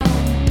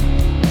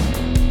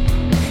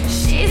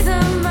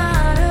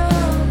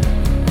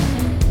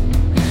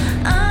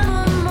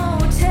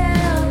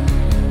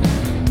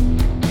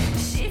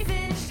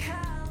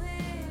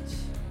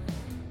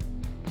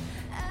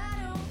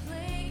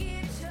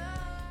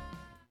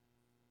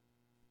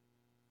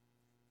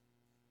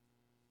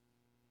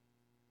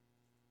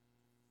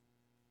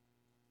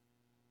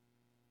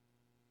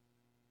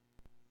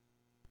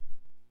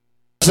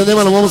Ese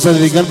tema lo vamos a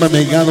dedicar para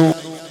Mercado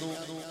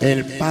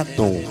El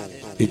Pato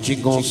y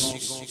Chingos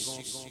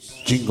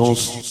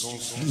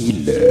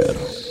Killer.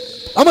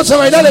 Vamos a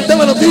bailar, el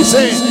tema nos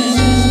dice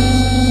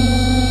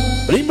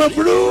Prima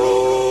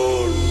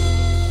Blue,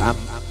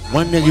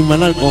 Juan de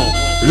Guimanalco,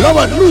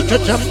 Loba Lucha,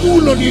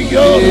 Chambulo, New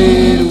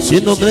York,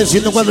 103,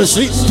 104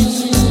 Street.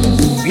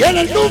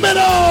 ¡Viene el número!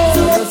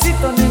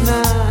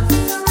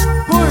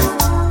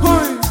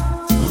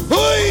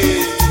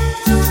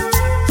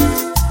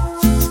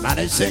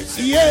 Parece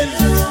fiel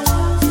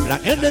la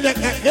gente de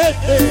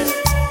Acajete,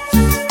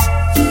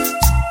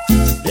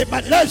 de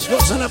Palacio,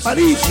 San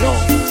Aparicio.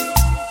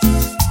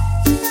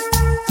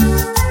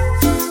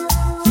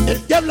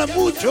 El que habla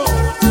mucho,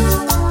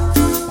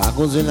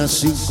 Pagos de las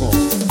 5.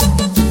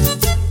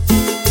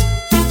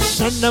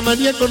 Santa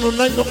María con un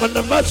año con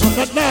la mazo,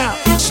 Naná,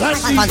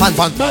 Sandy, Mago,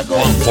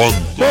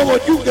 Bobo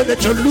Yunque de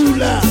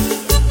Cholula,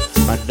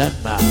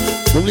 Mandama,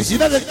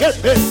 publicidad del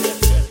jefe,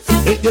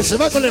 el que se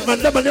va con el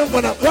Mandama León,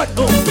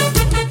 Guanajuato.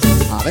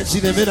 A ver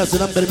si de veras se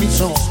dan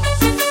permiso.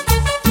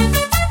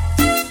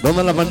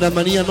 Toda la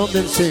Mandamanía,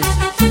 anótense.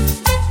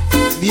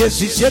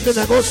 17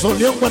 de agosto,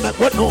 León,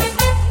 Guanajuato.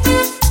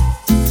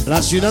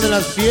 La ciudad de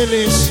las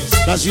pieles,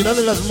 la ciudad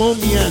de las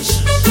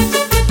momias.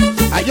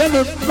 Allá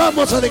nos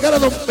vamos a dejar a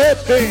don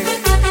Pepe,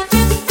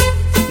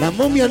 la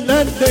momia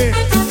andante.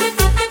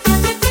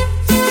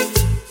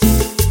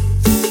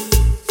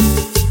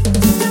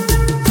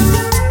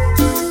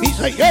 Mis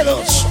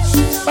ahijados,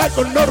 va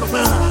con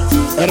Norma,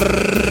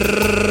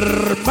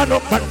 hermano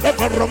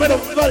Pantepa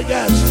Romero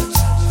Vargas,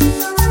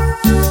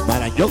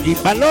 para Yogi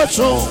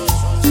Paloso,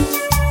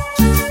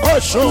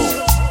 Oso,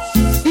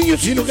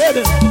 Niños sin lugar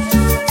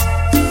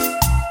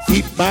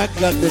y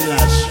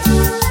Pácatelas.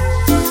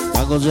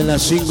 Pagos de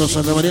las 5,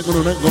 Santa María con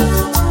Urango.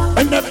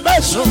 ¡En el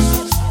beso!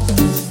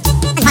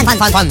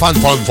 Fantasma.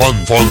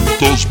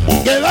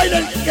 ¡Que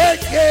bailen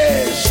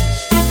queques!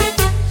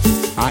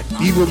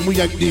 Activos, muy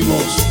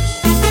activos.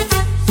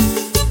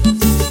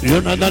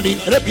 Jonathan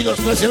Intrépidos,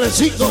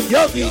 305,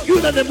 Yogi,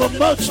 Yuna de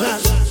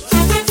Bombosas.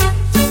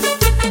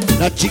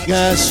 Las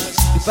chicas.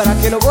 Y para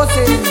que lo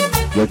gocen.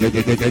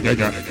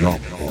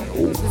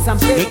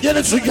 Que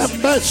quieren su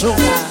llambazo,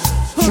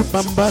 su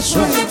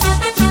pambazo.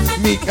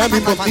 Mi Cami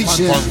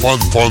Noticias.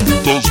 Fantasma.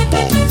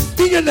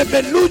 Niños de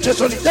peluches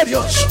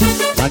solitarios.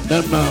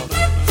 Mandama,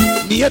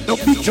 Nieto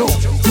Picho,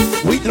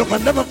 Huitro,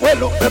 Mandama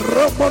Vuelo,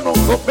 Perro, Mono,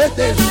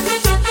 Copetes.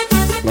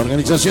 La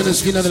organización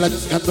esquina de la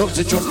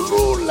 14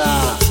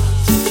 Cholula.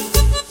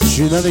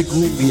 Ciudad de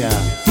Cumbia.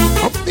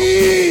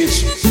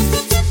 Optis.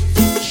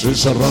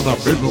 César Rana,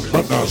 Pelo,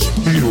 Panas,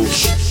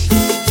 Virus.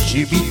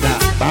 Chivita,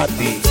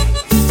 Pati.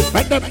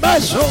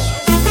 Mandamazo.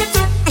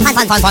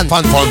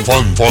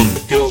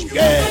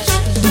 Yunques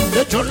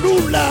de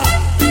Cholula,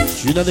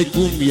 ciudad de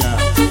Cumbia,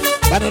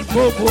 para el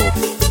Popo,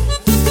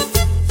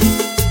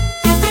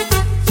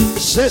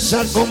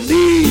 César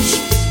Condís,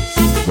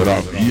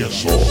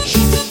 Traviesos.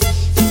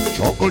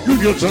 Choco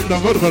Junior Santa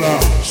Bárbara.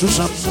 sus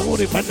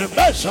amores para el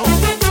beso,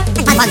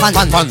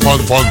 Fantasma.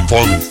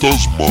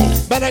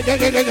 para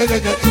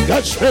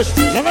Gasfes,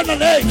 la banda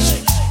Lex,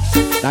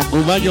 la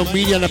Cubayo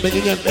Miriam, la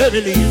pequeña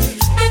Evelyn.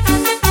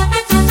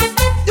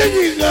 Ya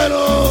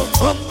llegaron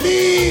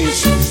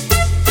Condís.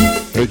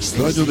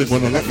 Extraño de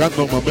Guadalajara,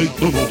 mamá y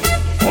todo.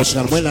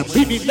 Oscar Muela,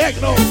 Pini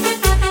Negro,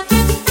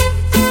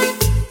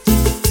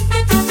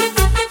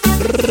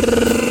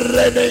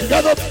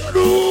 Renegado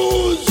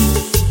Plus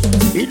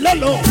y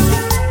Lalo,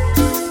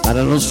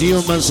 para los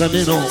tíos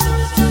Manzanero,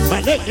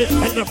 Maneje,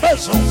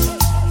 Panapazo,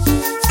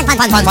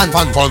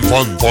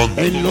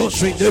 el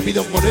oso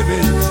intrépido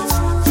Forever,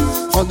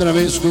 otra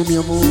vez tú mi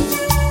amor,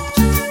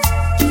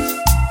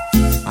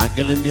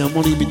 Ángeles mi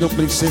amor y mi dos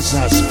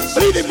princesas,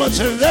 Frida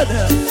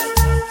Mozzarella.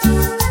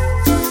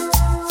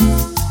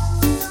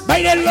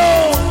 ¡Báilenlo!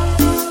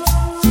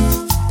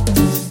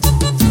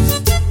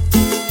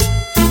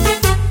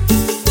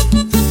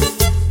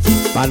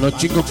 Para los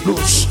chicos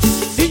plus,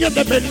 niños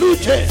de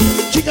peluche,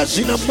 chicas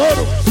sin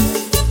amor,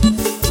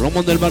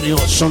 Romo del barrio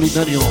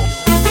solitario.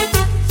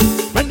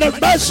 ¡Manda el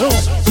paso!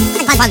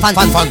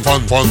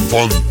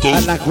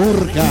 A la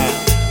Jurca.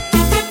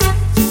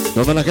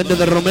 Toda la gente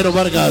de Romero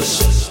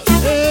Vargas.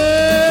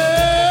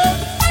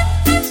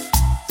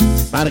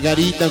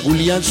 Margarita,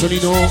 Julián,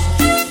 Sonino.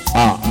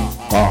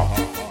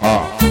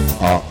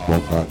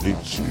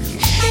 Apocalipsis.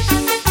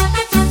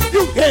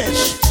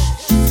 Yunques.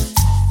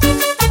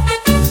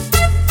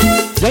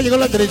 Ya llegó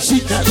las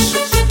trencitas.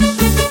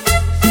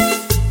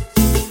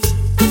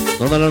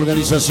 Toda la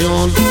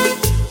organización.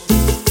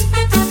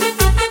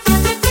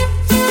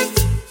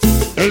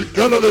 El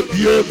cara de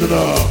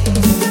piedra.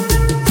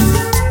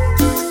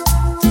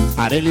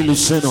 Areli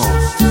Luceno,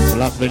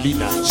 las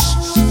felinas.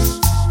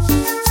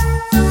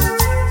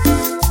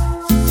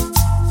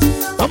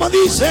 ¿Cómo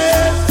dice?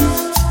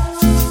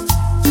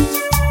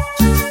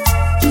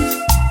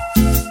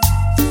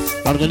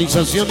 La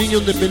organización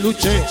Niños de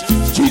Peluche,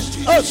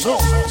 Chistoso,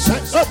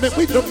 San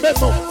Huitro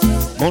Memo,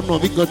 Mono,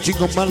 Vico,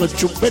 Chico Malo,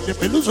 Chumpete,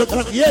 Peluso,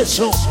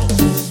 Travieso,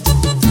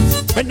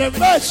 en el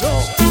beso,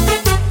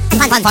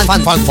 Fantasma.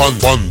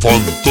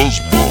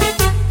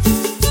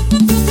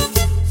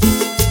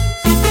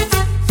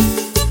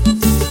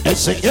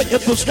 Ese que hay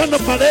buscando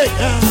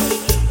pareja.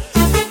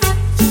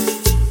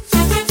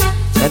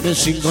 Dame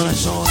sin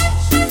corazón.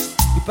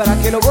 Y para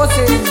que lo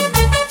gocen,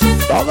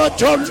 Todo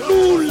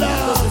Cholula.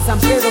 los de San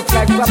Pedro,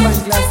 Tlaxcala,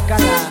 en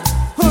Tlaxcala.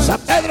 San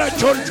Pedro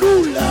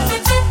Cholula.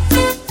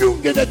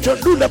 Yungue de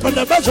Cholula,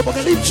 Panamá,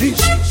 Apocalipsis.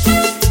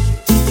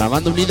 La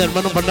banda unida,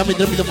 hermano Panamá y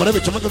Trápido Moreno,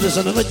 chamacos de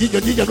San Ana,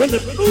 Gillo, Noel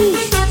Plus.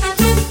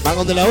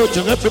 Vagos de la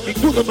 8, Gafe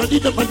Picudo,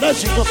 Manito,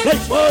 Manásico,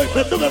 Playboy,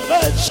 Verduga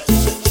Fest.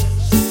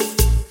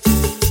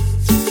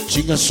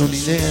 Chingas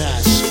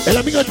sonideras. El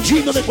amigo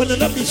chino de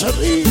Cuenelá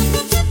Pizarrín.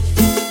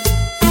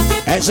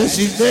 Ese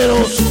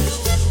Cisneros.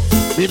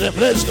 Mi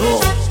refresco.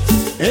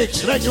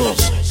 Extraños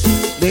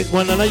de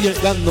Guananá y el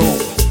Cando.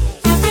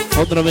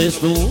 Otra vez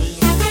tú.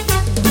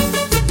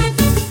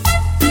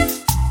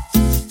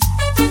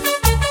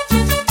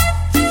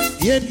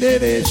 ¿Quién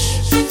eres?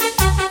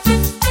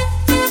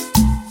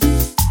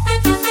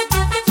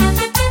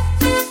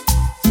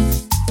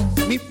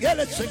 Mis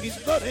fieles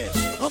seguidores,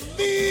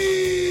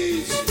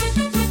 mis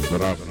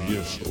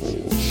Traviesos.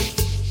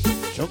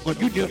 Choco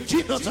Junior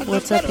Chino, Santa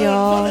What's up, Bárbara,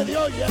 y'all? Mole de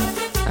Olla.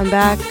 I'm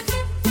back.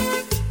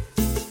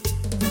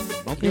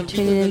 No te You're olvides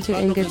tuning del into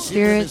palo In que Good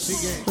siempre Spirits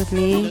sigue. with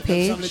me, Con el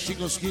cansable Paige,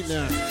 Chico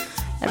Esquina.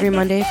 every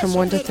Monday from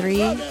 1 to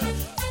 3.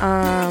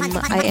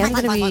 I am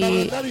going to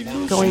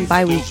be going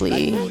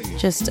bi-weekly,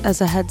 just as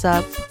a heads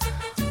up.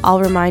 I'll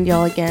remind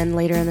y'all again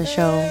later in the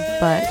show,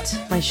 but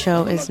my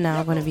show is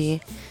now going to be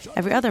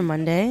every other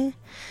Monday,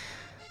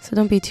 so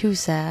don't be too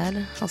sad.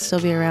 I'll still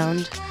be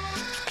around.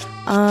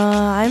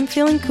 I'm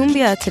feeling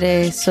cumbia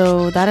today,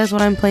 so that is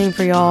what I'm playing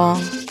for y'all.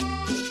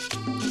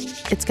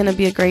 It's going to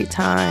be a great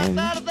time.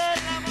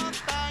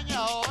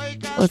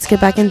 Let's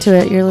get back into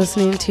it. You're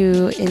listening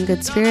to In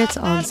Good Spirits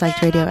on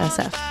Psyched Radio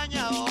SF.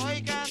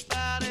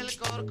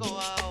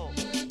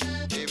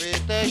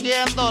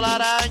 Tejiendo la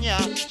araña,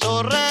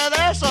 sus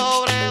redes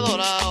sobre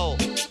dorado.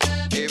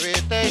 Y vi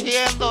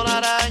tejiendo la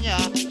araña,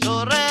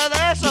 sus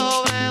redes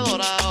sobre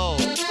dorado.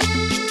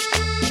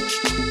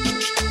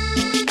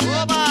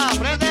 Toma,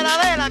 prende la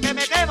vela que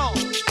me quemo.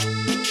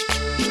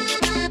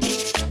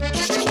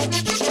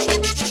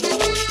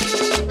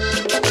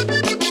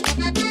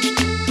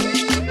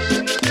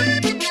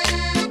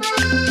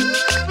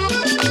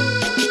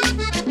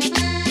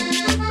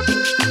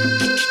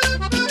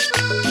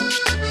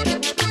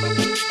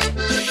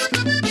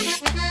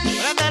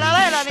 Prende la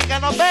vela ni que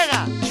nos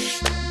pega.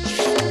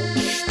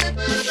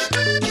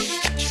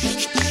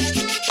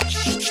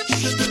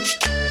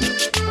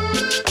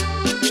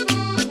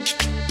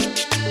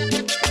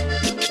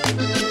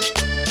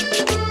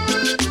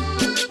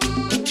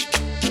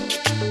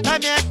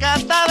 También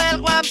cantaba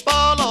el Juan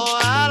Polo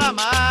al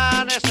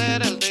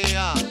amanecer el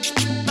día.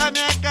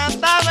 También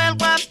cantaba el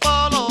Juan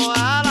Polo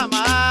al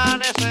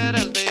amanecer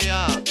el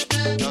día.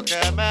 Yo que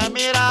me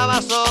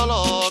miraba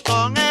solo,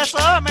 con eso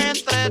me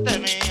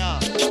entretenía.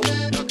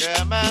 Yo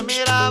que me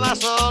miraba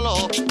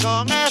solo,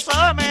 con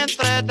eso me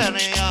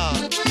entretenía.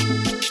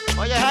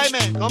 Oye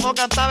Jaime, ¿cómo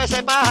cantaba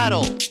ese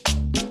pájaro?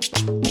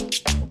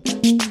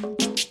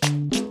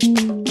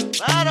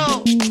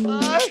 Claro,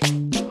 ay,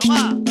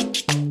 toma.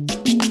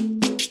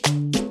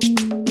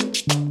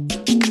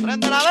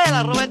 Prende la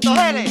vela, Roberto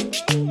Vélez.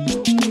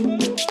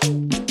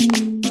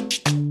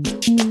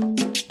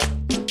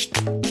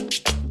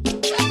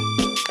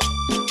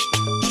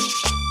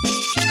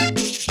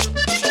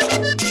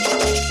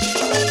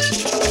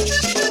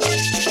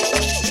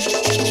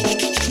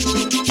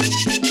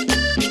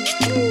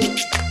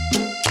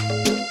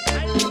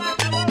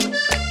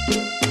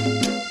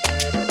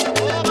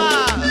 Toma.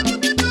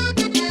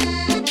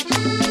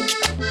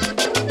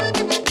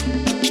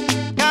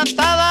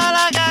 Cantada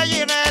la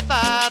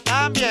gallineta,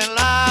 también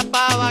la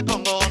pava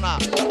congona.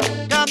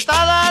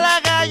 Cantada la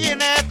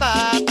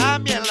gallineta,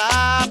 también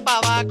la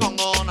pava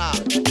congona.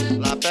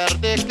 La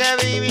perdiz que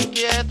vive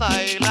inquieta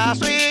y la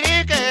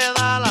suiri que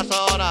da las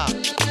horas.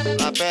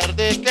 La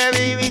perdiz que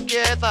vive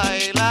inquieta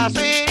y la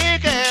suiri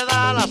que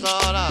da las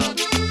horas.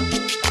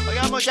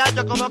 Oigan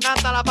muchachos, cómo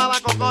canta la pava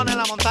congona en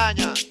la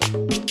montaña.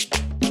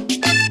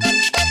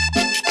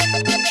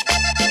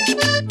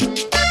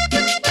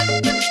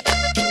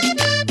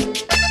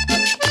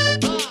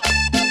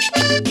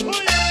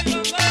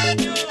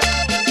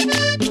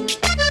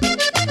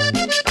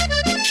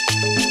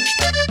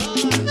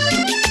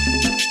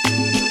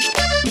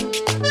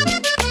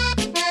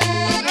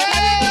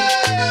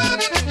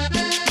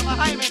 Toma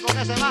Jaime con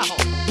ese bajo.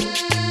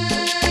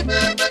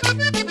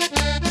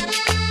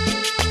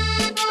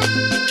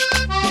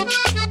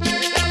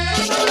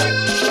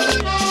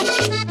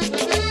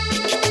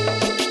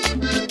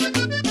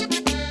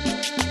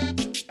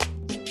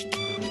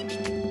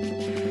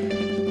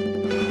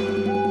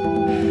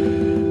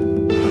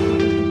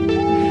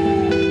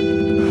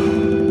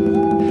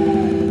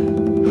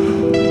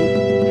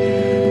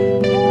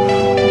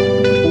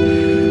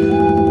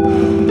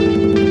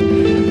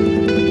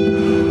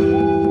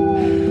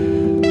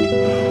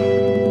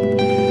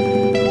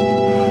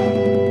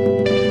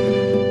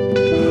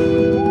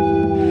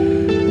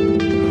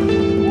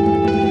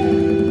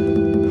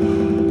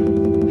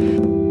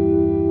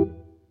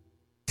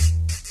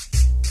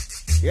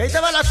 Y ahí te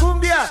va la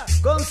cumbia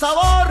con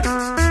sabor.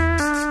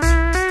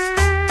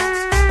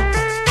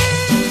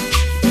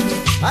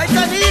 ¡Ay,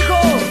 canijo!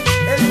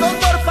 El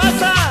Cóndor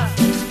pasa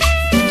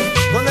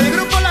con el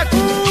grupo La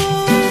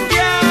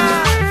Cumbia.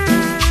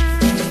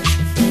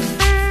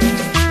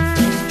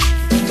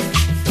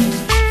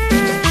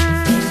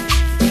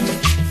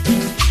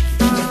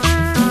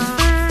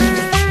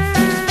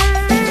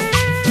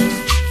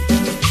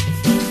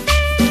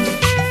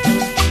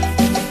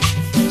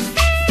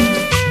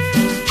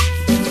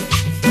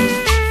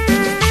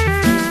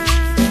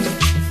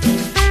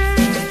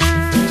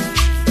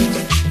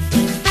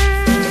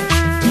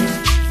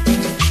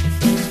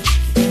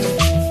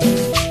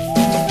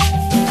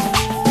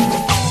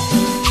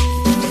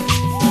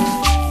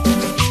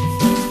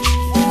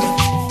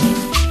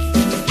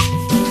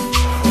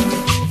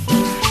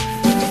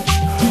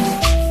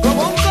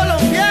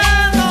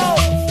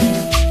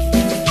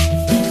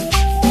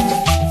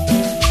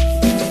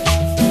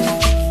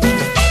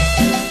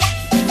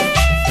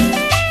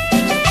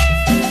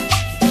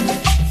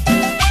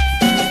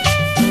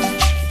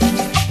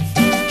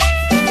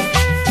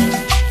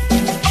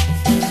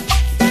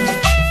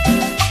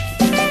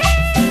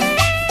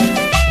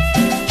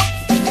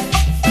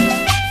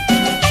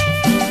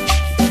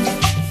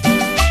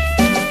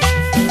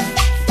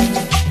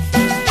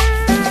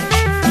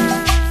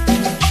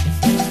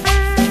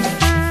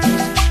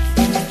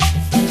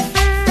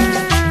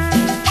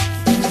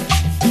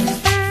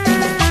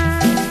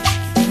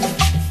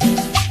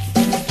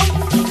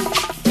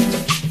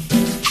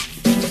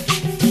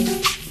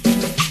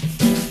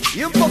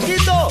 Y un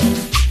poquito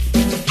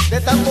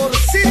de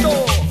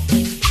tamborcito.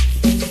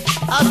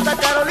 Hasta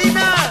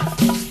Carolina,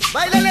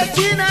 bailale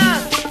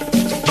China.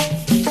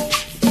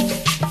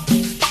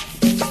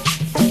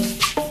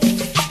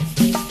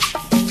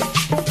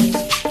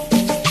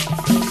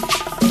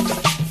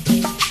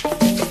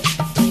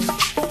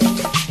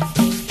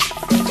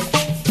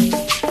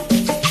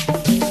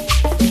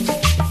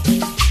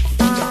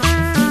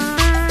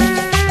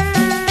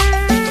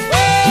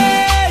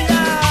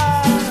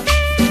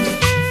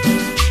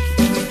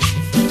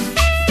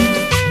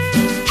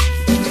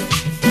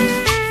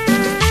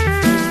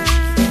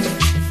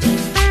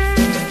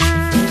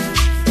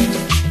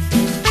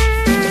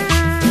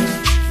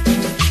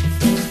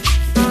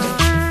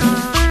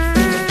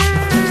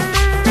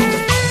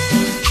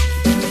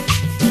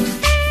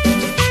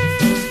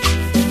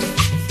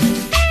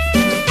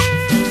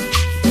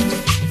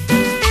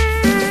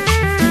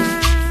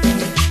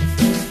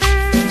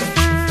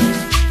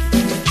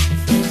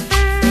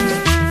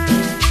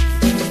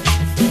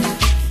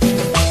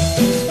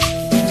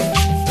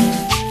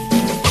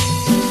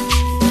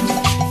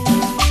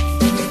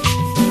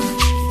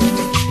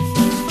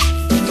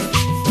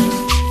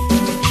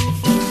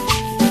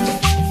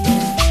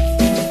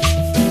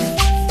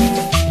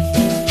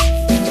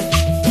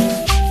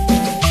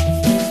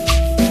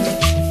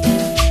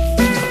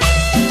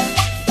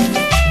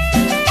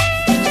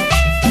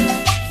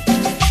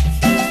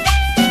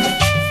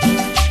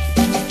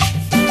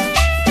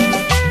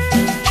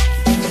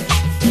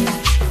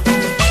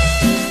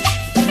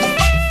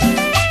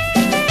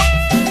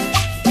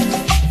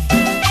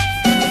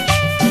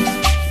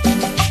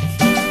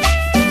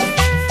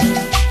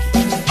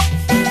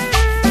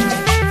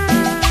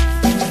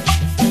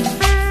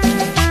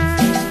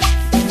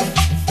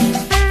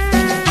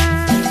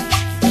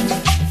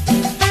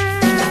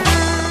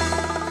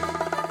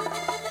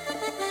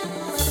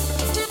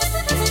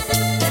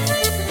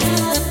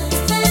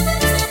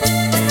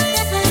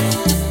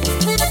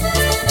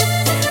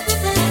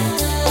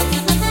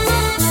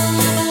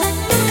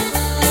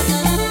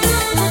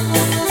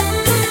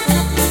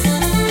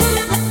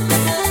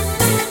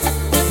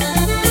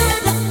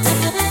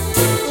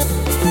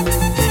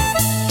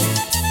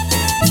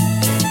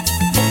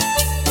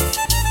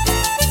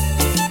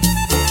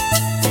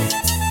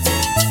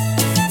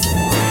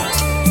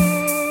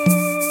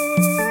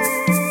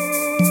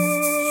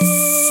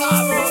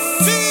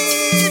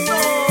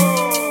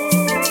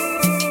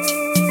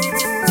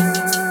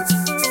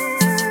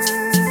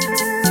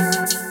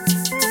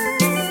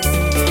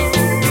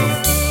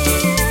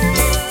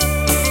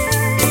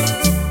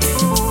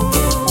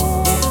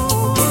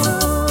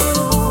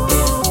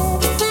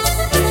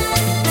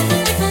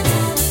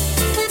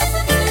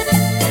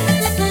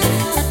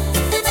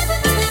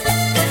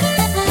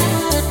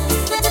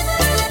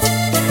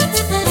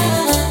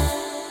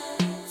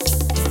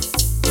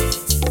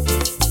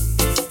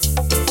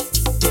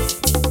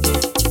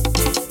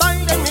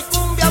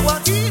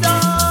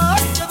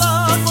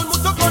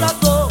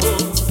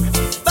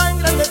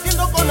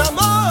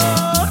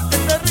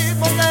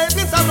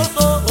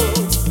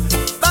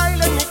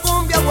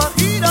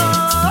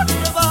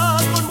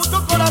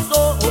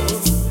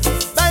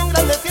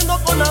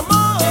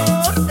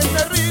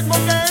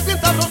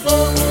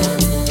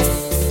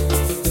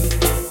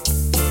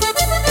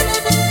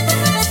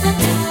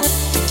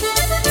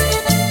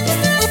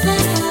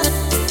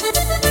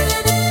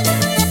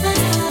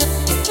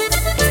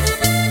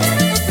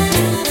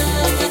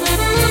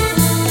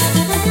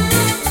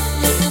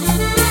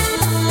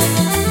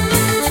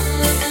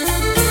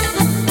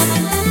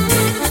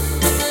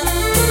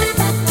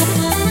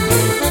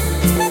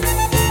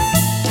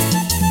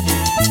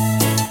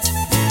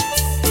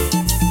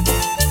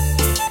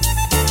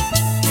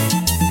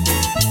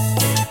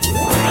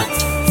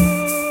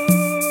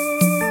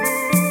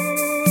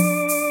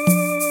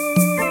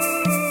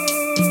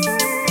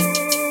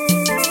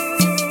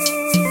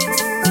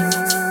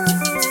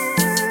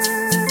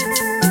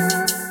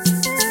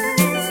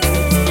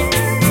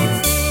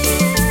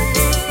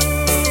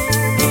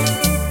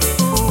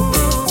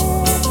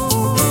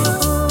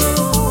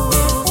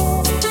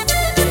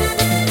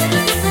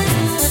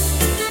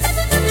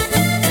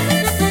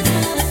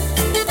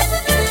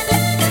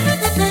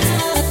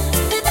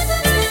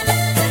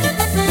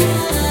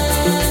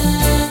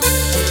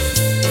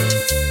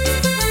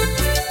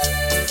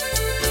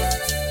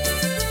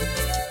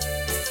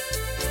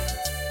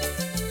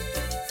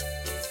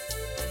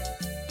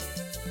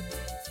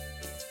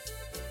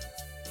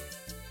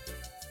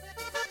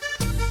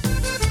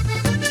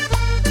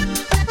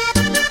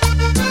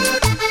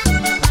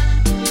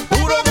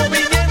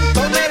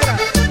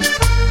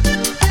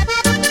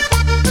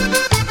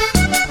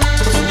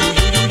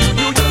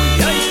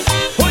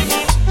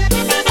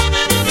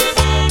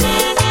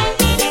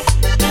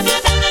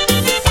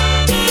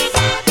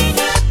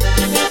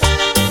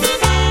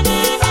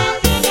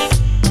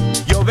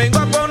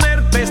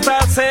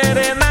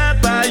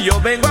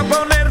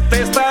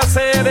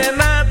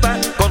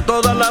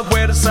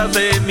 fuerzas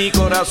de mi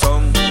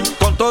corazón,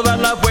 con todas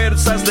las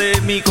fuerzas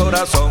de mi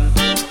corazón.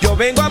 Yo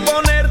vengo a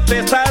ponerte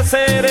esta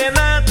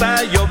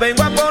serenata, yo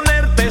vengo a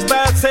ponerte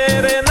esta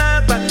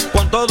serenata,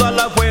 con todas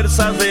las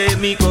fuerzas de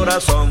mi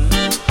corazón,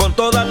 con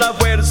todas las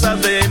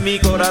fuerzas de mi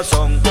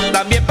corazón.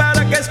 También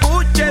para que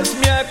escuches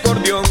mi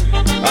acordeón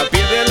al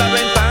pie de la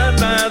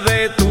ventana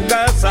de tu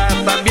casa.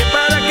 También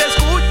para que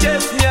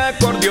escuches mi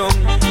acordeón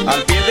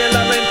al pie de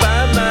la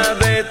ventana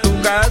de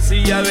tu casa.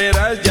 Y ya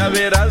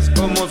verás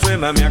cómo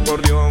suena mi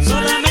acordeón.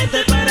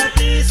 Solamente para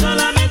ti,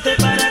 solamente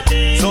para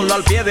ti. Solo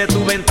al pie de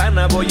tu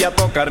ventana voy a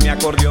tocar mi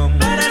acordeón.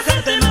 Para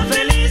hacerte más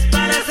feliz,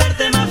 para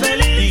hacerte más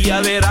feliz. Y ya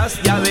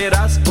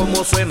verás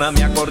cómo suena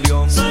mi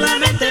acordeón.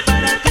 Solamente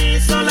para ti,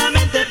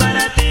 solamente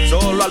para ti.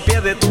 Solo al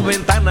pie de tu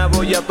ventana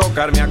voy a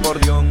tocar mi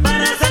acordeón.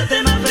 Para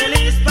hacerte más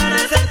feliz, para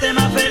hacerte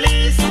más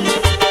feliz.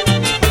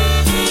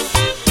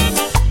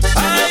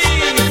 ¡Ay!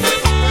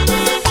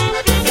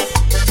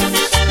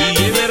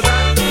 Y es verdad.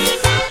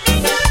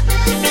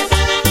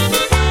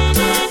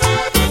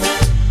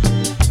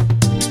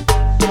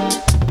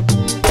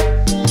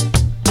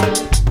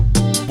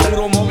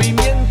 Puro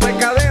movimiento de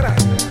cadera.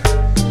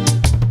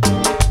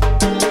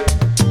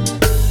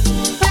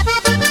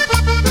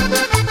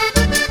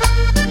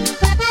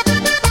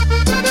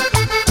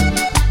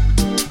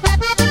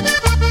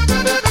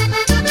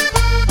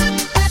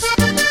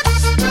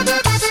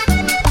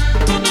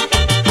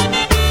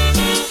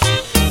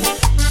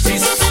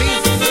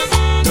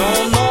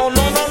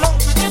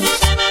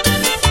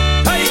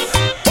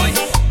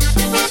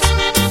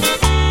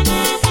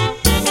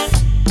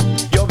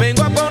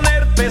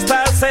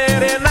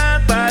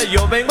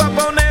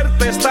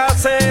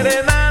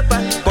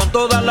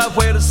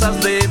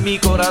 De mi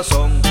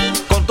corazón,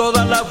 con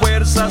todas las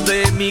fuerzas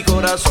de mi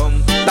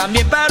corazón.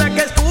 También para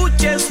que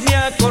escuches mi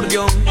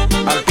acordeón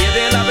al pie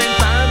de la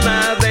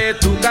ventana de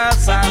tu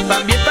casa.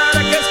 También para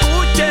que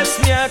escuches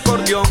mi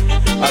acordeón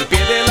al pie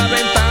de la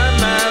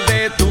ventana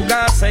de tu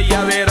casa. Y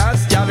ya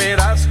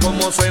verás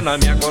cómo suena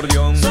mi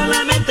acordeón.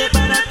 Solamente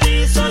para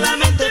ti,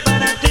 solamente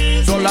para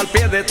ti. Solo al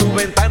pie de tu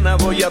ventana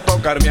voy a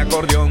tocar mi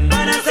acordeón.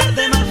 Para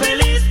hacerte más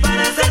feliz,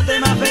 para hacerte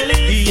más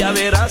feliz. Y ya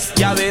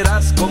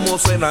verás cómo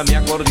suena mi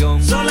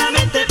acordeón.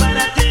 Solamente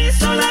para ti,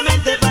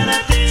 solamente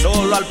para ti.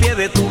 Solo al pie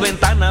de tu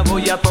ventana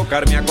voy a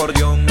tocar mi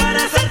acordeón.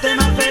 Para hacerte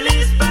más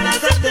feliz, para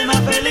hacerte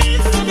más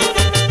feliz.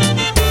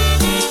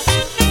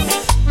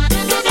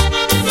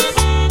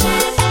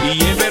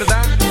 Y es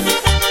verdad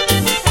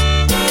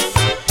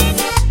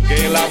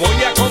que la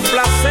voy a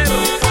complacer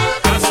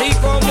así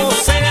como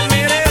se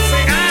merece.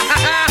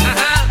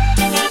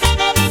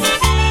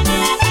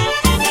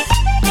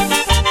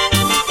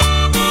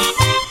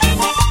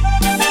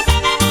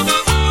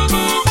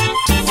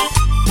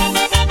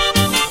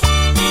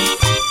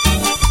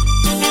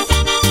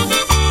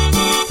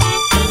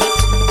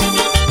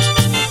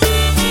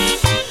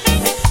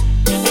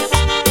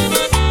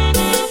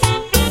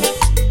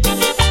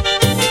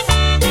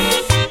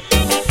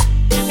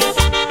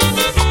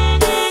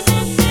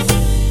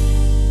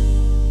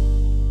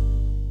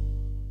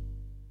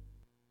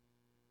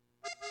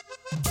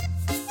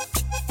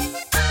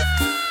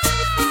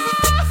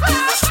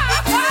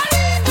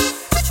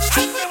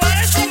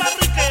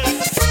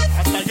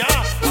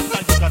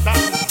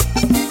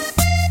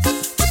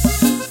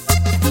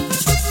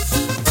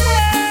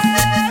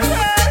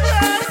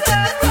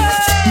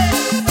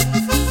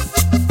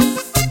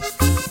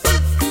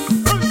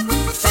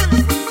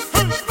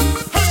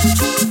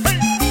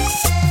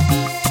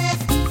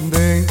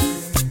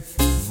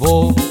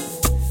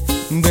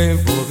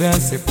 Debo de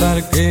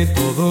aceptar que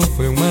todo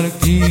fue un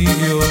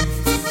martirio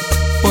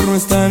por no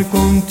estar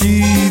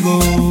contigo.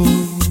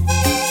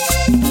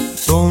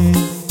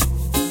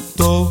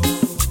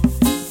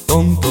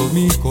 Tonto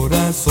mi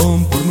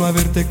corazón por no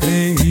haberte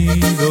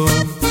creído,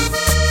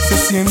 se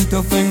siente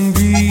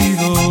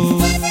ofendido.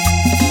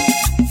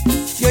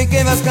 Y hoy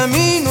que vas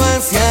camino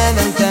hacia el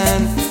altar,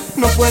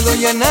 no puedo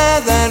ya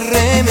nada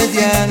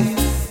remediar,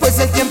 pues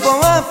el tiempo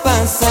ha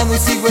pasado y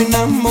sigo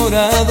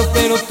enamorado,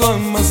 pero tú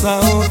amas a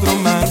otro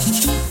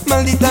más.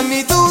 Maldita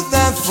mi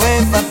duda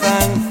fue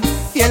fatal,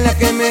 y en la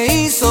que me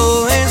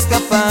hizo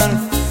escapar.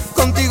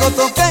 Contigo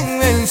toca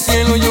en el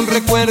cielo y un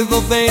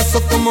recuerdo de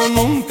eso como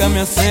nunca me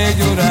hace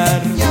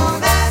llorar.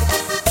 Llorar,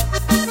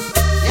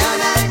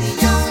 llorar y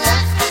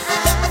llorar.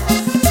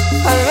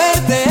 Al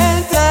verte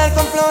entrar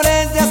con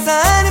flores de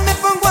azar me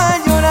pongo a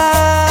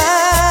llorar.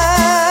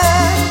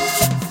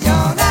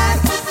 Llorar,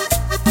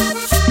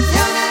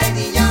 llorar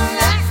y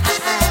llorar.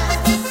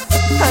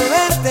 Al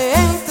verte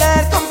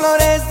entrar con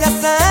flores de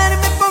azar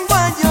me pongo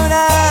a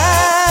llorar.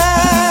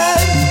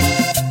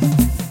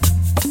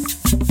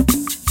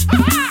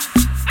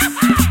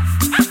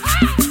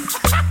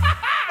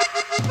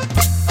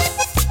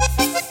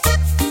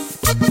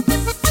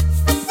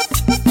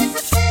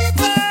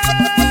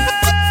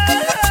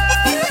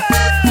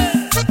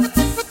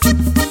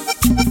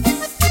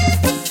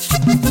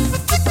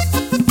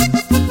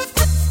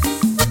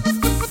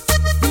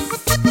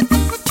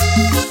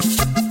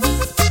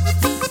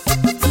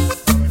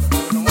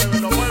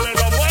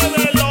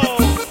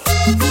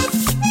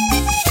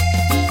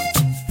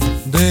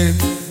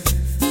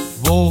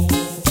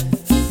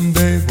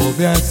 Debo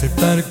de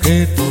aceptar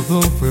que todo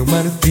fue un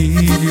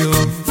martirio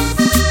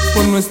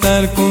por no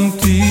estar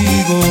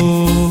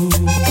contigo.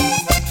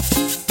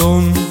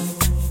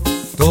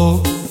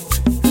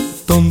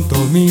 Tonto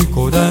mi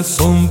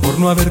corazón por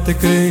no haberte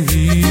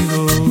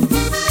creído,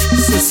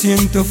 se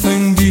siente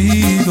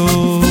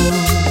ofendido.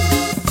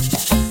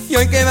 Y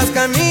hoy que vas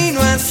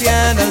camino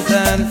hacia el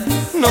altar,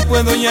 no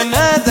puedo ya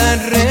nada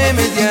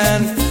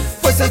remediar,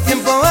 pues el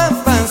tiempo ha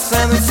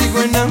pasado y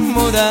sigo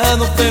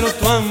enamorado, pero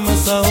tú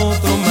amas a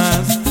otro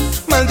más.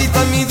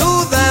 Maldita mi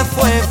duda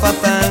fue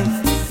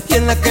fatal, y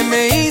en la que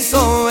me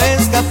hizo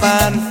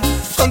escapar.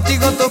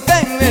 Contigo toqué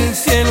en el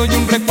cielo y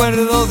un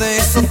recuerdo de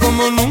eso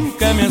como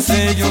nunca me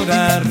hace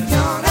llorar.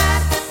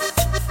 Llorar,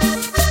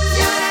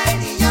 llorar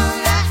y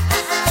llorar.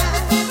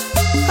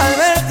 Al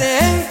verte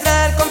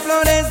entrar con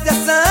flores de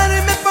azar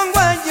me pongo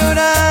a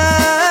llorar.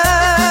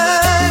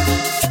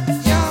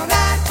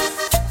 Llorar,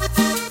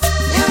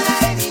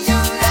 llorar y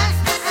llorar.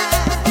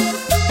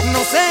 No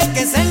sé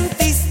qué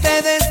sentiste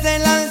desde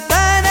el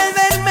altar al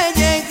verme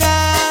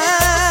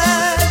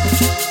llegar.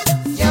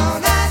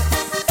 Llorar,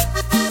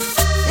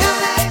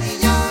 llorar y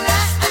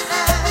llorar.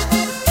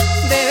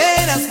 De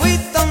veras fui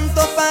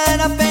tonto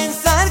para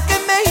pensar que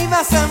me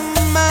ibas a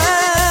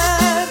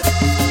amar.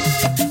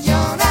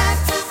 Llorar,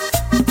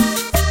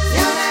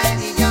 llorar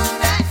y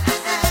llorar.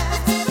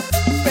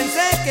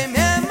 Pensé que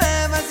me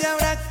amabas y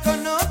ahora con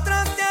otro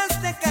te has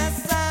de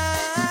casar.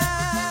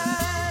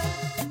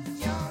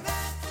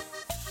 Llorar,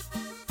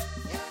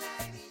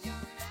 llorar y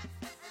llorar.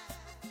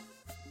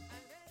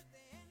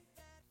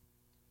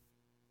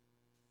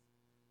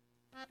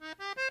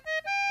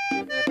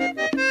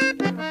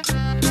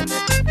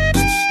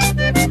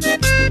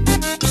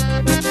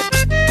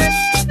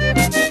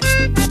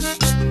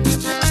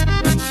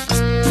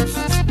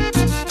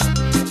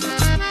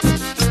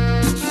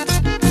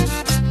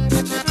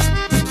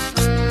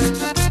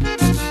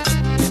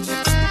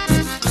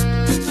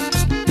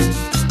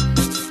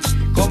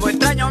 Como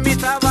extraño mi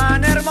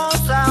sabana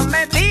hermosa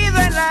metido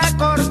en la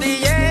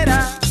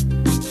cordillera,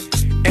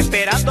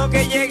 esperando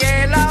que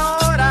llegue la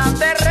hora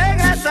de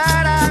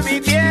regresar a mi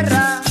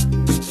tierra.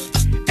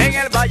 En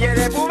el valle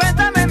de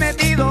Cubeta me he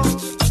metido,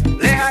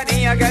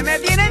 lejanía que me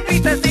tiene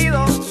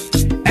entristecido.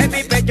 En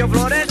mi pecho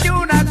floreció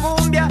una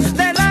cumbia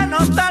de la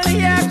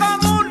nostalgia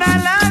como una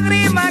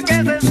lágrima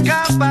que se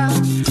escapa.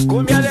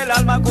 Cumbia del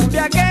alma,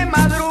 cumbia que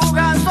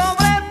madruga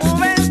sobre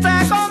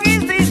Cubenza con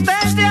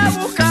insistencia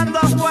buscando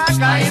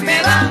huaca. Y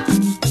me da,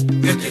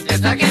 qué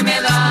tristeza que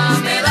me da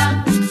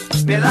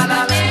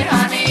la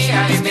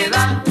lejanía. Y me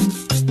da,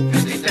 qué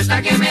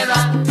tristeza que me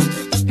da,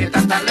 que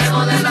estás tan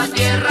lejos de la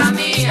tierra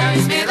mía.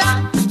 Y me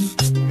da,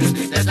 qué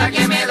tristeza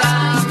que me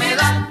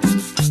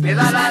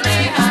da la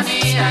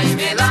lejanía. Y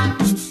me da,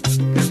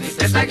 qué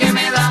tristeza que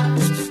me da,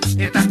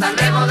 que estás tan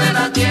lejos de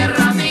la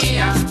tierra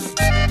mía.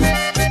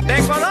 De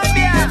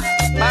Colombia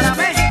para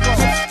México,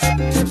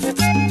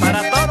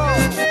 para todos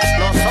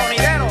los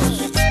sonideros,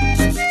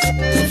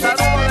 un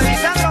saludo de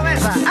Lisandro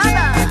Mesa.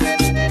 ¡Ana!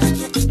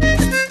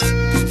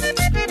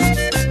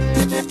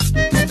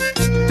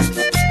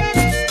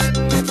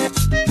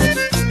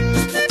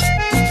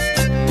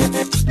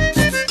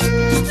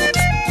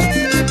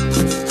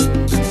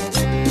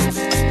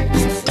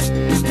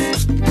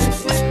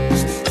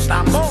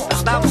 Tambor,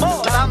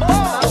 tambor,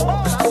 tambor.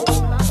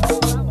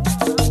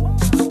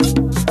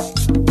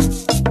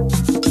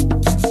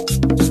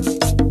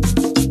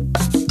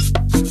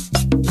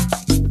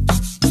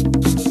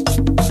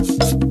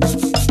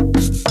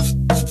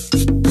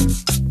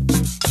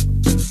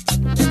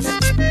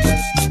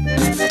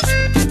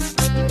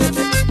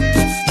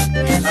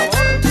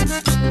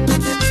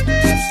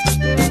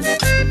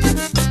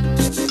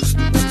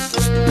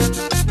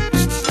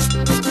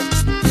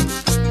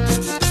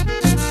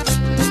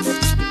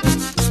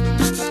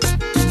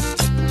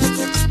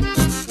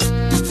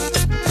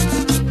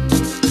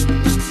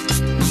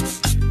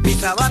 Mi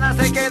sabana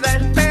se queda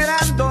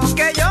esperando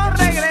que yo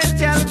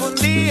regrese algún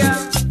día,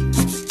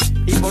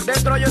 y por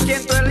dentro yo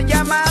siento el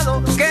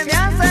llamado que me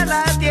hace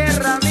la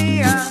tierra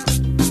mía.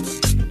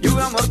 Y un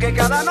amor que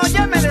cada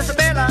noche me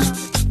desvela,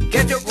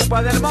 que se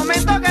ocupa del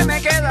momento que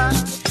me queda.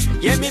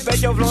 Y en mi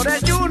pecho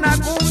florece una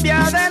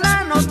cumbia de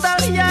la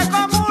nostalgia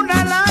como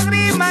una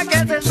lágrima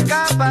que se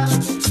escapa.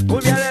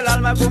 Cumbia del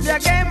alma, cumbia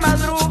que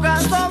madruga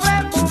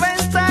sobre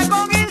Cubenza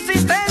con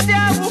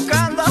insistencia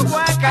buscando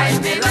huaca. Y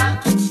me da,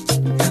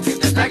 la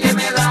tristeza que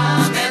me da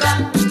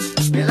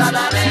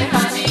la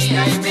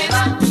lejanía. Y me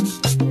da,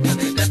 la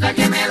tristeza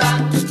que me da,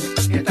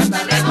 que está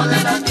tan lejos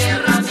de la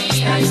tierra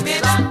mía. Y me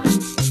da,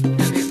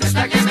 la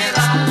tristeza que me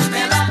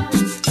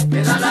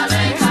da la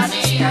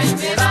lejanía. Y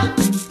me da,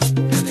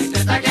 la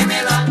tristeza que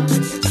me da,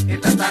 que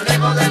está tan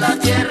lejos de la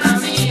tierra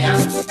mía.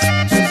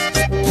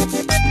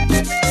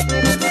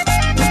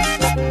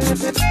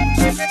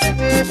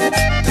 Thank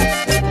you.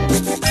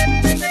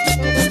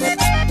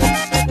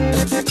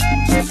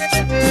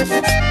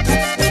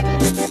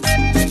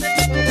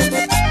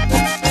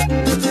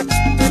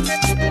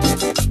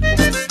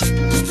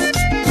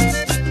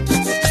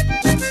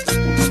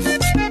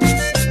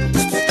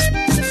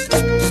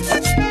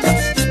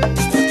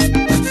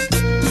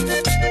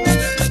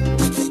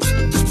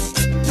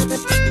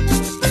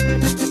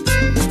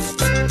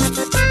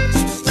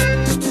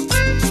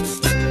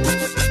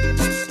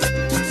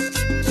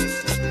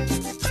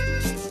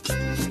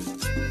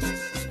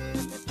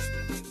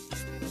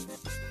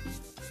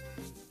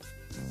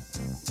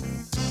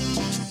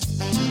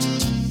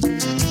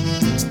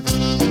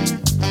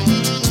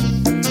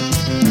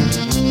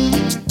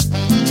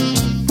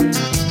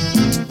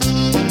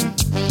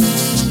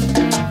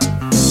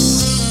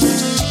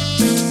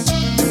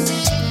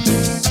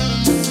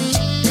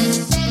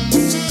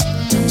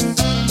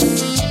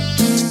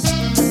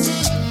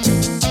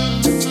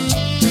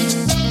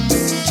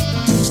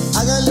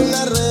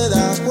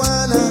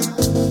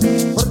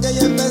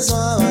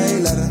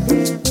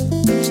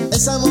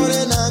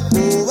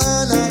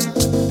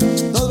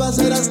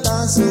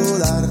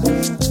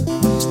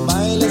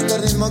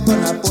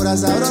 con la pura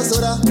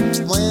sabrosura.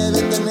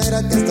 Muévete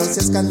negra que esto sí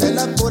es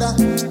candela pura,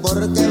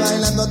 porque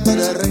bailando tú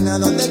eres reina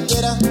donde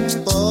quiera.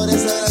 Por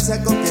esa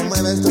gracia con que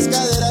mueves tus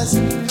caderas.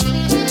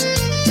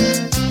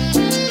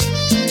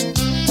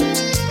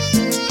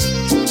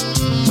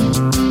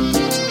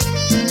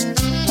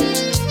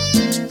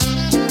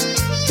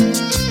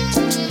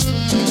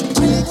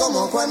 Baile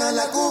como Juana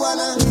la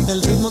cubana,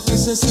 el ritmo que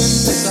se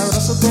siente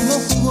sabroso como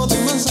jugo de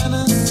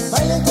manzana.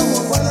 Baile como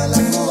Juana la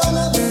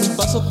cubana, un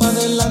paso para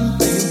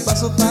adelante y un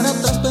paso para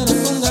atrás pero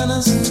con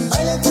ganas.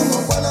 Baile como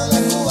Juana la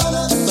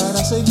cubana,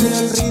 para seguir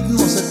el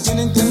ritmo se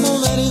tienen que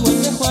mover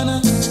igual que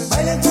Juana.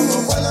 Baile como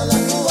Juana la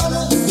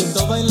cubana,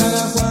 viendo bailar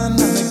a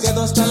Juana me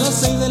quedo hasta las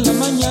 6 de la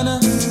mañana.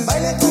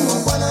 Baile como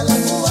Juana la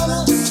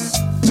cubana.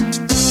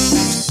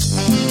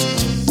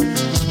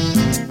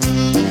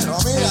 Pero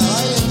mira,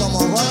 baile como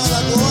Juana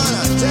la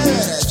cubana,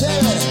 chévere,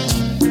 chévere.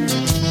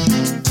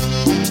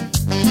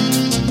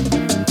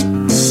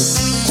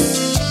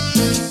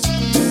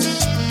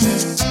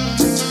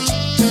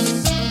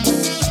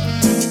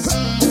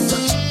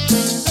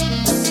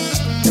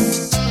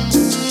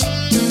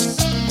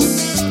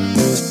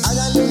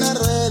 Hágale una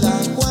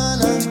rueda,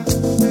 Juana,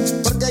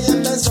 porque ya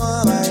empezó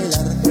a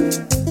bailar.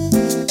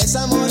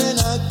 Esa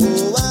morena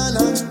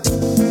cubana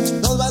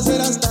nos va a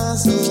hacer hasta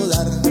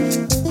sudar.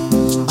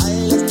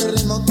 Baila este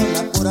ritmo con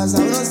la pura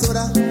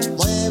sabrosura.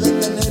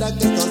 Muévete negra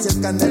que esto sí es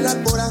candela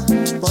pura,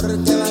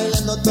 porque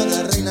bailando tú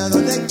eres reina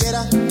donde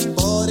quiera.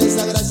 Por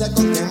esa gracia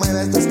con que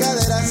mueves tus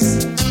caderas.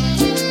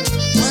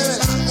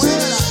 Muévela,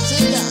 muévela,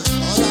 chica,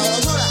 con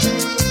sabrosura.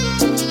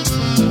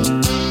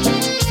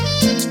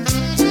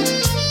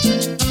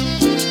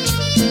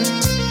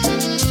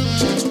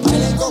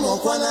 Baile como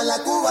Juana la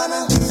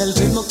cubana, el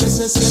ritmo que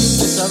se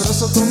siente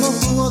sabroso como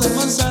jugo de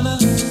manzana.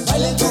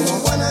 baile como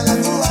Juana la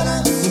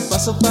cubana, Un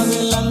paso para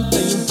adelante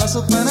y un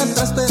paso para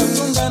atrás pero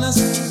con ganas.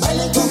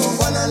 baile como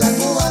Juana la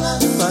cubana,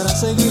 Para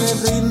seguir el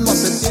ritmo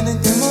se tienen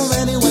que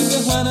mover igual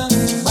que Juana.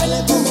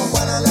 baile como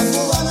Juana la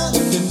cubana,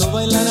 Viendo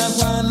bailar a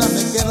Juana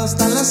me quedo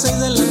hasta las 6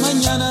 de la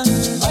mañana.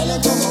 baile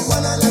como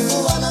Juana la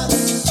cubana.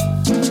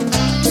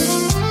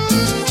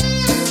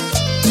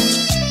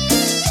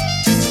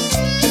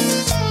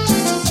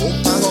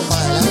 Un paso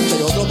para adelante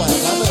y otro para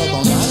atrás, pero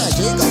con ganas,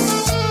 chica.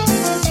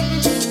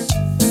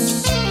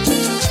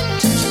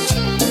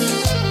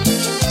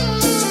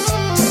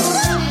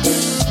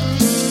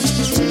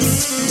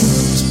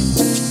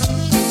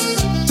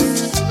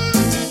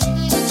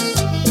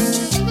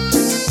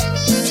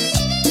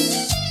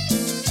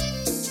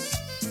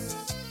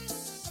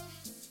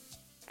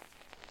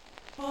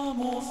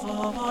 Vamos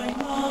a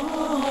bailar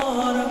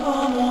la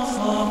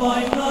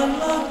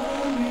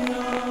cumbia.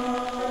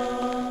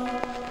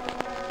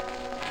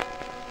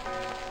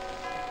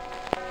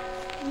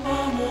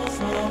 Vamos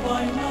a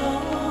bailar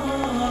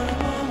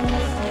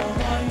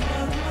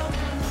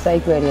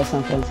Psych Radio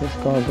San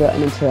Francisco, Girl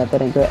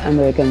Uninterrupted and Great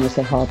American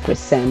Music Hall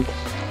present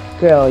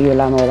Girl You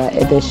La Moda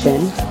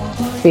Edition,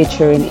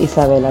 featuring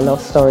Isabella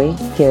Love Story,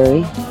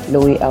 Gary,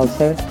 Louis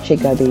Alter,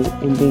 Chica B,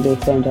 and DJ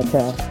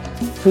Fenjatel.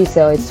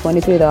 Pre-sale is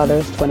 $23,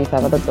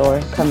 $25 at the door.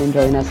 Come and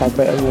join us at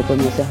Great American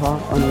Music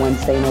Hall on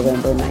Wednesday,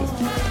 November 9th.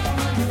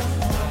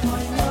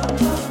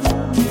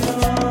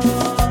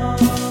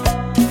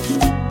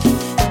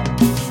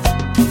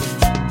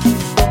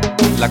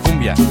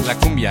 La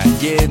cumbia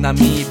llena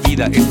mi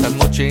vida. Esta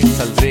noche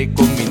saldré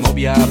con mi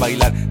novia a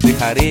bailar.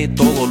 Dejaré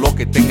todo lo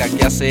que tenga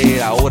que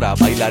hacer ahora.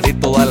 Bailaré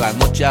toda la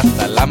noche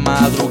hasta la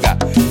madrugada.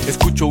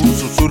 Escucho un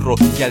susurro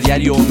que a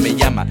diario me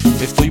llama.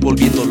 ¿Me estoy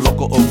volviendo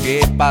loco o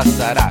qué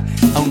pasará?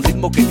 A un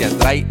ritmo que te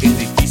atrae es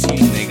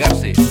difícil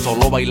negarse.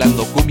 Solo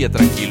bailando cumbia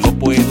tranquilo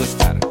puedo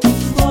estar.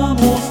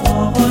 Vamos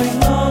a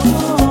bailar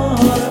la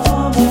cumbia.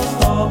 Vamos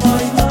a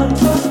bailar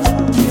la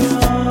cumbia.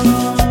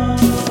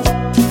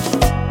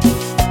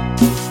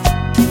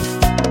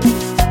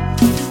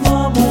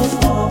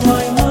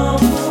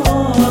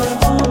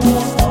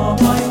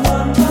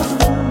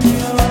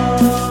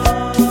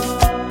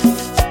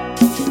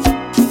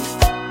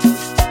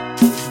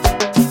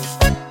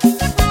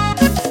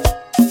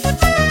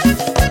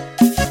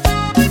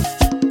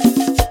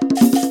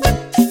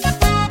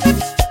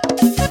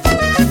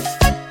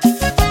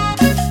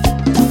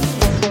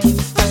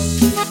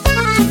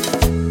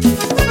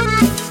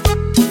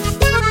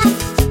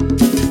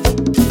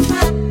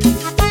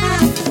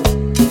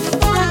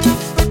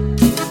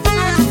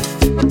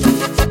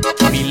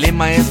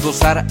 Es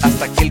gozar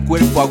hasta que el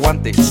cuerpo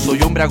aguante.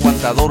 Soy hombre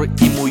aguantador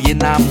y muy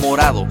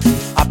enamorado.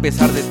 A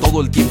pesar de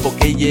todo el tiempo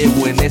que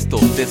llevo en esto,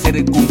 de ser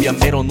el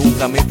cumbiambero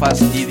nunca me he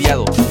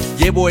fastidiado.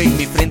 Llevo en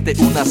mi frente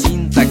una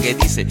cinta que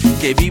dice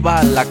que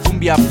viva la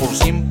cumbia por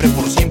siempre,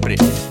 por siempre.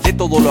 De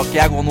todo lo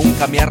que hago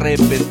nunca me he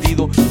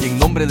arrepentido y en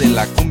nombre de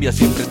la cumbia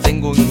siempre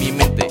tengo en mi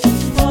mente.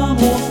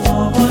 Vamos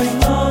a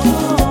bailar la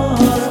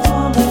cumbia.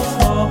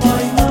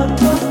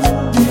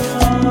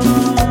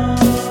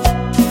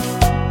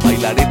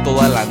 Bailaré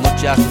toda la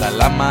noche hasta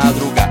la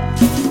madrugada.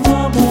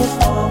 Vamos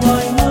a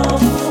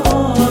bailar la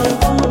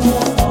cumbia.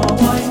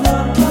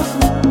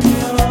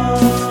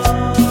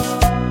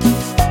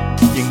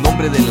 Y en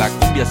nombre de la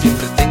cumbia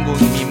siempre tengo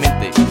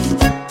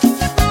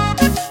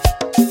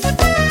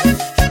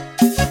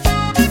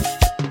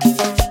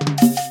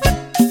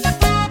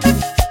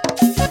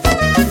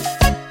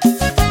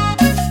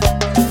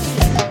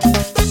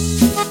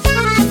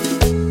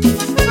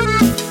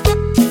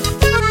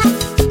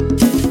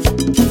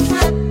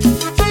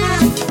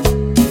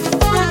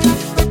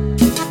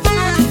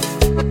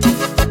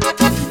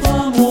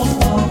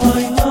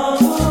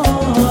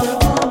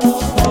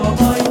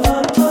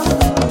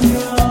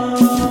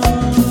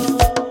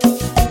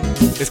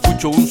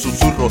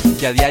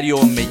que a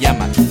diario me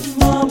llaman.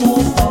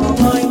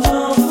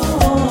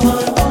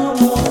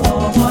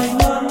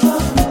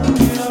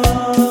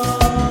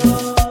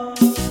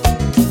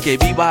 Que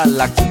viva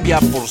la cumbia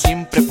por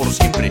siempre, por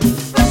siempre.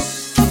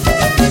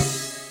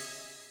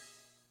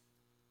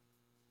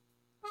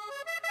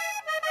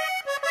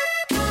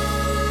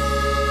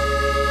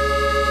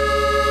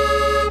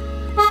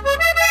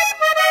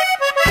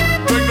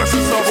 Venga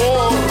ese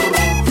sabor,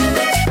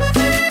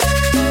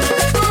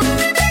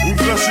 un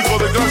clásico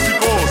de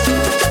clásicos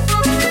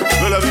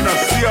de la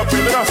dinastía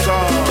Pedraza.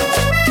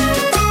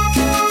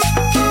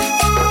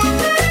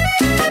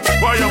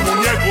 Vaya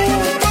muñeco,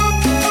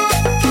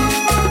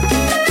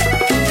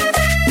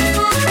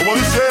 como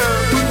dice.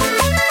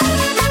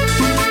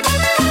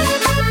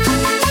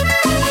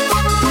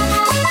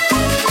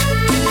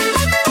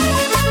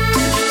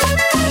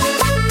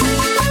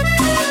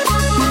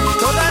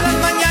 Todas las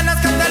mañanas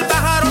canta el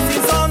pájaro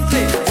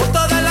sinsonte por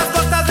todas las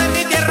costas de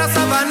mi tierra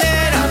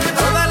sabanera.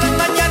 Todas las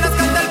mañanas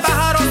canta el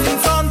pájaro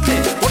sinsonte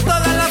por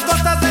todas las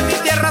costas de mi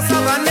tierra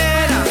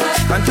sabanera.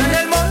 Canta en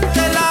el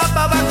monte la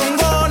pava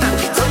congona,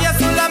 se oye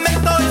su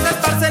lamento y se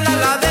esparce en la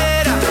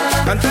ladera.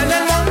 Canta en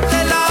el monte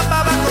la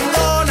pava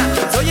congona,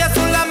 se oye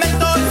su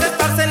lamento y se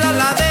esparce en la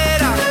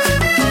ladera.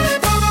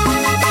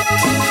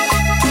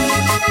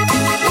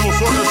 ¿Cómo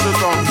suena ese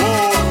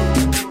tambor?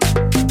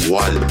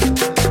 ¿Cuál?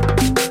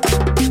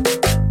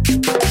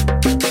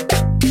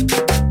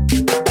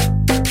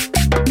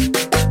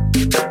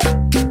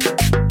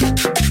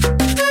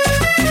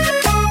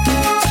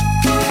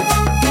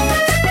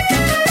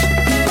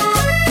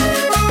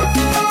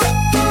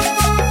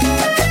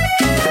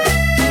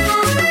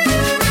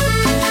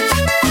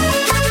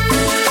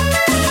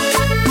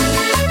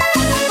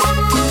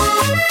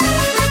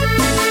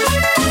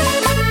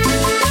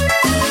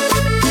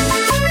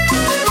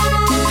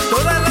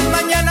 Todas las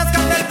mañanas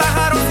canta el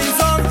pájaro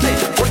sinsonte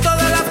por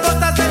todas las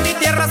costas de mi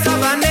tierra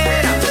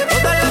sabanera.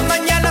 Todas las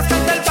mañanas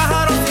canta el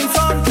pájaro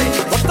sinsonte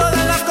por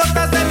todas las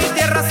costas de mi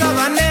tierra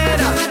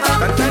sabanera.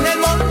 Canta en el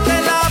monte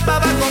la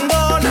pava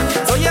congona,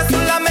 se oye su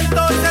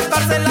lamento y se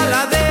esparce en la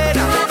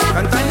ladera.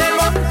 Canta en el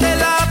monte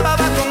la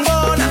pava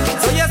congona,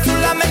 se oye su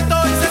lamento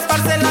y se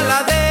esparce en la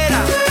ladera.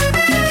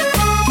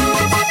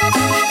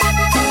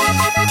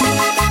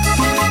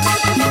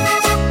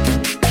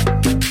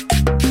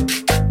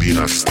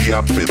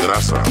 Dinastía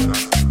Pedraza.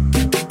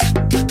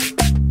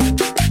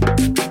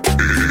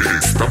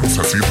 Estamos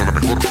haciendo la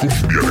mejor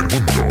cumbia del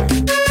mundo.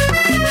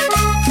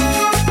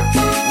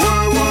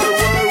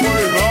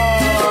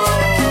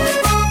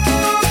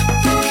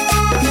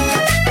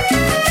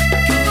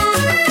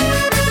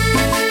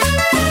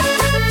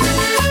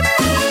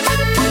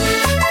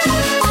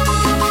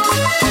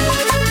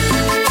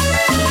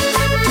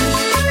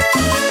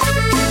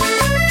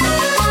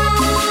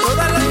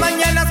 Todas las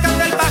mañanas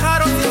canta el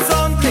pájaro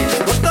sinsonte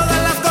por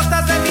todas las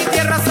costas de mi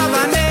tierra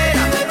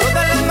sabanera.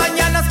 Todas las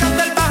mañanas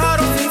canta el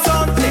pájaro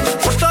sinsonte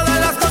por todas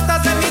las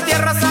costas de mi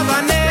tierra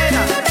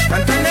sabanera.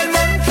 Canta en el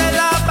monte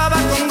la pava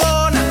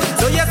congona,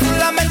 se oye su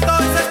lamento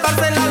y se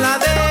esparce en la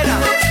ladera.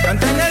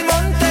 Canta en el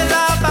monte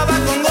la pava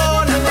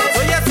congona, se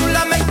oye su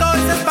lamento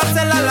y se esparce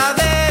en la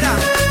ladera.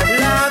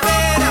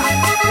 Ladera,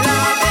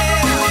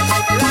 ladera,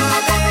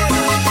 ladera.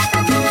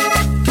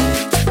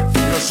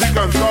 Y así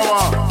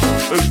cantaba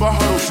el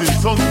pájaro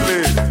sinsonte,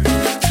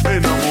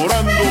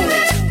 enamorando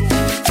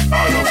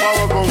a la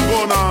pava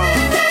congona.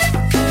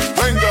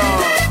 Venga.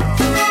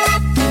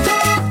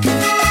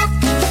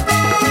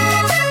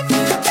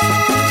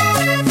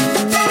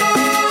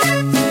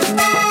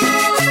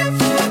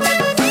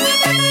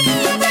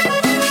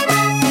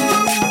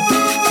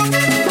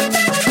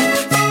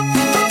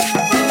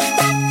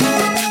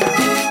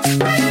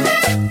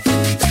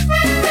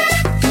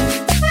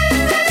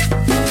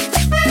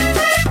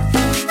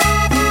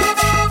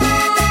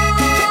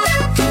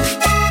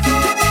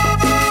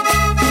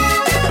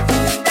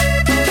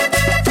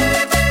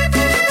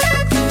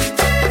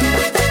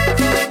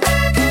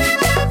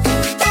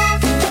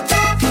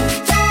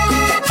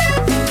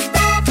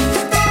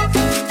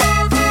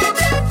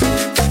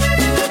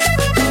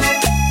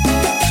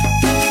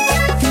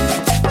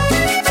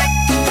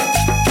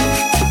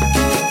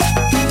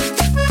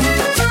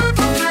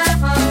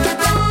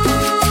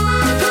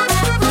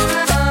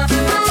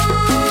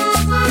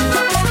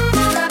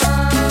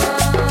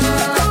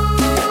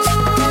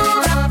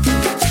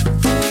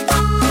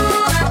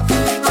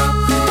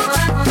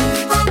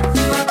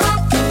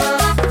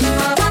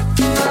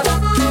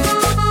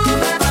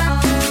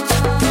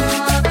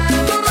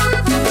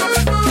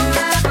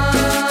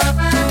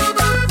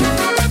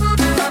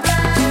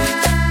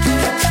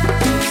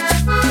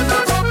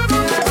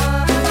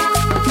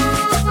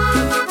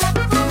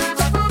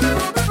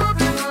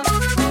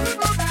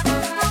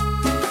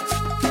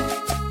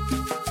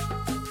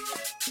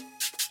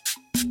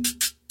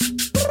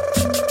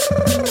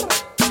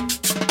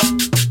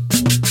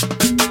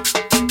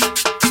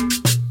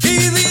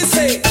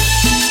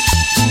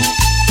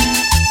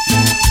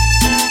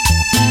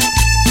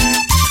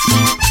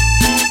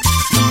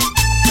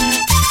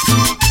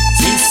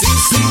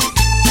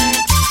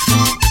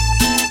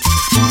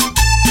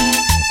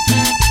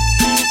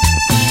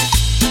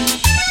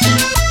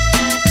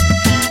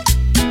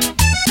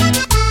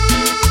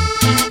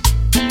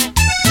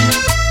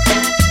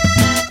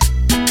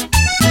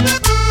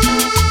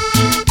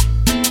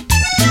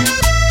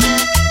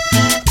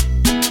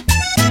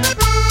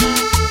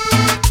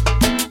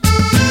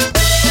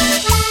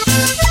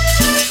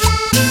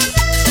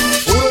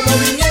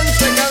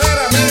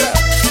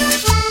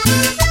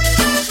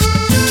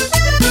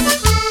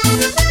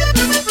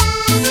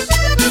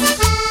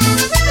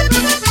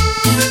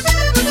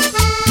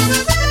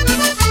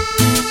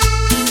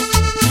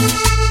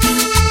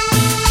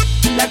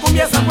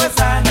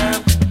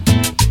 zampuesana,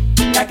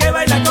 la que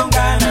baila con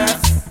ganas.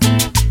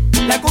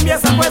 La cumbia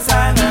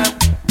zampuesana,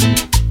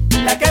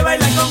 la que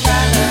baila con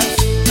ganas.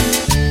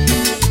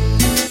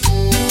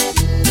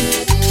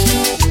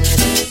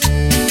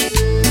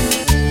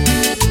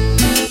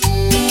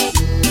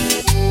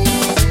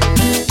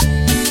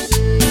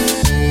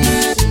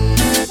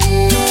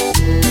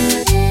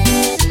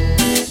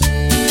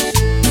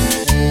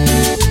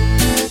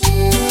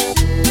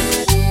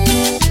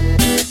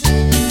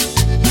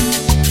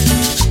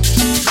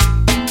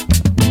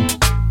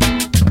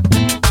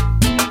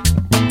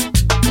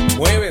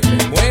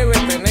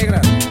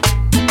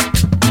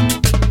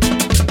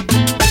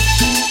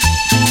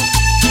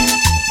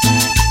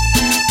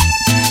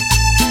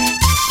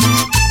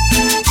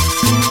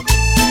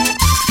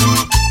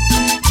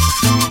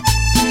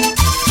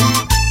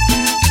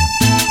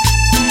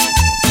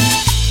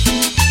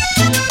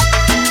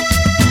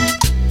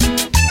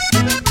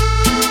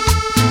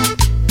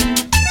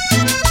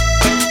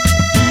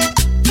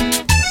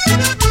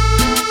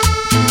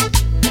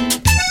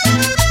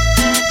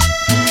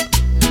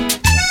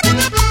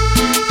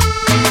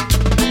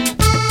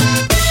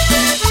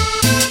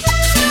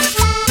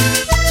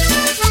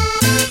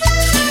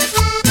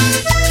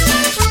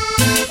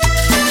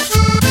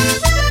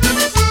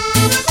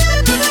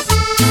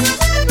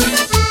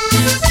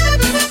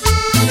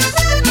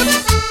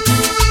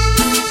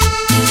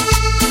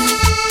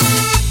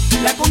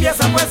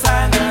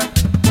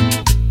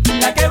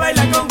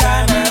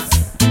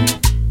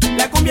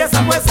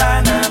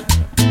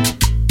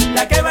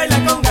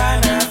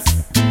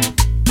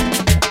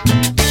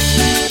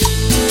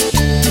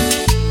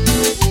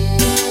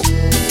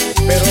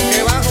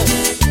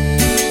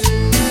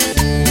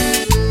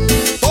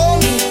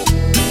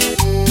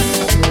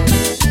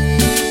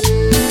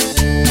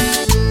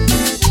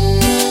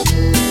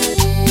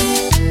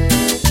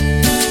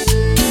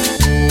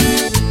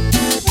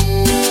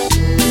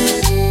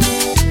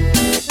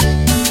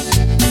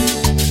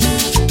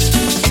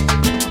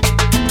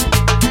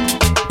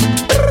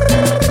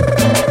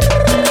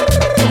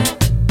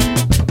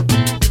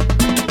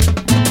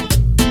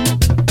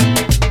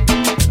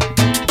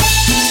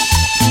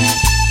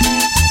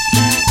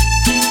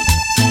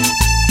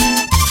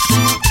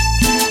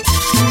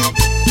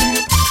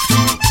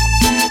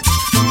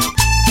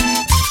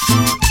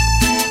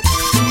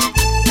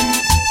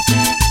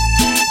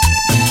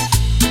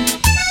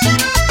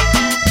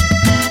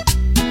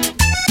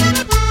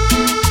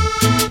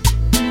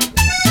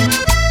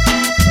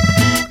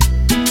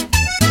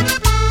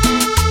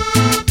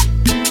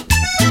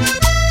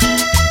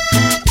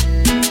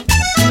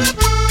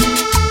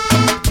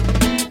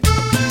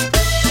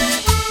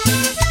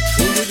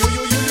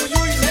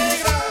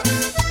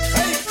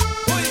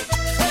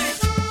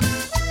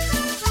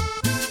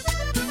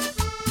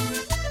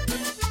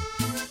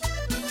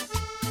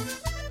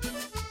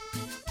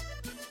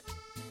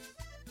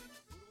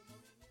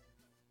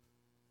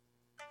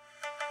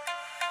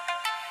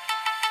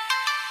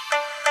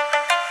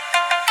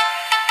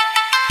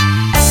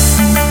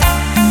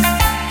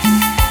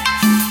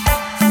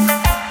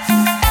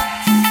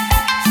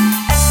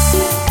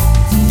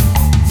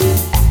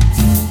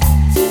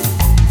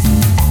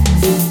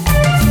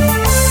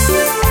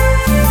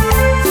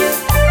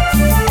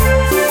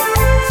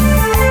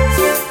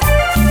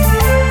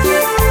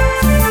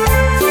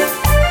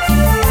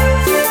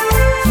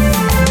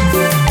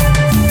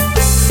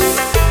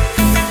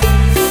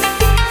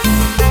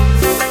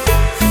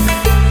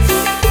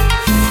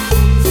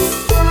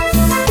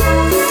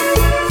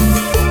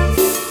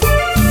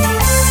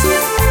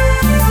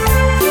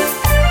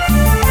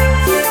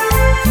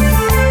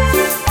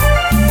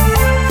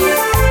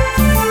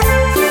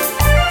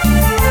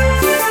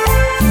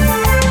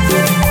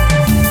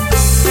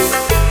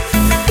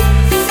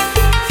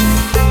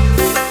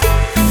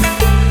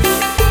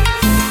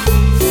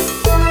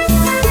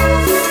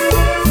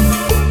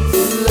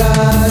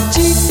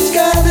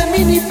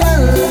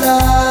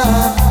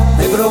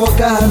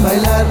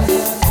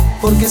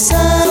 porque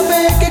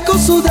sabe que con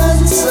su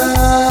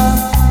danza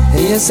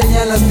ella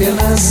enseña las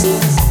piernas.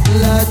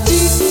 La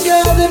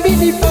chica de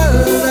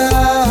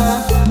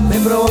minifalda me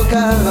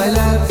provoca a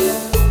bailar,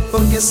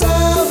 porque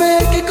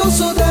sabe que con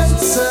su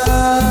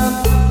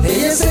danza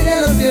ella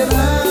enseña las piernas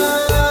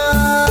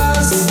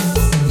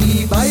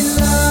y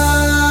baila.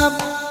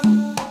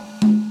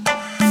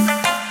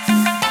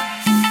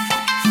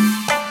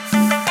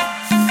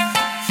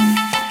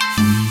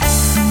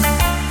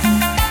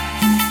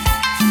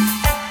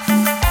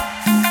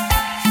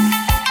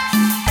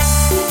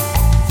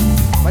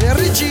 Vaya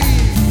Richie,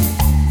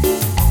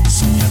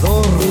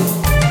 soñador.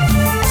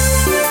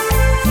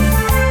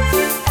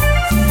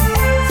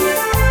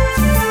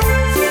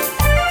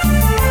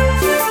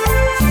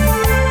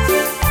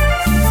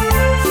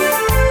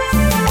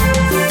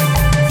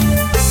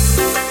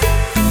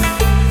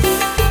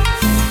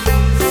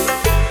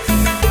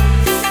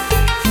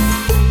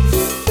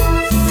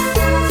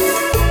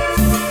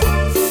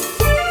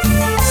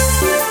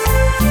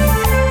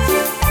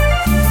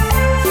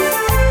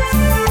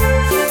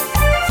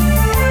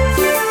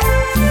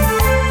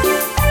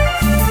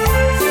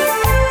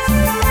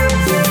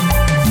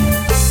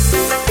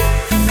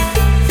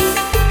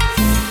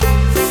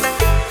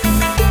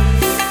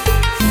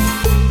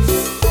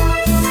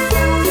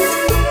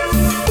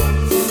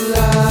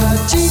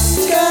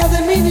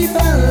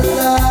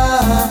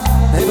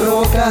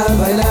 provoca a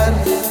bailar,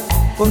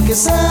 porque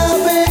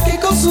sabe que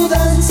con su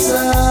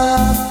danza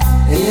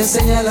ella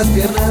enseña las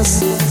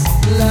piernas.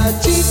 La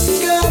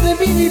chica de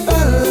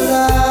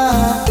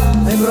minifalda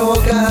me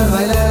provoca a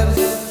bailar,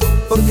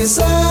 porque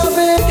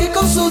sabe que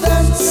con su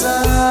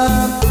danza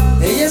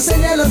ella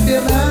enseña las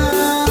piernas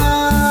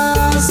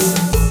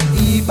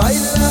y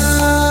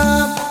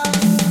baila.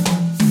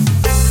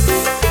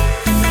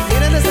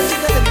 Miren esta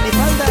chica de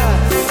minifalda,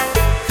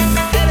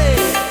 ¡Ere!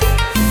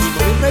 Y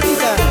muy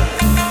bebida,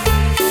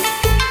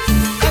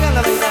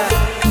 háganla bailar.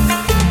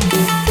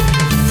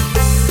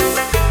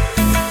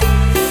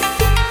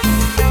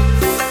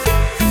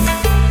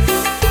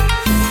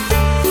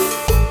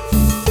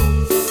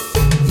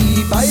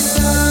 Y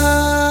baila.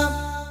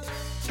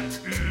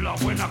 La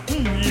buena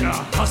cumbia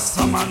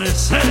hasta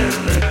amanecer.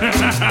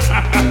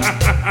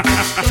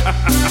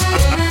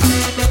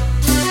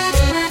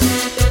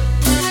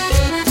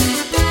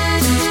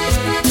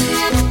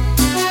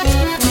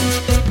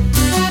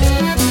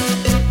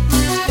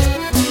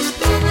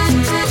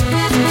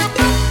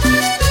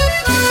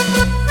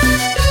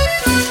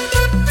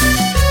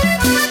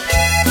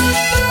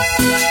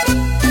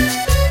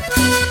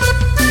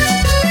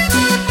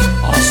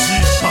 Así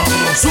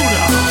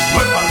sabrosura,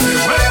 huépale,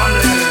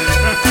 huépale.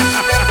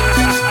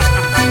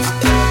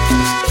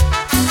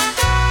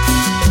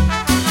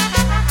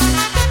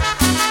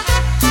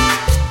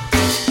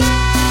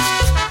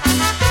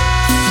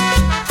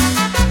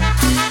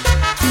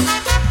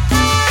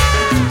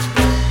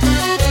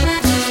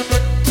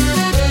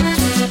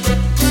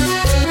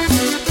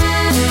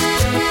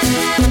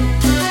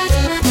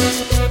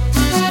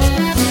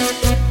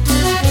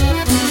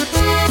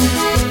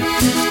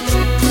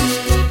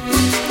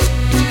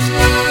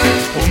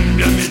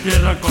 Cumbia en mi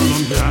tierra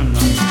colombiana,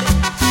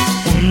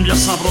 cumbia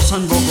sabrosa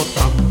en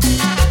Bogotá.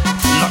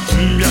 La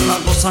cumbia la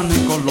gozan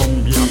en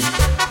Colombia,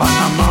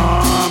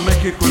 Panamá,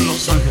 México y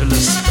Los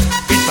Ángeles,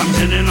 y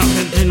también en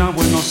Argentina,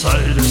 Buenos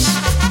Aires.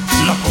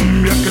 La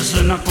cumbia que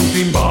suena con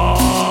timbal.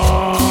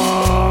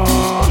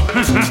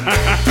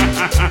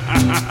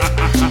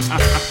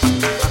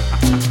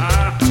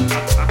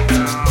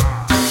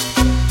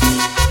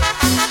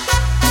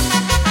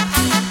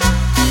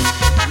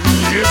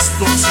 Y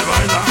esto se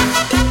baila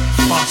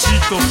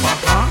pasito para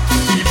acá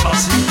y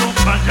pasito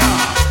para allá.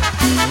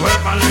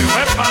 Huépale,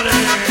 huépale.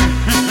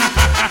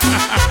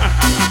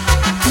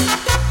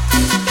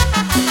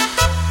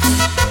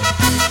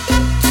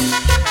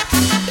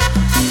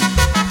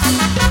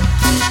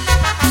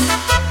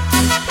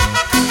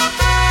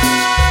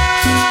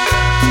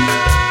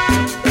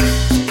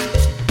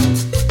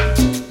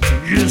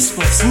 Y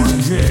esto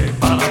surge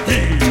para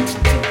ti.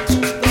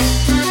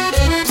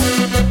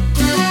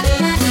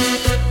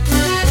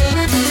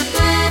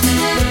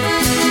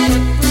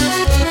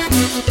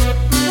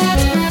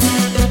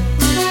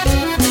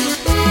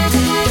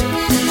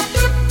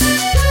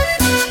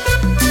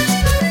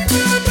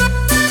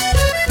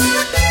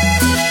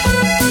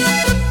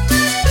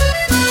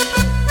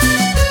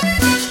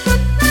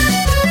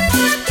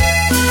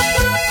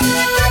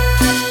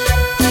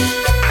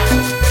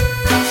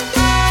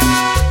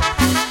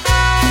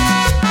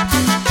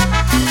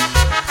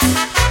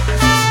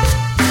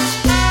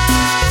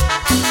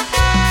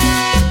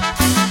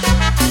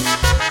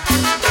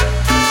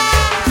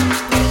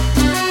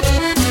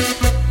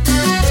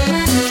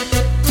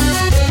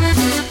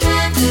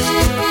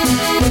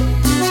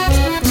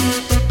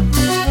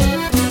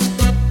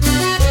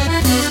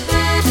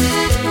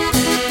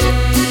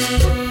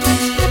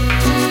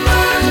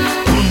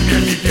 Cumbia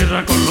en mi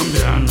tierra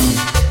colombiana,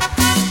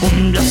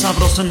 cumbia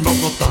sabrosa en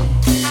Bogotá.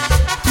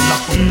 La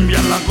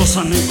cumbia la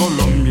gozan en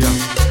Colombia,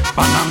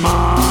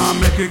 Panamá,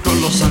 México,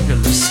 Los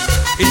Ángeles,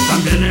 y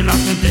también en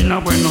Argentina,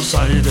 Buenos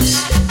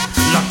Aires.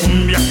 La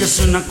cumbia que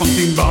suena con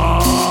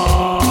timbal.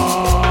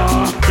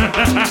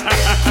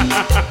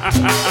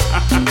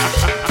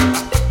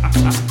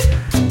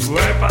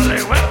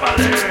 Huépale,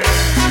 huépale.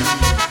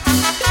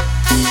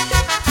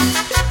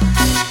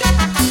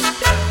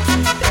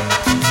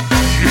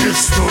 Y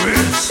esto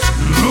es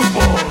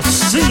Grupo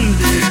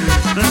Cindy.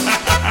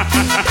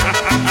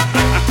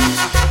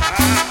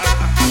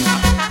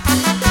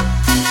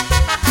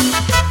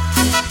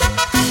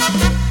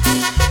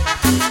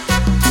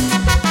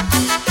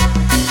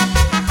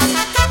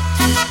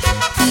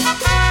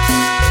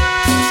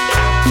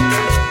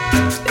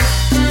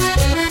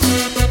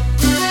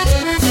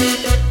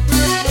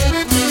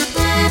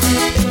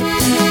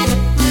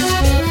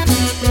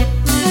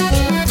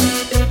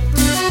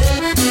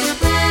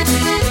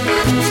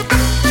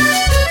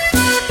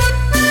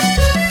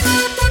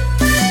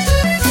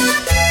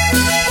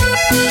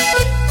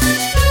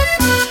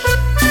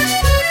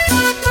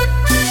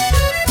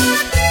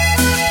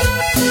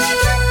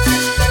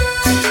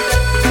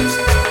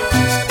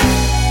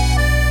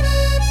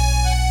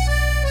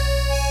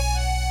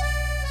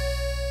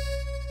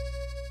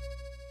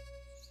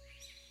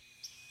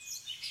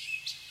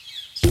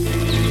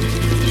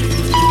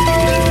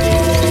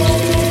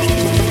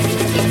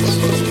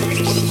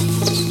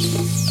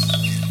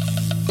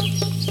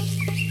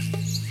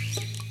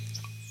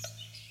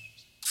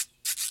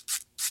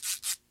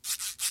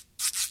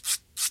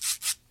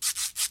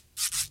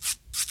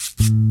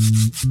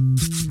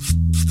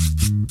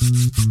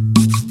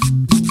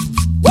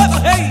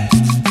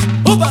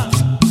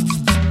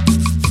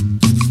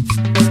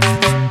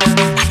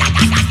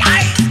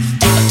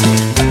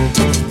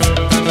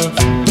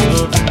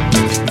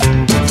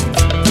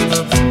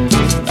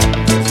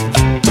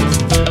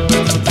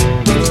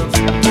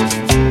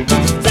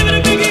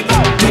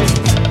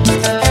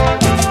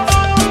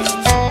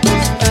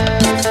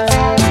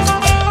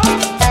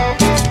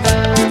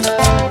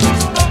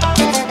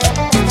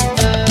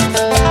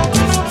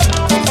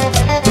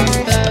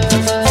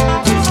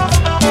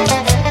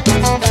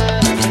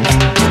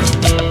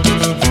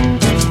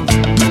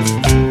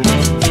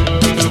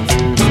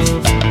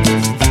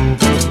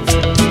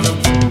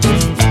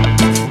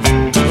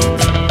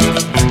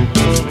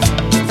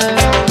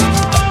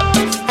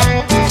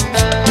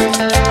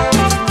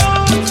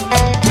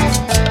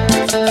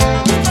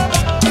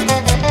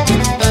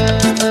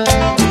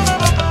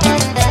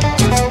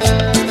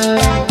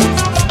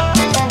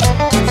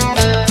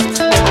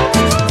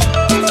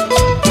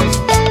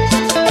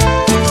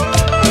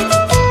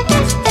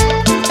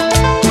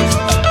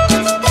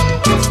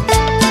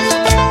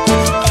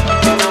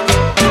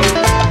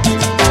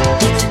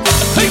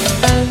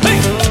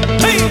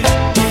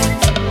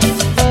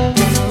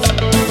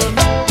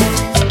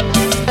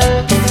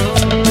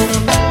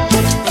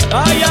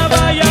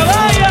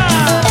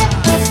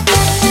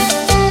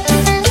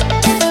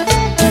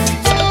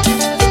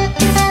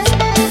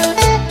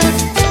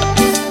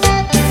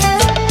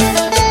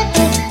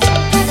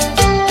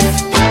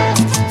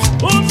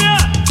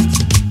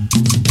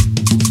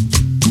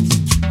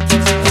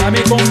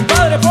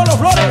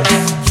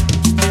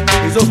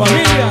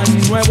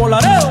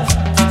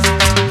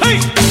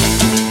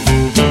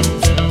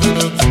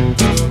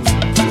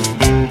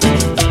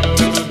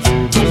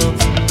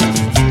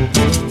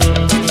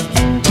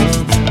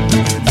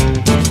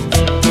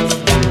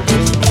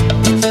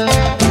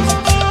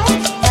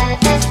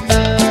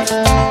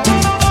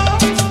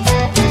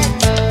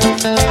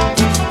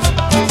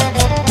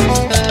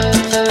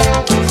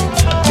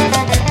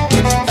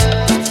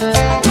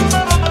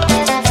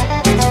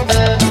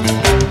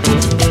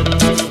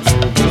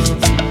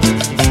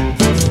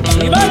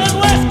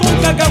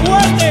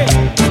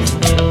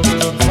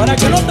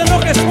 Para que no te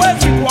enojes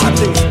pues, mi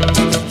cuate.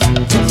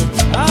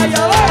 Ay,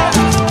 a ver.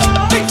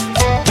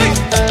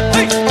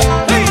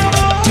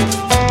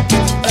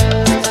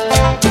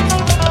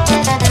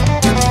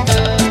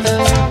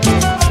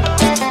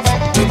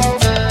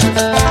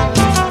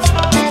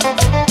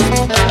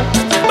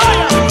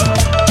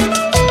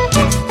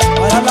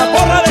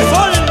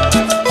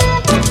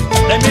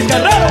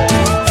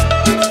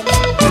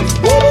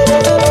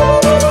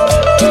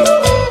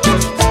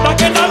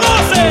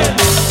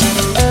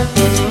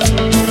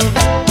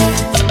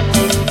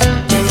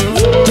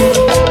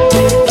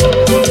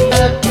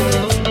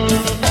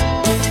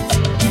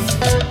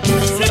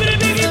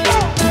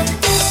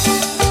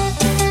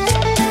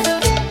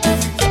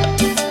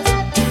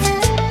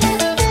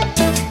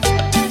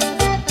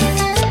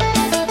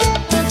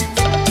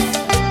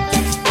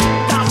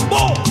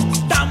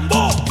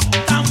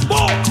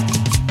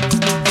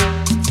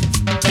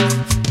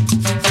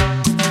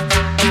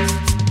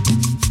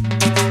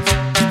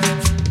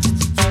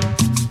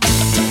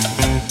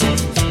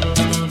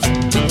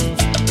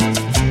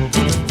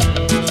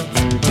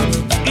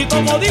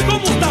 Como dijo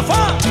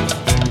Mustafa,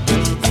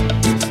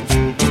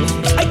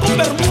 hay con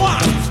Bermuda.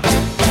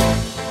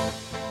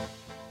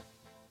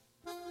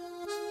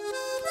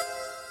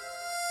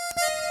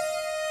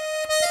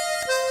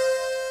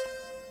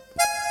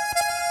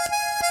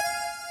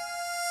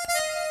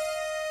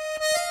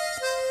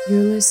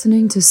 You're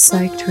listening to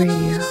Psyched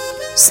Radio,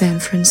 San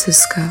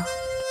Francisco.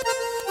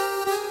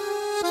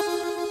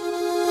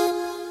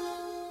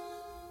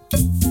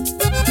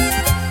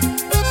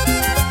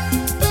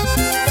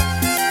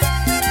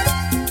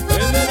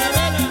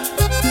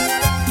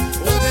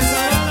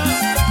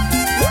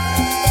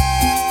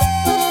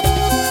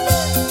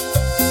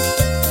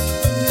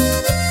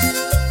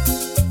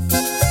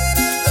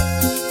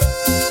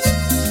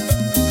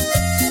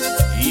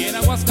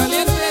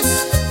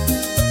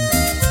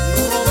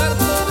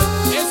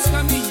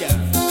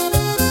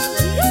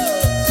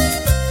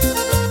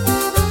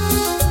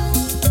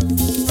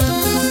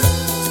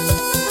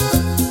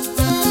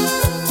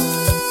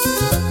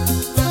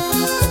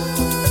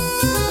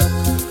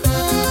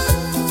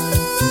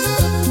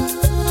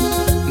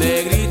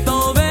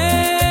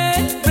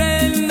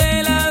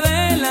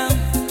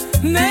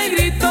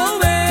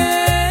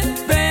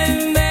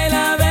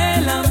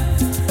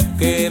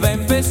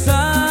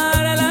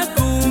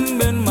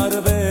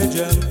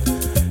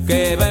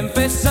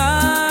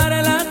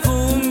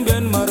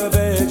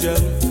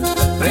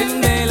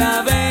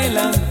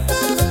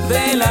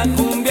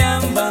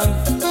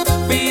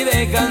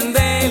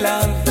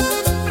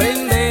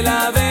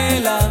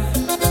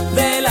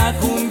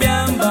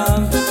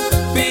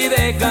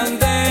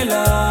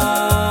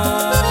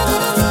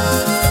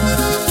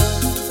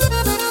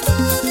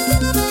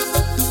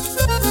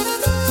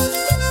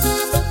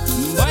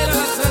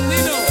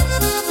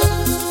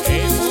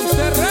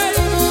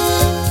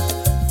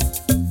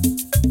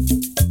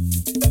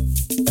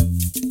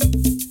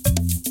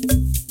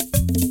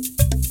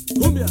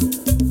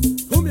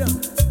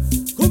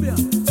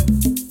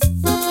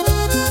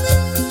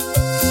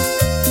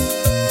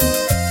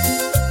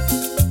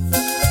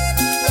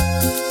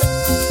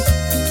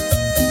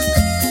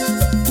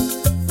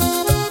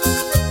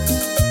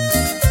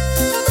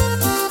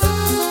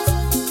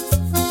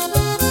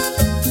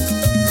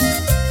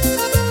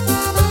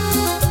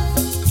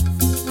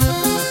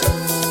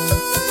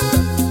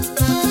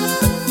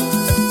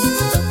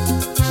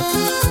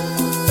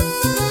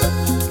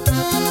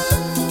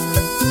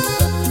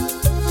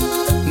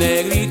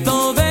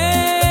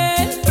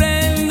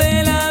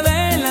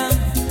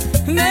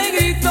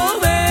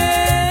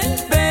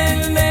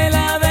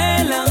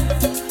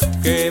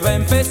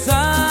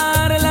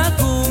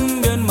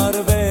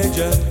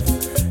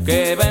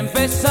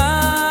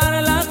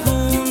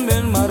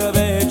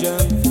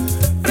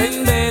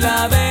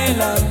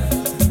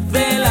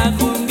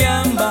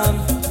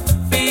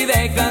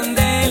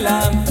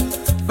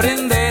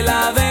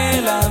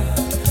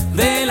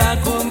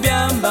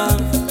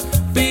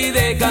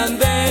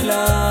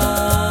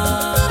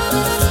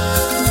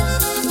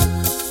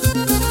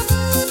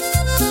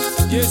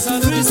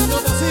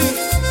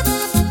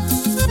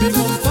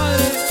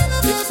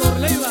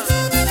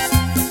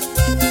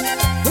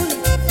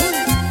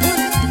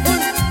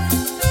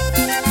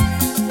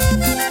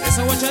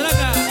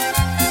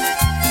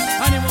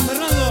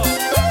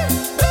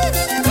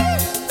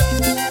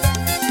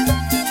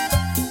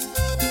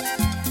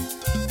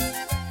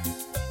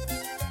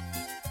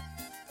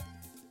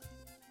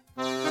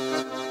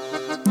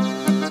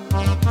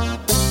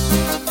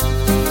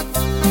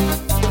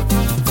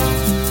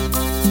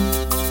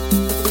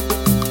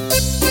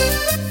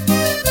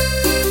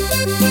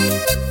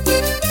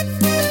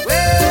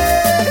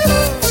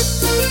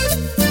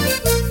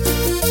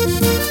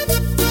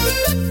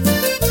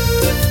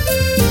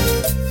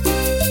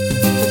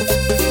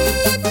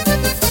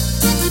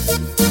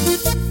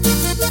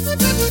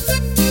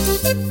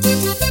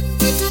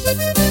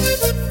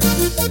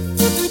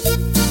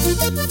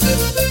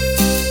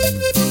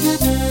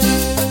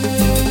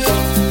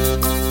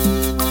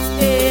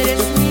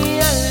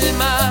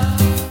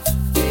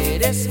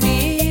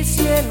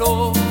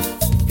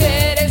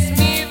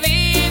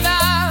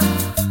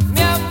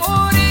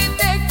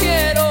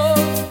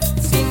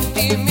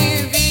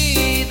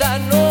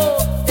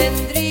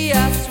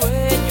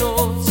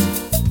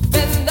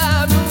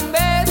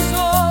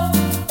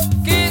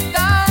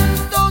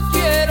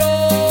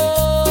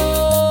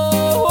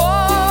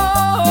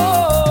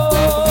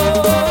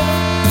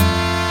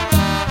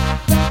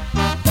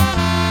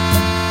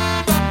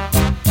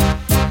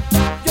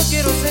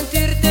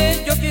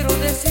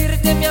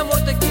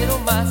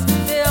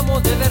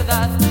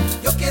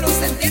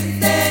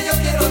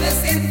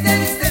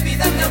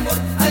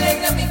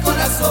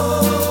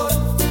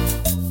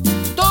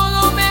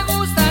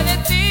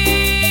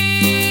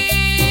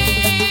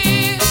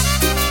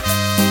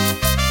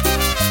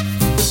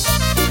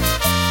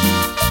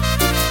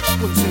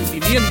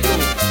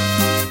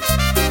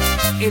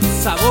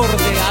 sabor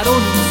de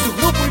Aarón, su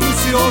grupo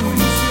Ilusión,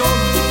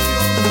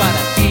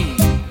 para ti.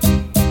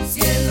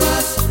 Cielo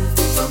azul,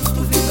 son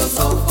tus lindos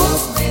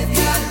ojos,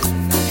 media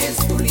luna, es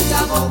tu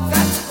linda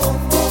boca,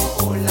 como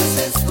olas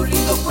es tu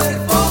lindo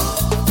cuerpo.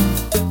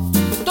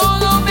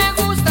 Todo me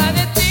gusta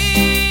de ti.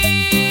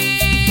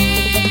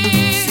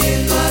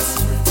 Cielo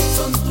azul,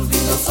 son tus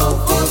lindos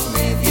ojos,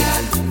 media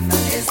luna,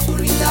 es tu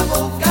linda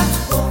boca,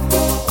 como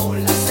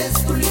olas es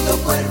tu lindo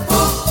cuerpo.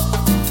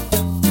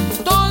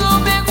 Todo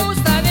me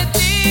gusta de ti.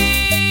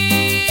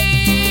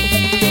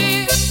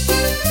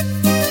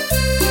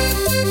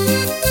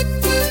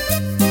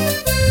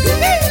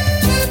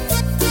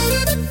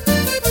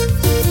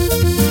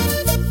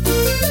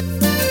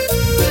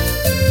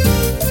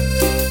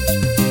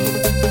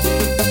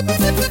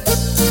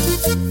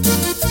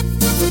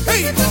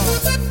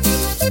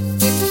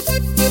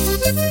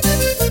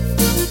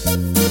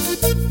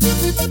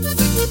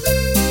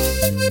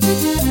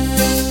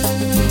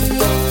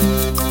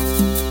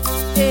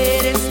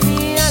 Eres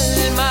mi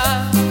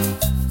alma,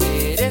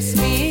 eres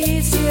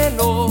mi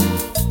cielo,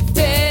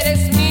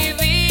 eres mi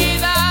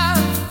vida,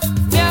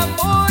 mi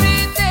amor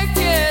y te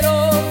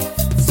quiero.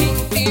 Sin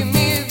ti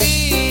mi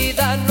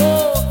vida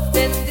no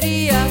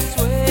tendría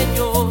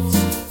sueños.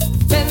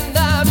 Ven,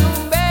 dame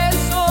un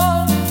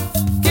beso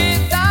que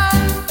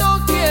tanto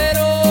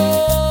quiero.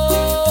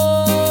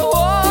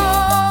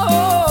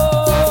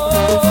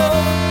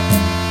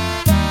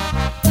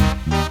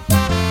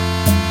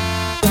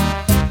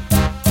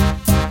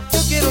 Yo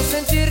quiero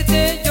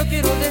sentirte, yo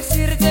quiero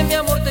decirte, mi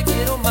amor, te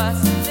quiero más,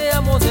 te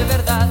amo de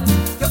verdad.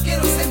 Yo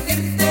quiero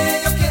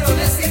sentirte, yo quiero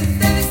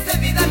decirte, diste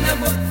vida, mi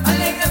amor,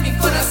 alegra mi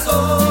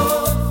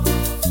corazón.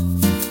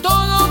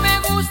 Todo me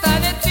gusta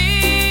de ti.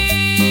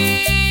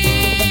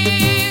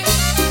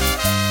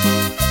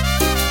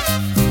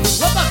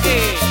 ¡Opa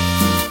que!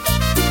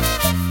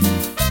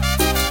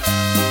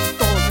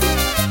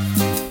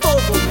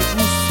 Todo me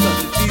gusta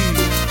de ti.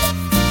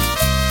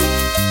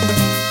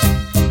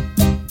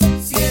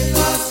 Cielo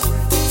azul,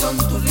 son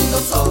tus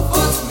lindos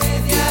ojos,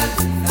 media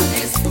luna,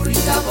 es tu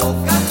linda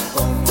boca,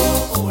 como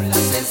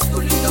olas es tu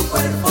lindo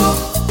cuerpo.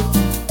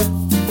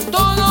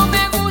 Todo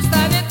me gusta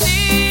de ti.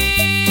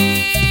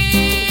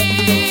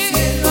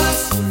 Cielo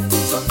azul,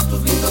 son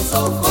tus lindos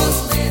ojos,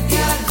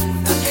 media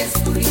luna, es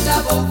tu linda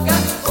boca,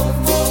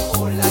 como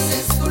olas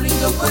es tu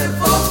lindo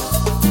cuerpo.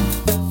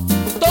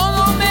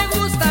 Todo me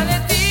gusta de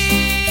ti.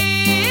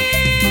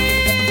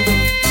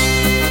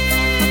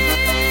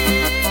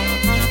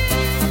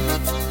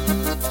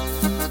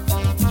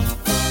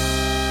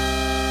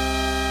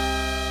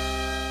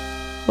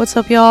 What's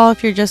up, y'all?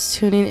 If you're just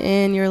tuning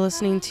in, you're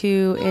listening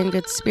to In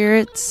Good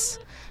Spirits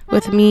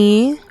with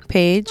me,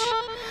 Paige.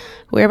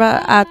 We're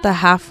about at the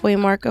halfway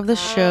mark of the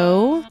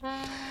show.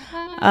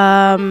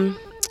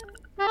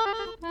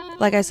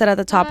 Like I said at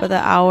the top of the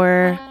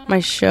hour,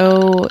 my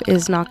show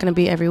is not going to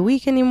be every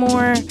week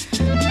anymore.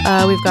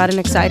 We've got an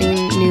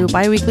exciting new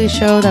bi-weekly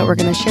show that we're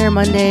going to share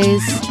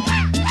Mondays.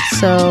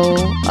 So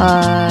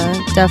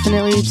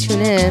definitely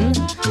tune in.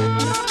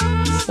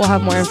 We'll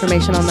have more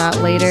information on that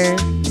later.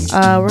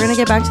 We're going to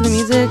get back to the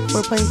music.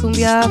 We're playing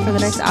cumbia for the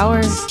next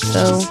hour.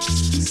 So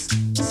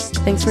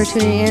thanks for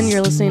tuning in.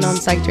 You're listening on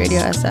Psyched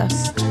Radio SF.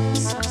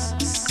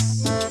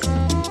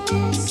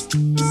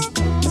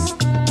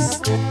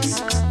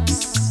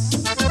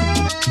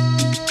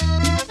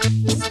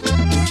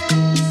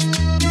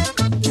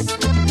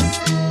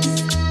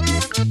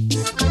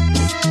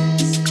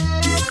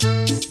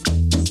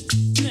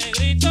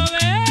 Negrito,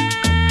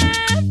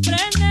 ven,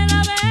 prende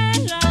la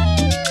vela.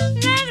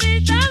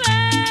 Negrita,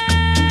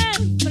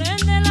 ven,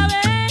 prende la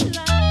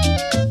vela.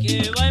 Que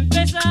va a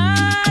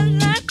empezar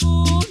la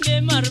cumbia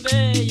en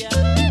Marbella.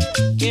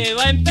 Que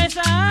va a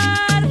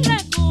empezar la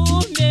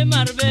cumbia en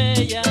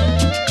Marbella.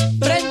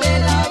 Prende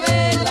la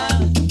vela,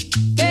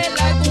 que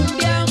la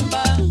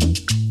cumbiamba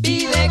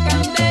pide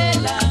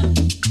candela.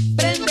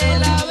 Prende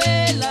la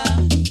vela,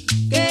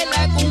 que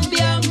la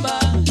cumbiamba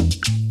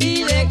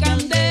pide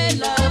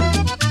candela.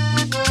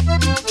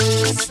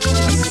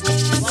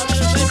 Para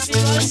el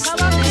festival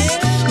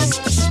sabanero.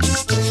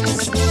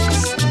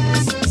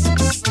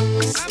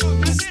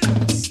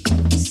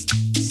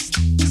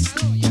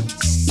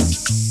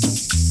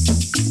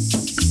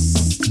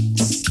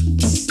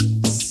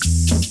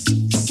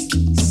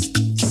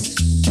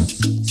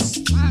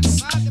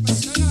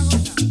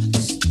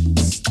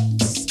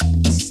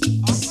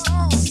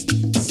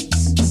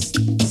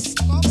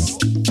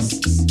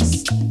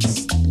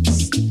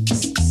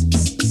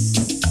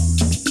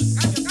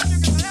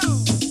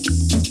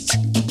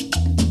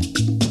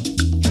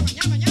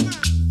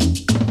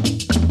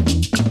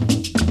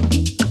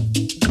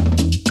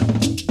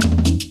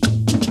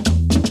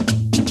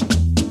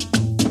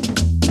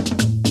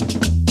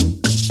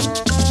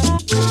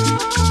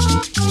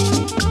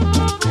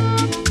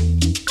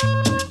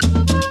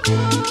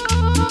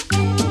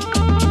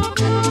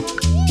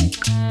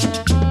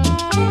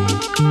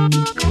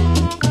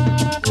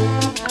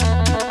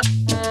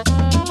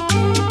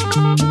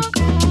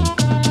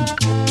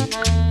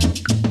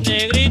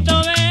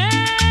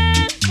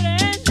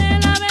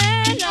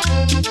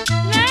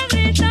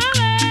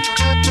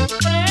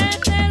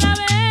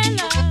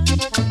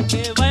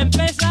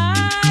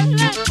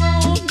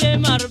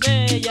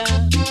 Marbella,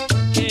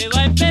 que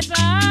va a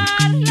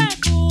empezar la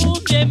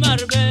cumbia en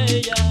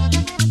Marbella.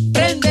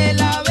 Prende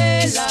la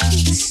vela,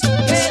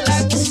 que la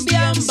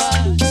cumbiamba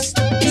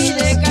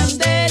pide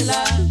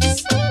candela.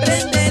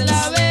 Prende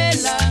la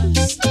vela,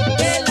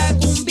 que la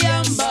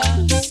cumbiamba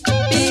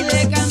pide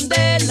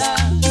candela.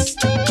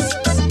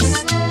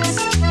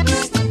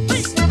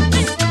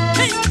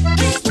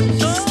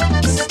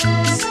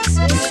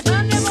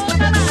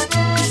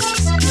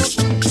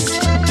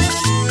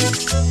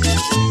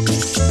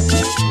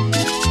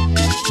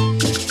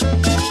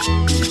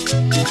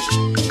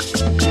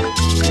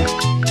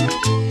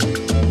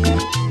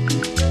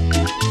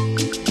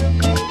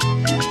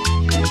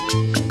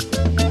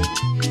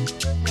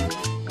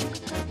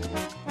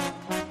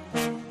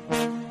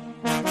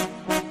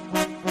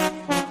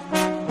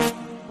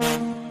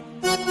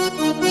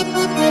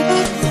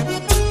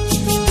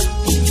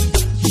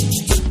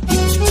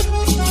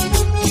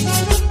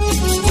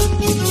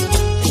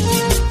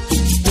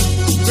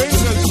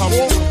 Venga el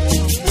sabor,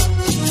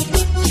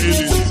 el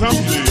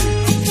ensamble,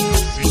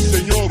 sí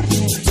señor.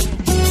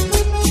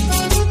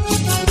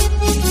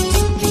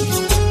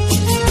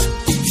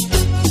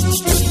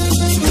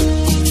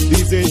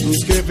 Dicen tus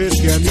jefes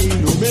que a mí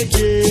no me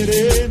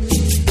quieren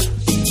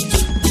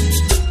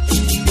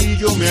y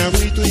yo me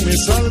agüito y me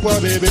salgo a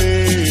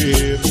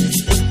beber.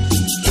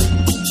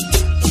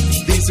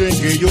 Dicen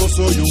que yo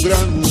soy un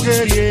gran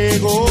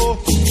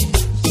mujeriego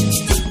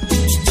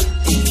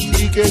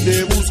y que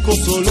te busco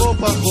solo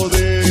pa'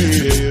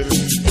 joder.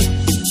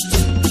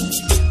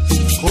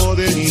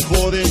 Joden y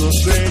joden, no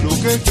sé lo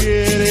que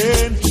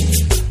quieren.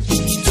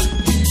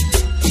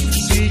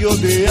 Si yo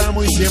te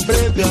amo y siempre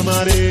te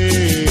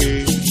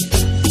amaré.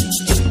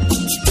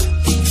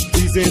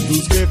 Dicen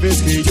tus jefes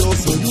que yo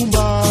soy un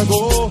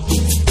vago,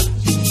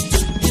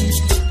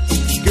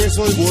 que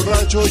soy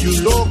borracho y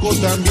un loco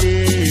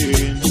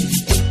también.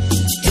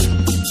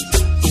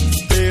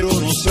 Pero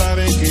no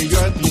saben que yo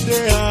a ti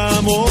te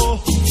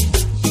amo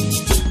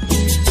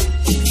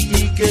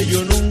y que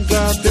yo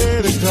nunca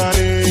te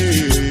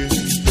dejaré.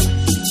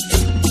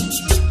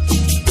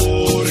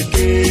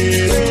 Porque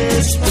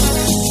eres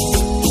tú,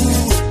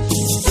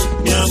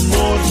 mi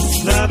amor,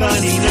 nada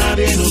ni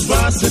nadie nos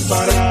va a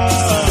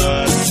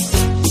separar.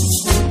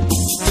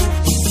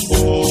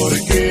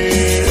 Porque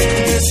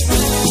eres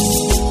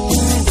tú,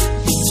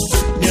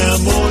 mi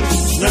amor,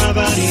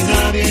 nada ni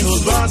nadie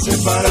nos va a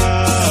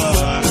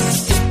separar.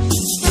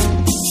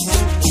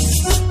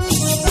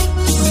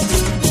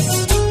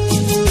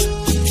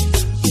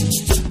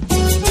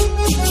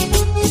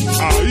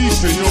 Ahí,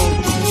 señor.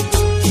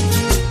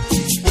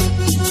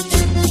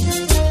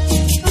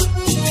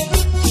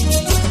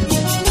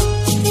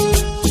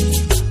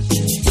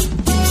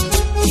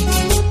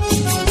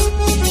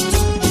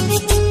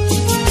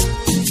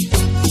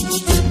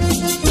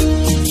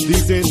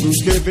 Dicen tus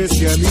jefes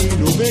que a mí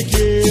no me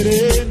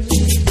quieren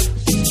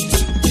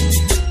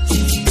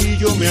y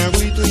yo me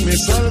agüito y me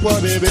salgo a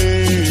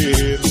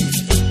beber.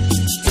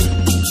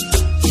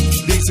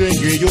 Dicen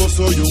que yo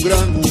soy un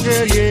gran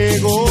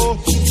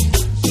mujeriego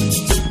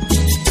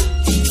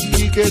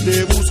y que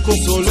te busco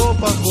solo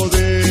pa'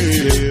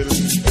 joder.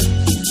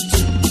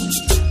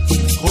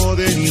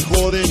 Joden y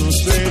joden, no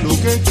sé lo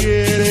que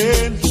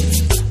quieren.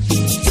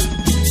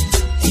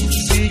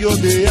 Si yo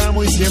te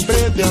amo y siempre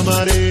te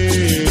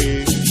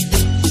amaré.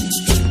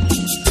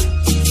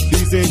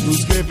 Dicen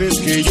tus jefes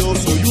que yo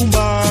soy un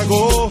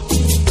vago,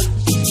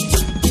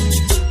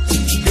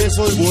 que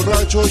soy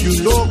borracho y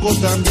un loco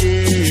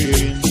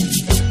también.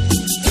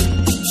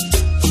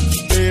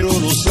 Pero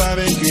no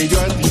saben que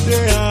yo a ti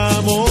te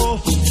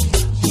amo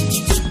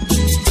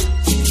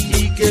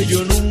y que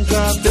yo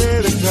nunca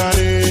te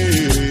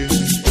dejaré.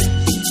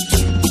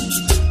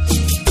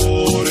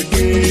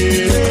 Porque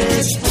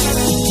eres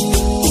tú,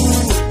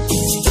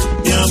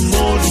 mi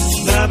amor,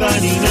 nada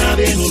ni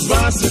nadie nos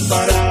va a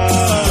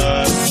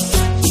separar.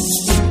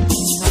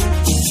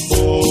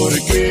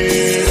 Porque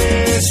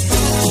eres tú,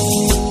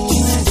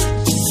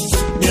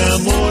 mi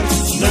amor,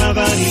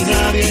 nada ni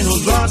nadie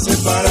nos va a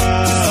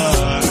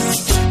separar.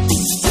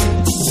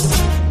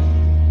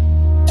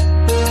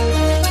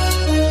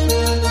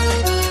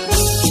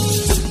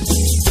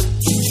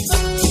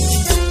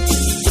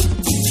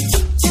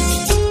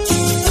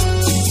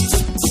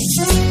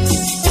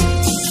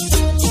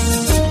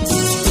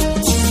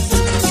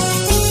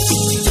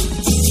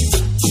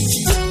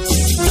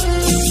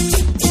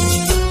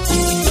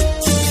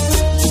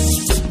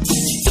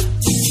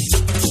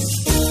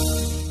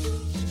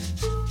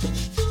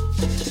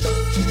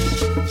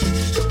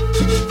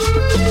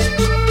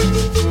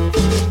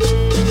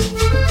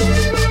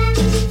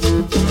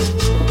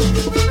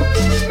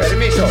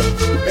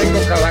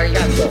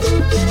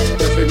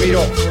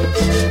 Miro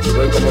y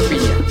voy como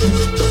piña.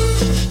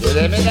 Yo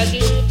de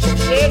Medellín,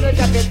 viene el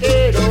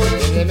cafetero,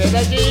 yo de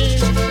Medellín,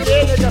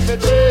 viene el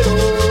cafetero.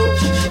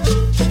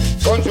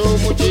 Con su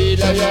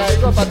mochila y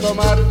algo para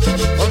tomar,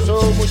 con su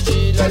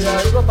mochila y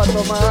algo para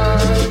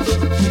tomar.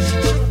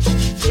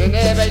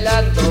 Viene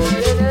bailando,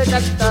 viene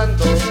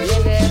cantando,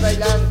 viene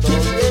bailando,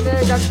 viene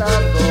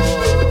cantando.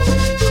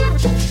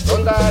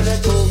 Ronda de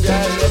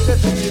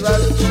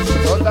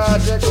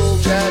de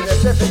cumbia en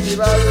este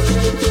festival.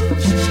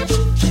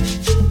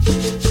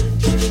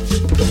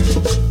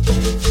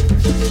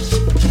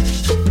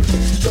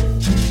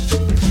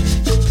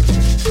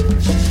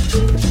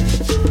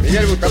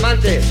 Miguel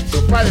Bustamante,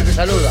 tu padre te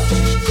saluda.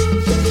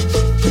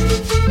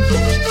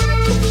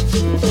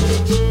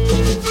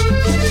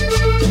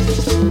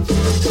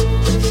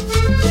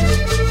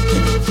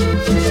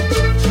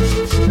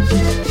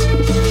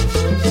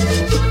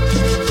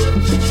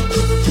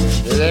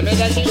 Desde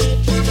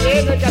Medellín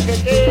viene el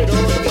cafetero,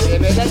 desde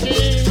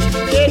Medellín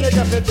viene el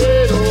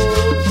cafetero,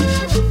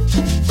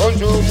 con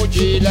su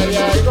mochila y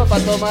algo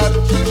para tomar,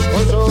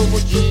 con su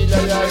mochila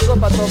y algo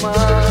para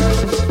tomar.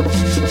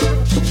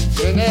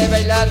 Viene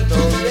bailando,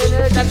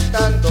 viene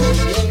cantando,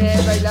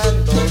 viene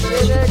bailando,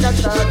 viene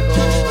cantando.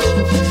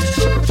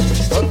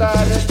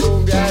 Onda de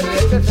cumbia en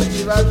este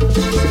festival,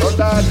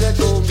 onda de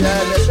cumbia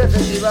en este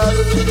festival.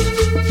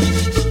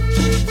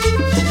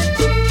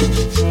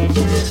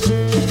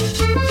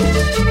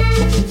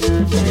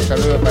 Un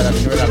saludo para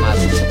mi nueva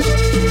madre.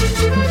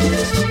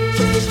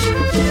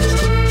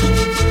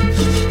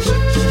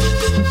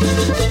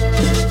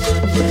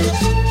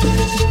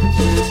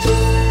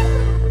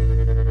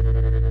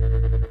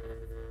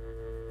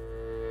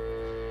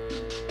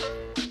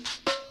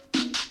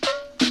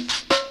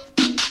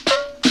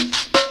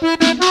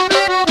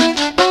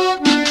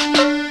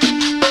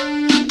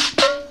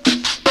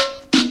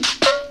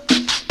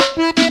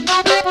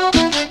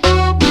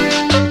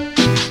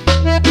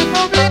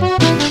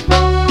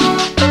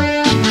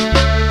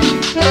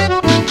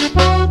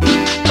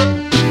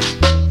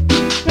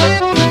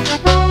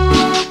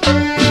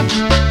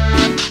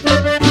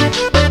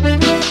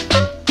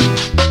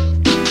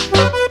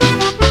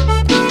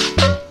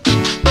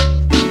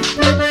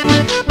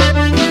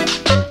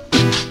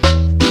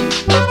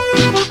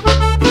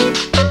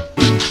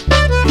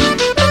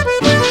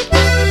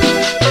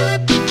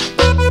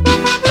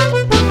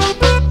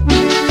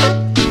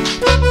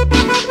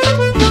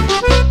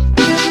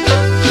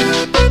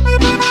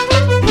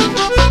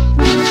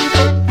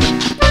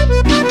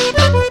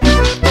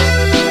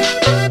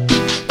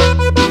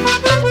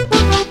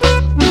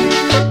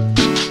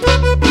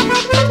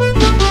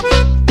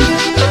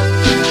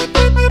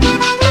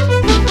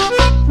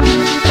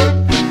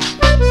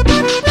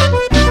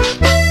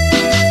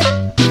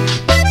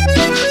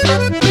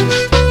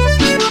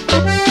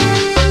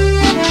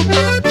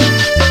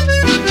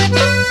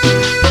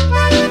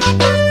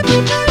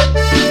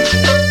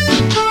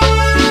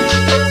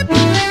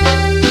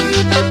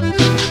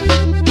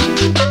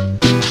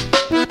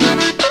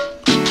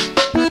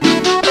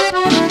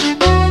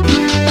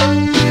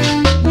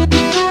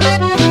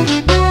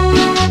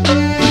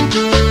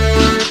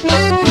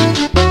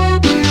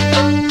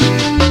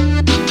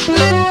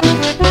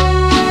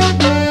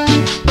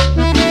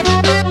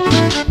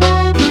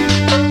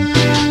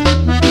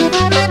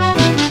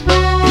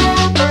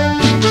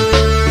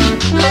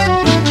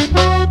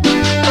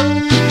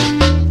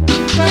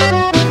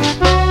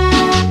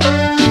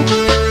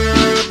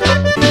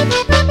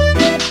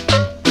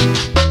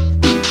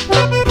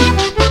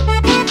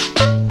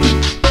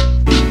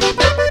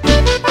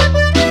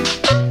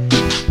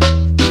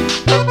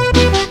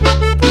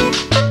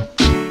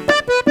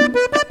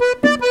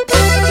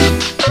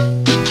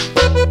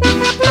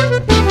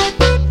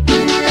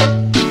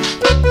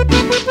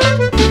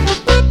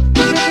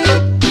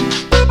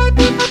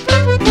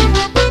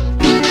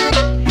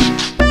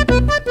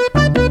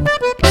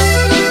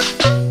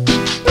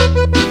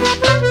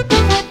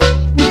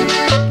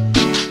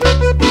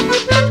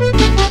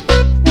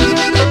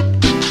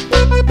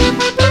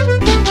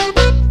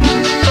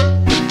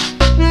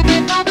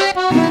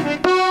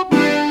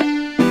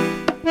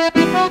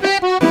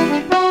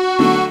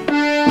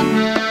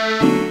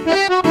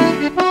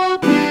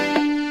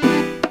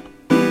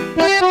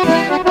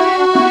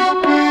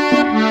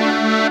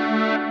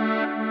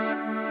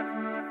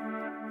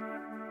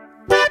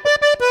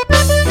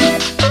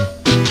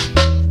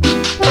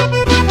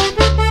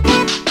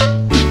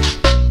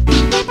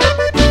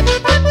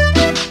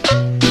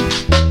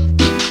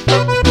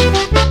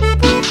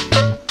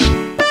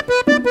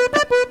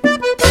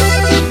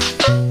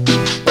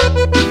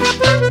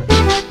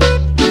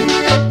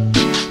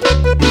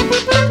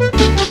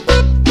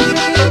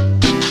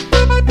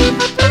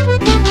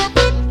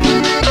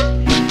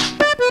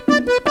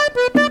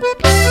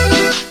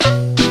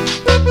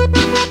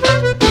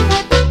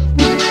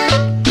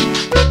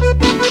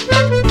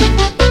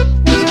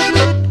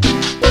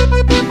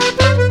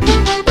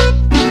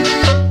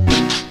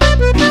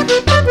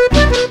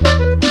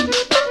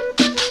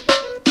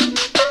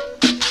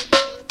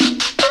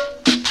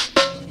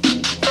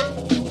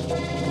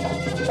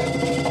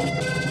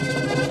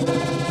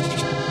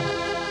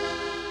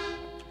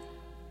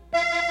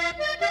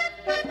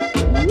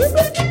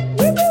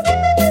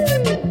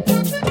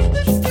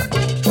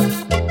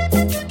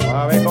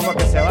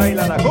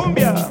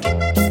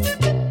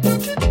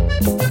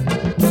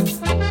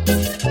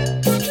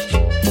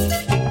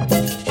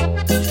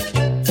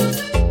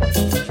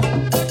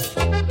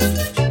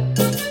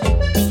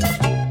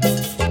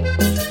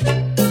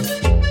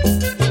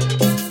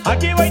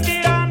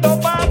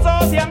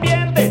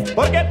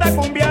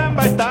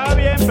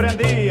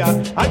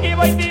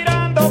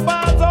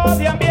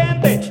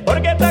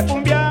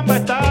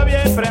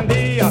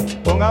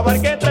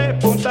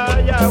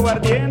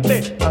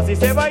 aguardiente, así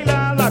se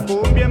baila la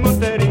cumbia en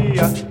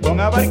Montería. Con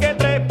abarque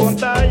 3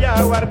 puntas y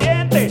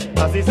aguardiente,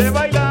 así se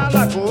baila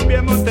la cumbia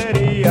en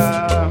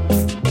Montería.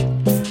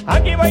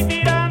 Aquí voy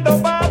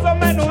tirando pasos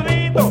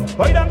menuditos,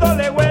 voy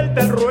dándole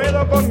vuelta el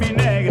ruedo con mi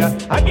negra.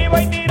 Aquí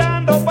voy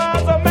tirando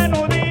pasos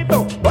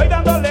menuditos, voy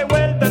dándole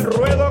vuelta el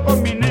ruedo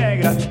con mi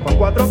negra. Con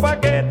 4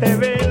 paquetes,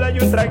 vela y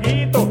un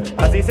traguito,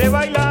 así se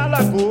baila la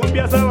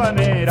cumbia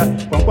sabanera.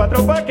 Con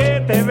 4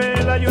 paquetes,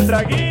 vela y un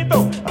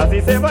traguito,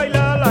 así se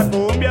baila la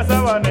cumbia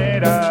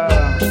sabanera.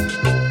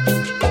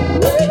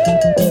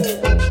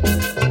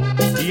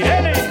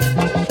 Irene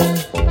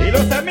y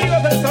los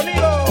amigos del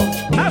sonido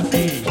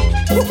nazi.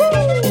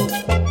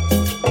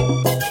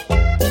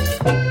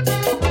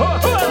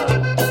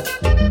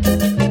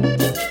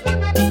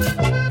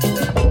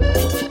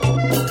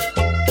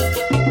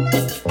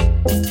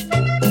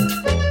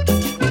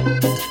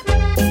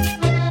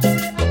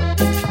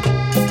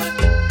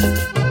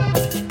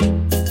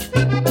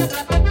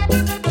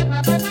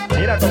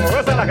 Mira cómo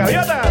gozan las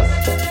gaviotas.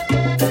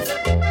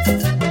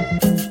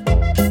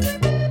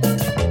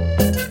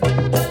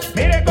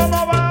 Mire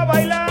cómo va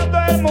bailando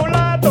el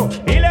mulato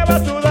y le va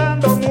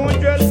sudando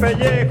mucho el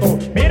pellejo.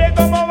 Mire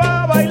cómo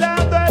va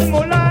bailando el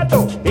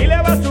mulato y le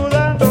va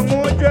sudando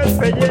mucho el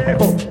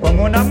pellejo. Con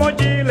una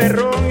mochila,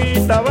 ron y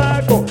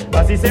tabaco,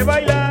 así se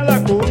baila la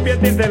cumbia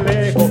en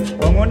Cincelejo.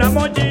 Con una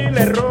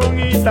mochila, ron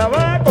y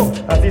tabaco,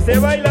 así se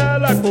baila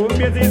la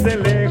cumbia en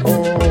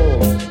Cincelejo.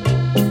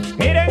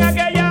 Miren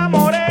aquella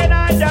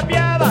morena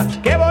chapeada,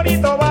 qué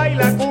bonito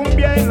baila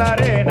cumbia en la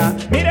arena.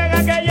 Miren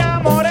aquella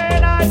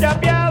morena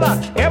chapeada,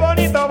 qué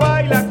bonito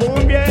baila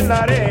cumbia en la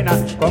arena.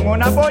 Con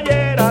una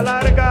pollera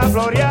larga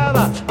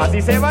floreada,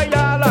 así se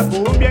baila la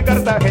cumbia en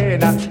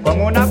Cartagena.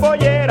 Con una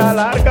pollera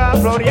larga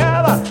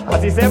floreada,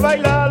 así se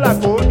baila la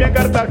cumbia en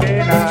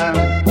Cartagena.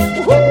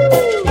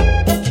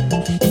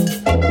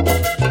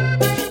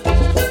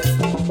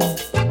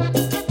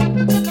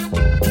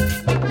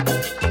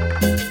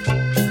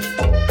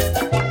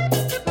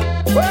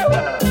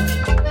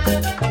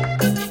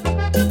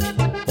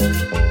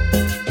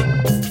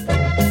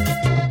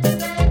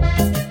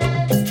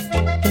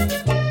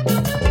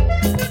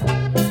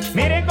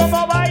 Miren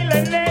cómo baila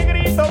el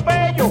negrito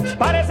pello,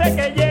 parece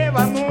que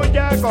lleva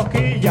mucha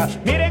cosquilla.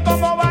 Miren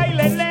cómo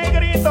baila el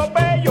negrito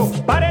pello,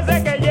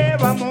 parece que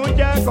lleva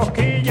mucha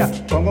cosquilla.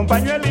 Con un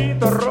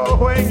pañuelito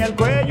rojo en el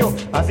cuello,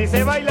 así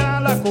se baila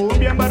la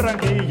cumbia en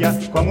Barranquilla.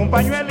 Con un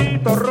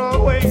pañuelito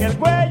rojo en el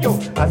cuello,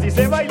 así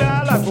se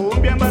baila la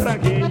cumbia en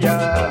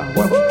Barranquilla.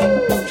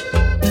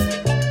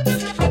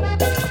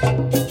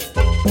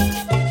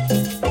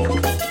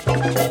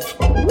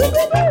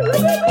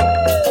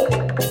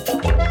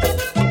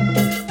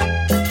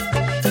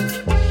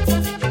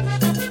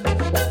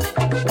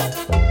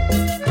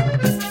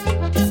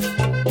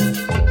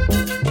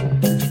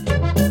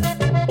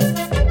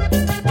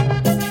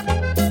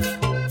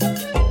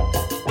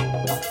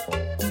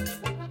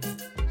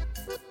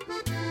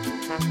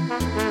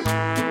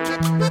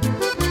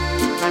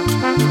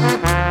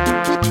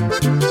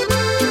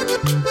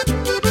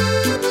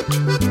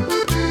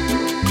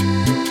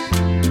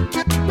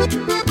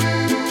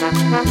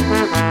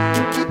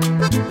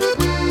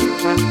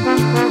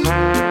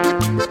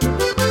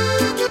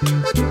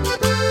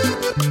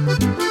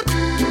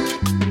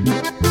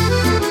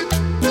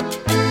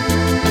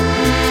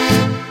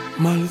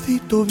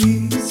 Maldito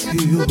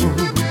vicio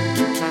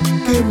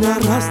que me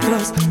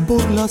arrastras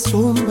por las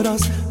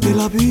sombras del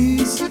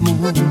abismo,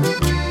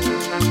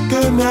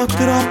 que me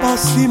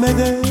atrapas y me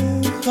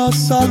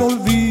dejas al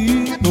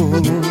olvido.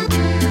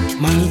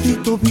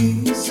 Maldito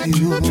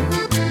vicio,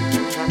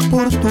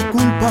 por tu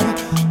culpa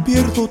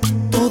pierdo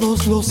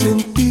todos los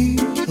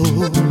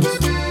sentidos.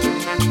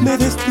 Me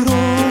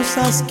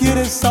destrozas,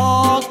 quieres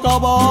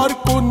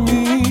acabar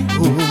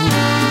conmigo.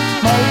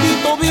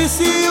 Maldito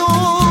vicio,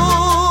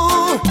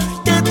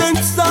 que te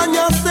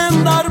ensañas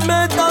en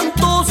darme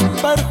tantos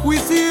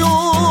perjuicios.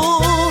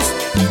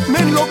 Me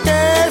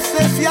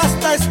enloqueces y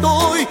hasta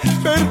estoy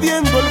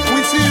perdiendo el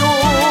juicio.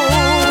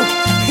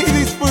 Y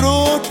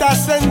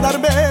disfrutas en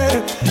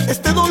darme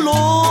este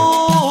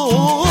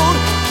dolor.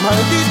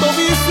 Maldito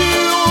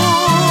vicio,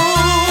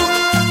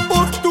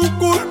 por tu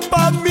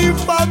culpa mi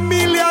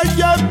familia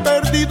ya he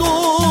perdido.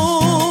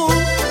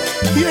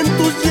 Y en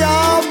tus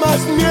llamas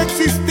mi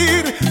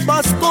existir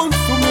vas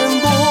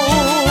consumiendo.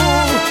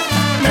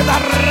 Me da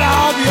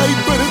rabia y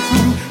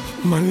perdón,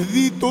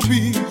 maldito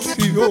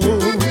vicio.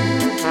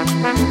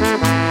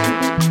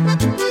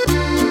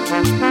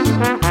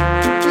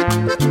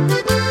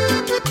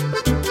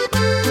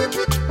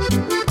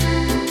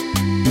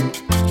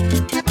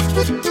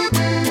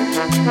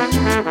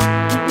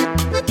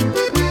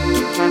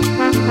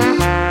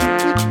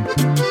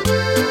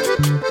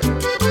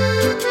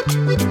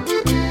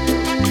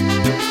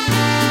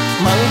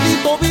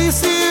 Maldito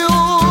vicio,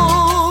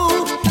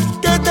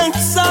 que te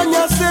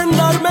ensañas en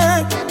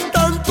darme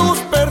tantos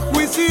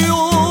perjuicios.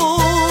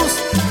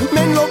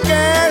 Me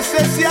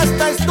enloqueces y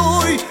hasta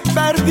estoy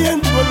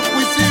perdiendo el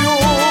juicio.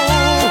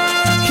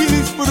 Y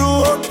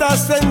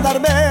disfrutas en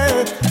darme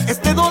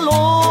este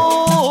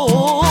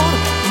dolor.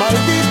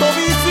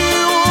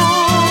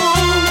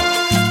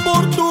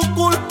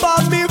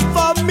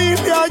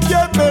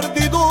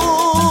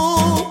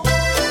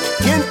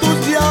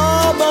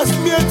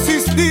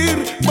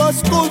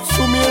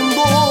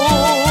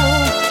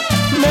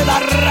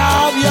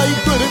 rabia y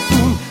tú eres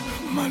un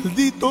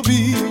maldito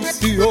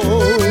vicio.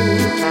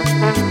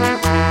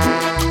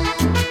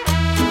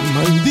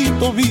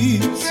 Maldito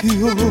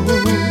vicio.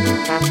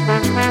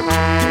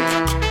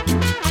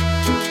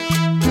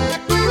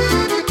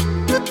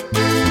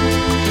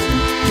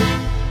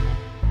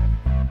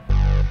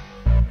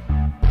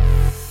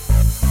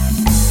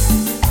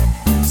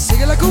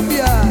 Sigue la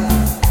cumbia.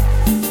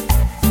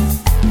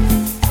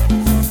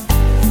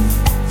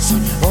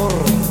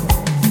 Soñador.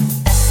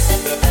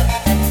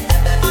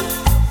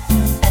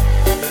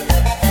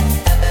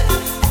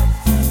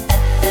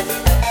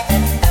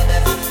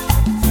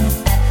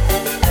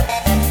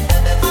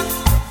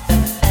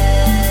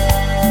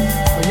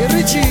 Oye,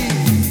 Richie.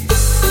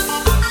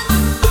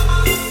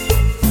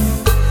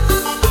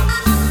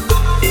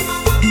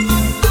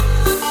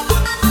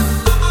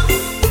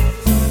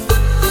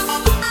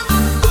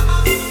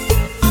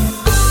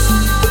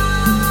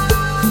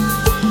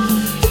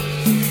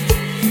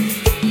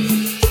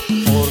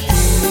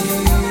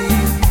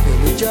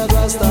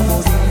 Hasta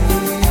morir,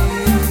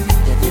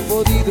 ya no he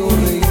podido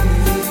reír,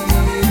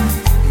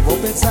 vivo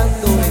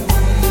pensando en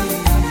ti,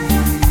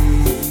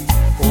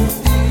 por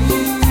ti,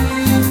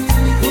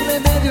 ningún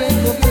remedio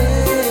encontré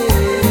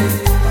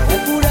para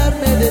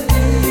curarme de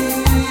ti,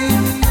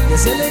 y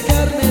es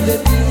alejarme de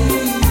ti,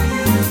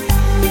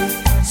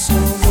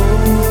 solo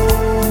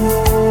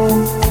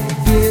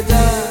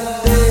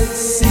quédate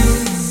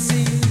sin,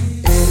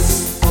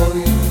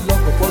 estoy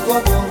loco por tu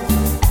amor,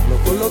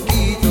 loco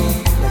loquito,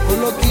 loco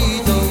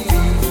loquito.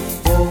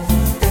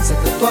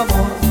 Tu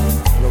amor,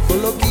 loco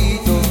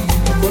loquito,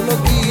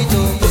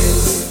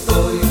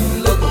 estoy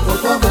loco por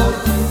tu amor,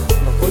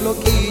 loco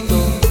loquito,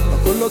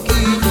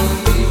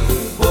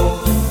 vivo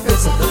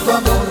pensando en tu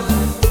amor,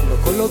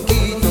 loco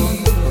loquito.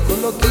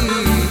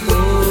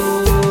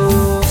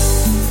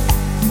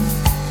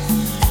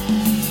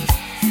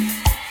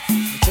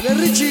 Échale,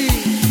 Richie.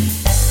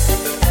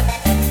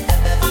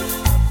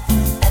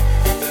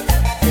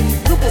 El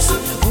grupo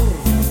soñador.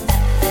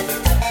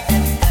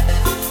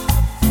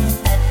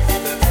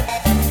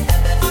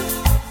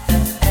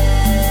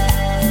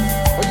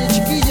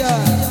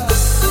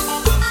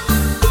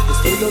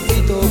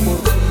 Loquito por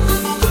ti.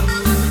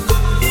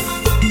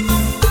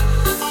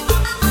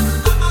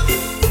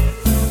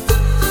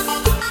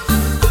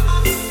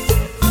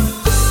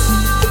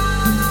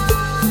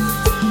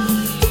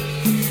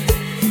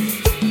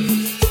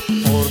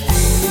 Por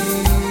ti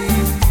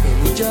he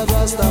luchado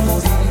hasta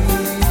morir,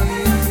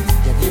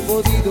 ya que he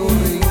podido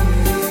reír,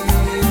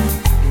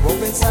 vivo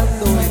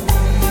pensando en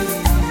ti.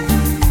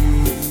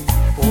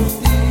 Por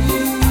ti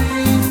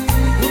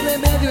ningún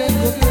remedio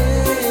encontré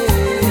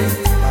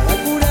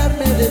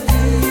de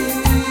ti,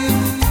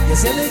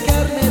 es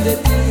alejarme de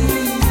ti,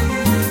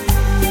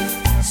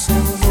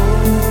 solo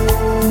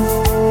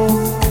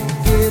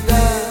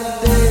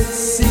quédate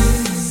sin,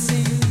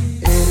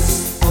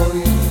 estoy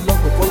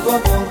loco por tu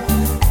amor,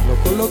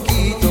 loco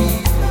loquito,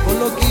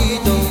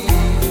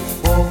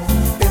 vivo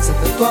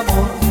pensando en tu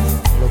amor,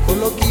 loco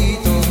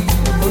loquito,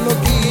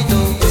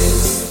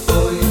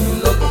 estoy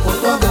loco por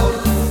tu amor,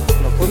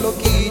 loco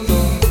loquito,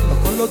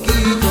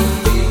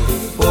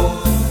 vivo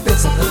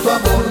pensando en tu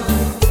amor.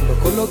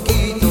 Loco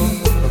loquito.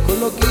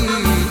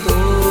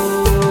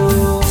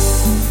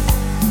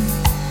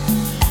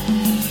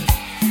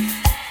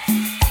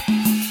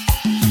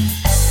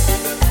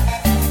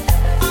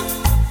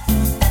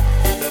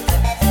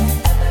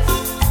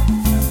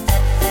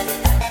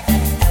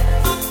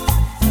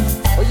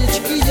 Oye,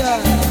 chiquilla,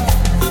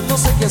 no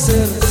sé qué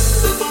hacer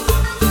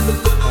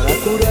para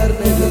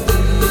curarme de ti.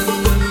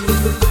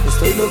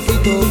 Estoy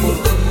loquito por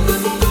ti.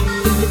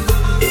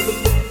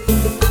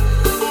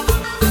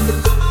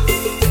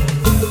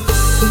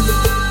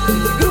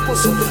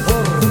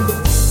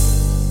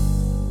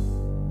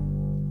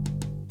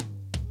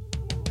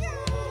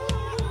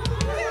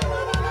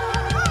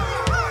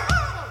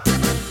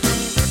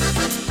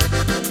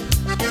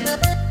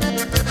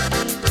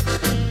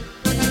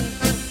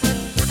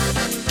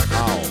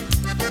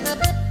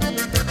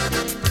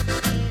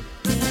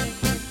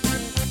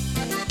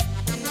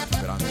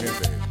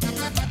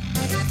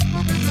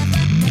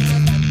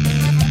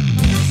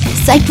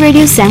 Psych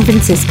Radio San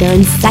Francisco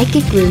and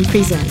Psychic Room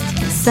present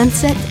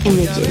Sunset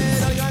Images,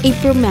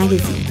 April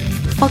Magazine,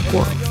 Fuck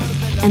World,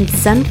 and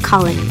Sun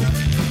Colony.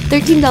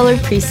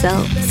 $13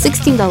 pre-sale,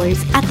 $16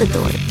 at the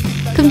door.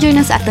 Come join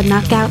us at the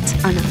Knockout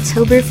on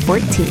October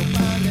 14th.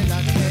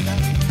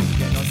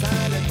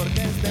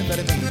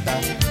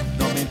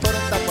 No me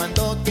importa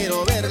cuando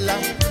quiero verla,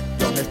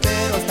 yo me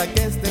espero hasta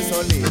que esté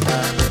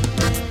solita.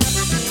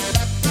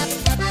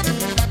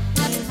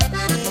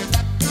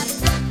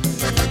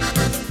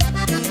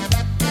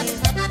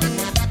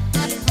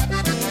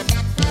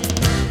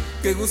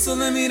 Qué gusto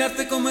de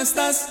mirarte, ¿cómo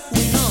estás?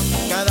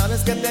 Cada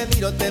vez que te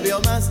miro te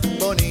veo más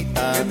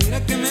bonita. Que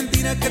mira qué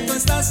mentira que tú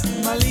estás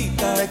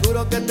malita. Te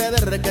juro que te de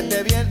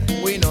requete bien,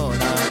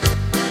 Winona.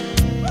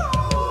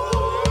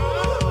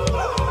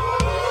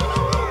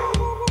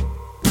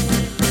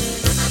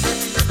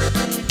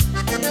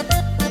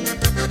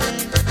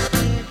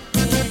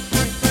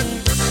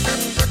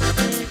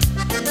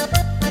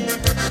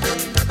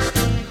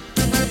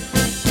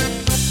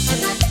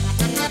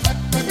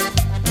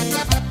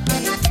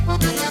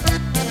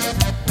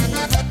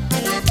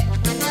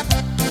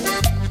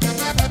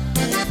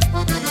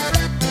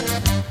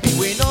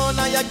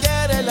 Winona ya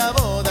quiere la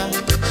boda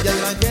y al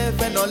gran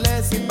jefe no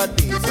le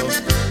simpatizo.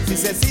 Si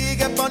se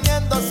sigue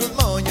poniendo sus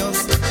moños,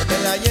 me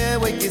la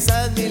llevo y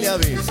quizás ni le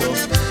aviso.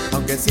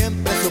 Aunque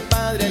siempre su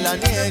padre la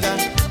niega,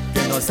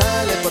 que no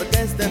sale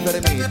porque está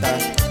enfermita.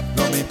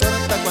 No me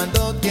importa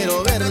cuando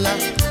quiero verla,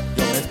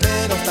 yo me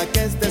espero hasta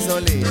que esté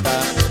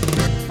solita.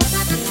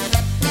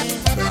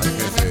 Gran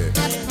jefe,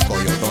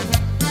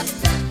 coyotón.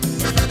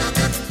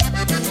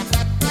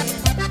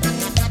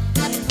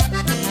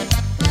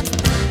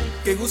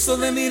 Qué gusto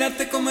de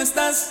mirarte, ¿cómo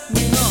estás,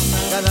 Winona?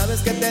 Cada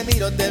vez que te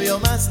miro te veo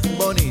más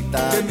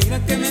bonita. Que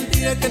mira que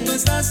mentira que tú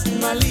estás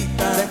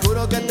malita. Te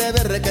juro que te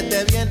ve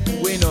requete bien,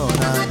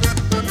 Winona.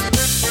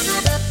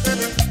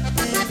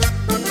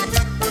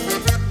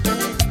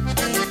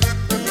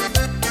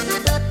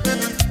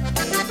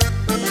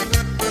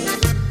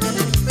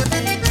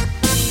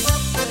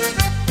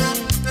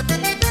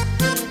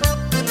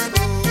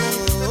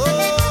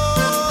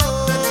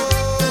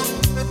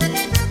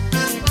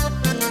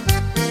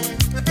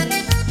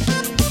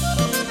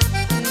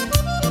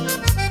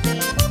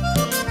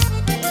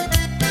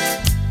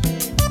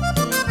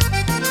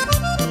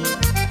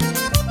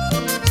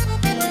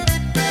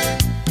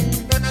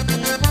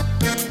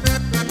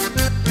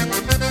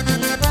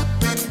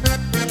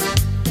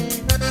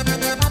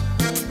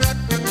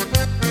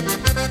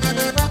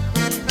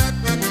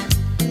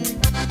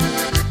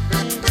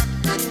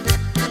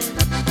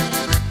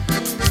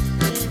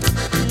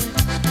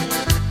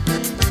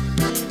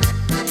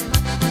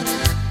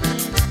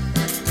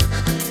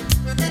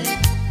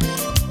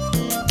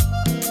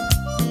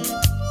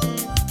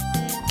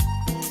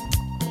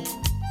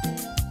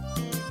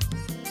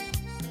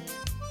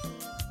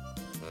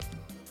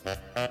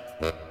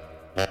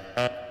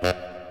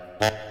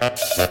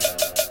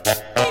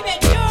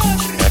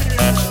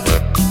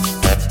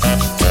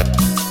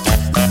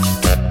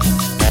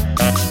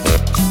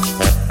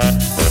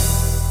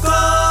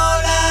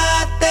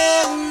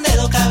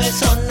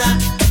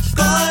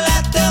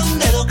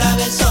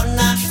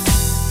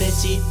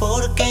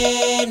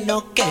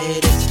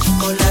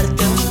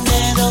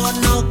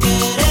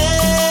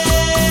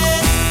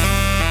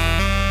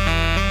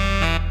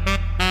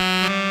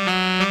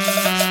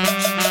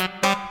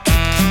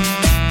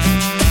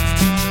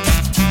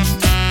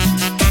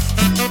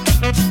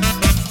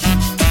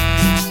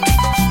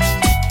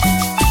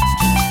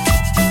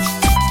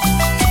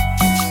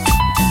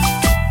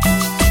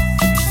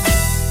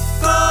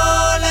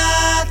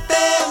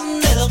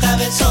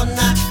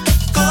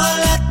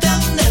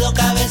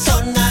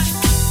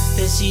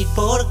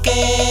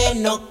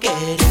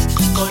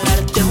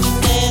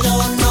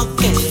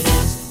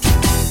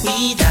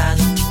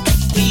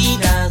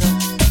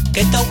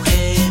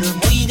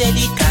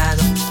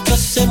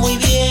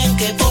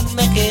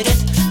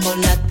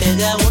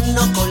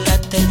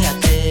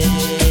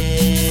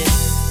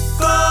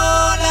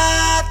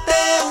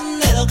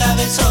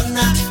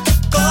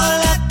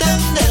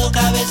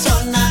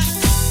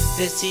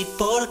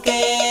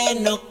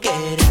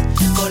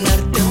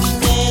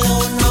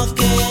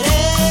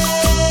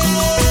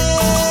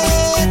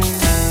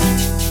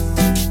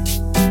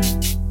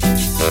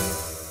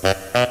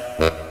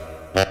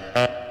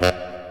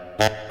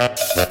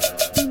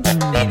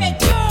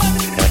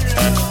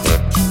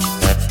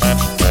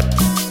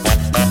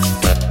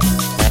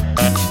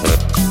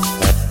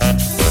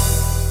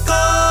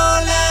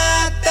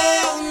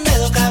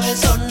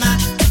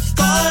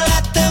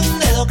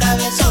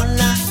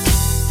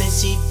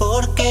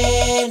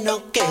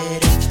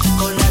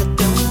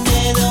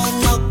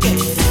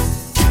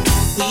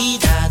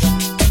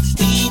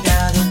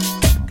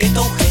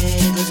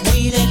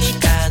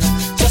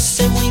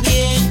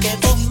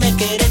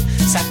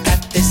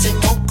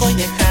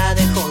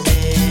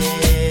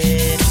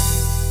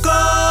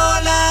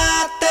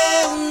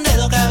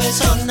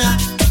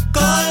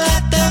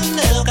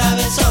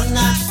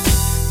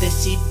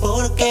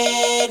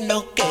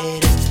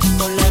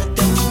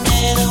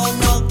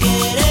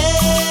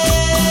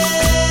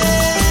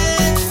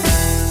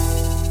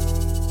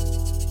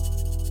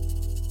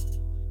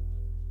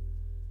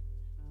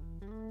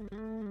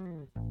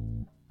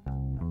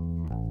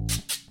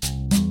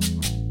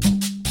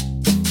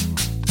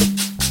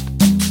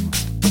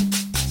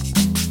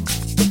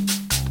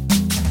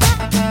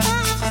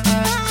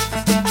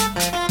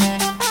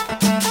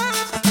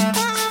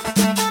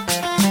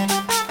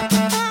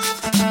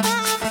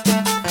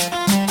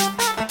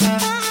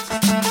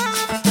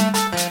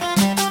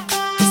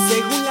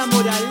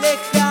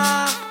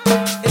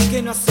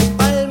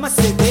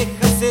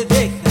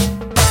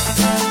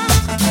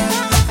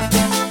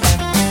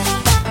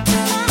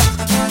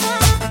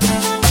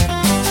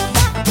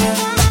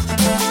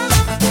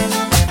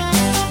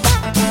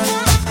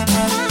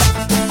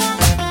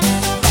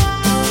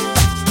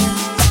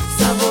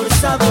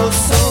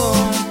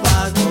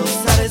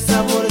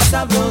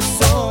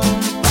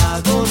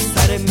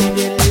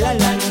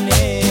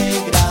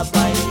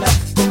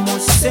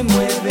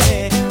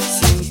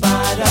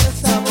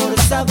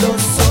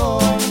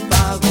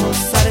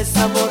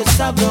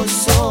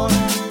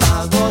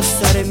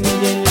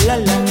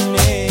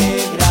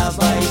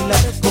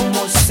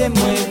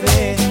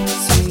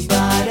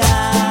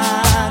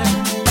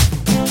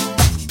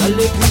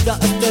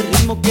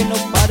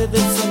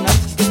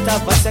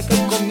 base que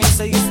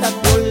comienza y está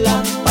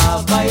cola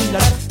pa'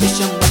 bailar.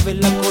 Ella mueve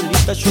la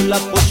colita, yo la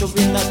apoyo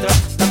bien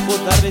atrás. La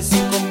joda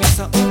recién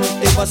comienza o no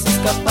te vas a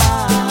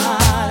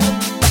escapar.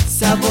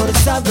 Sabor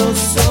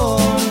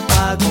sabrosón,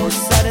 pa'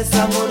 gozar,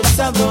 sabor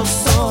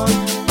sabrosón,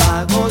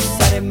 pa'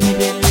 gozar.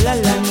 Mírenla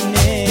la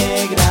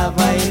negra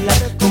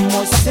bailar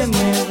como se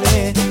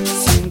mueve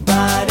sin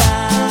parar.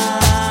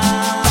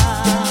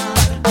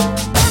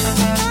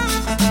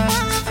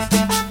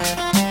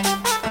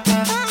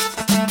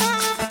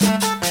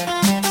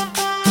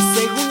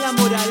 Según la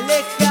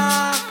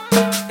moraleja,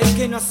 el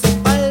que no hace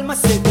palmas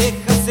se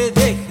deja, se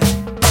deja.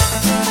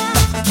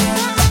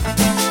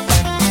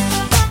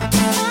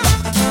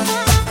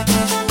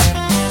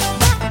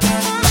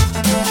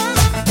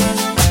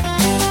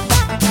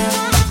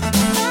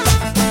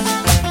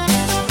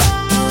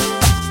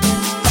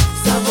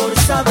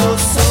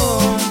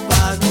 Sabrosón,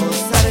 pa'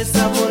 gozar,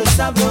 sabor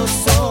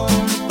sabrosón,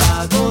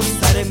 pa'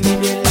 gozar.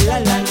 Mírenla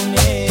la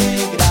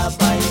negra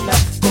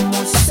bailar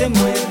como se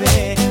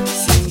mueve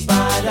sin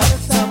parar.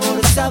 Sabor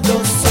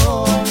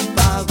sabrosón,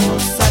 pa'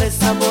 gozar,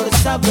 sabor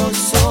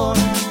sabrosón,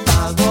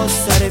 pa'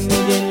 gozar.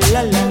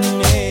 Mírenla la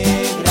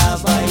negra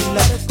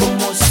bailar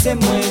como se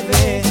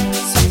mueve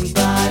sin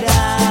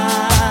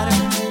parar.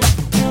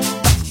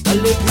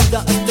 Dale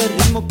vida a este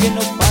ritmo que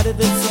no pare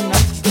de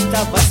sonar.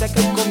 Esta base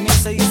que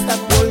comienza y esta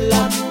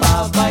cola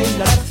pa'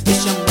 bailar.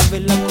 Ella mueve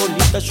la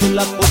colita, yo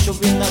la apoyo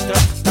bien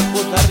atrás. La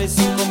joda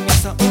recién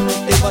comienza o no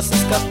te vas a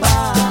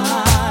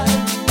escapar.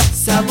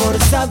 Sabor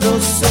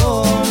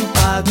sabrosón,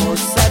 pa'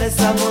 gozar,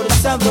 sabor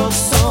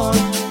sabrosón,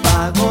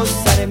 pa'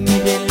 gozar.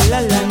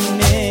 Mírenla la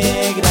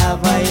negra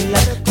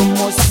bailar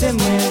como se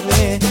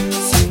mueve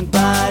sin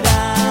parar.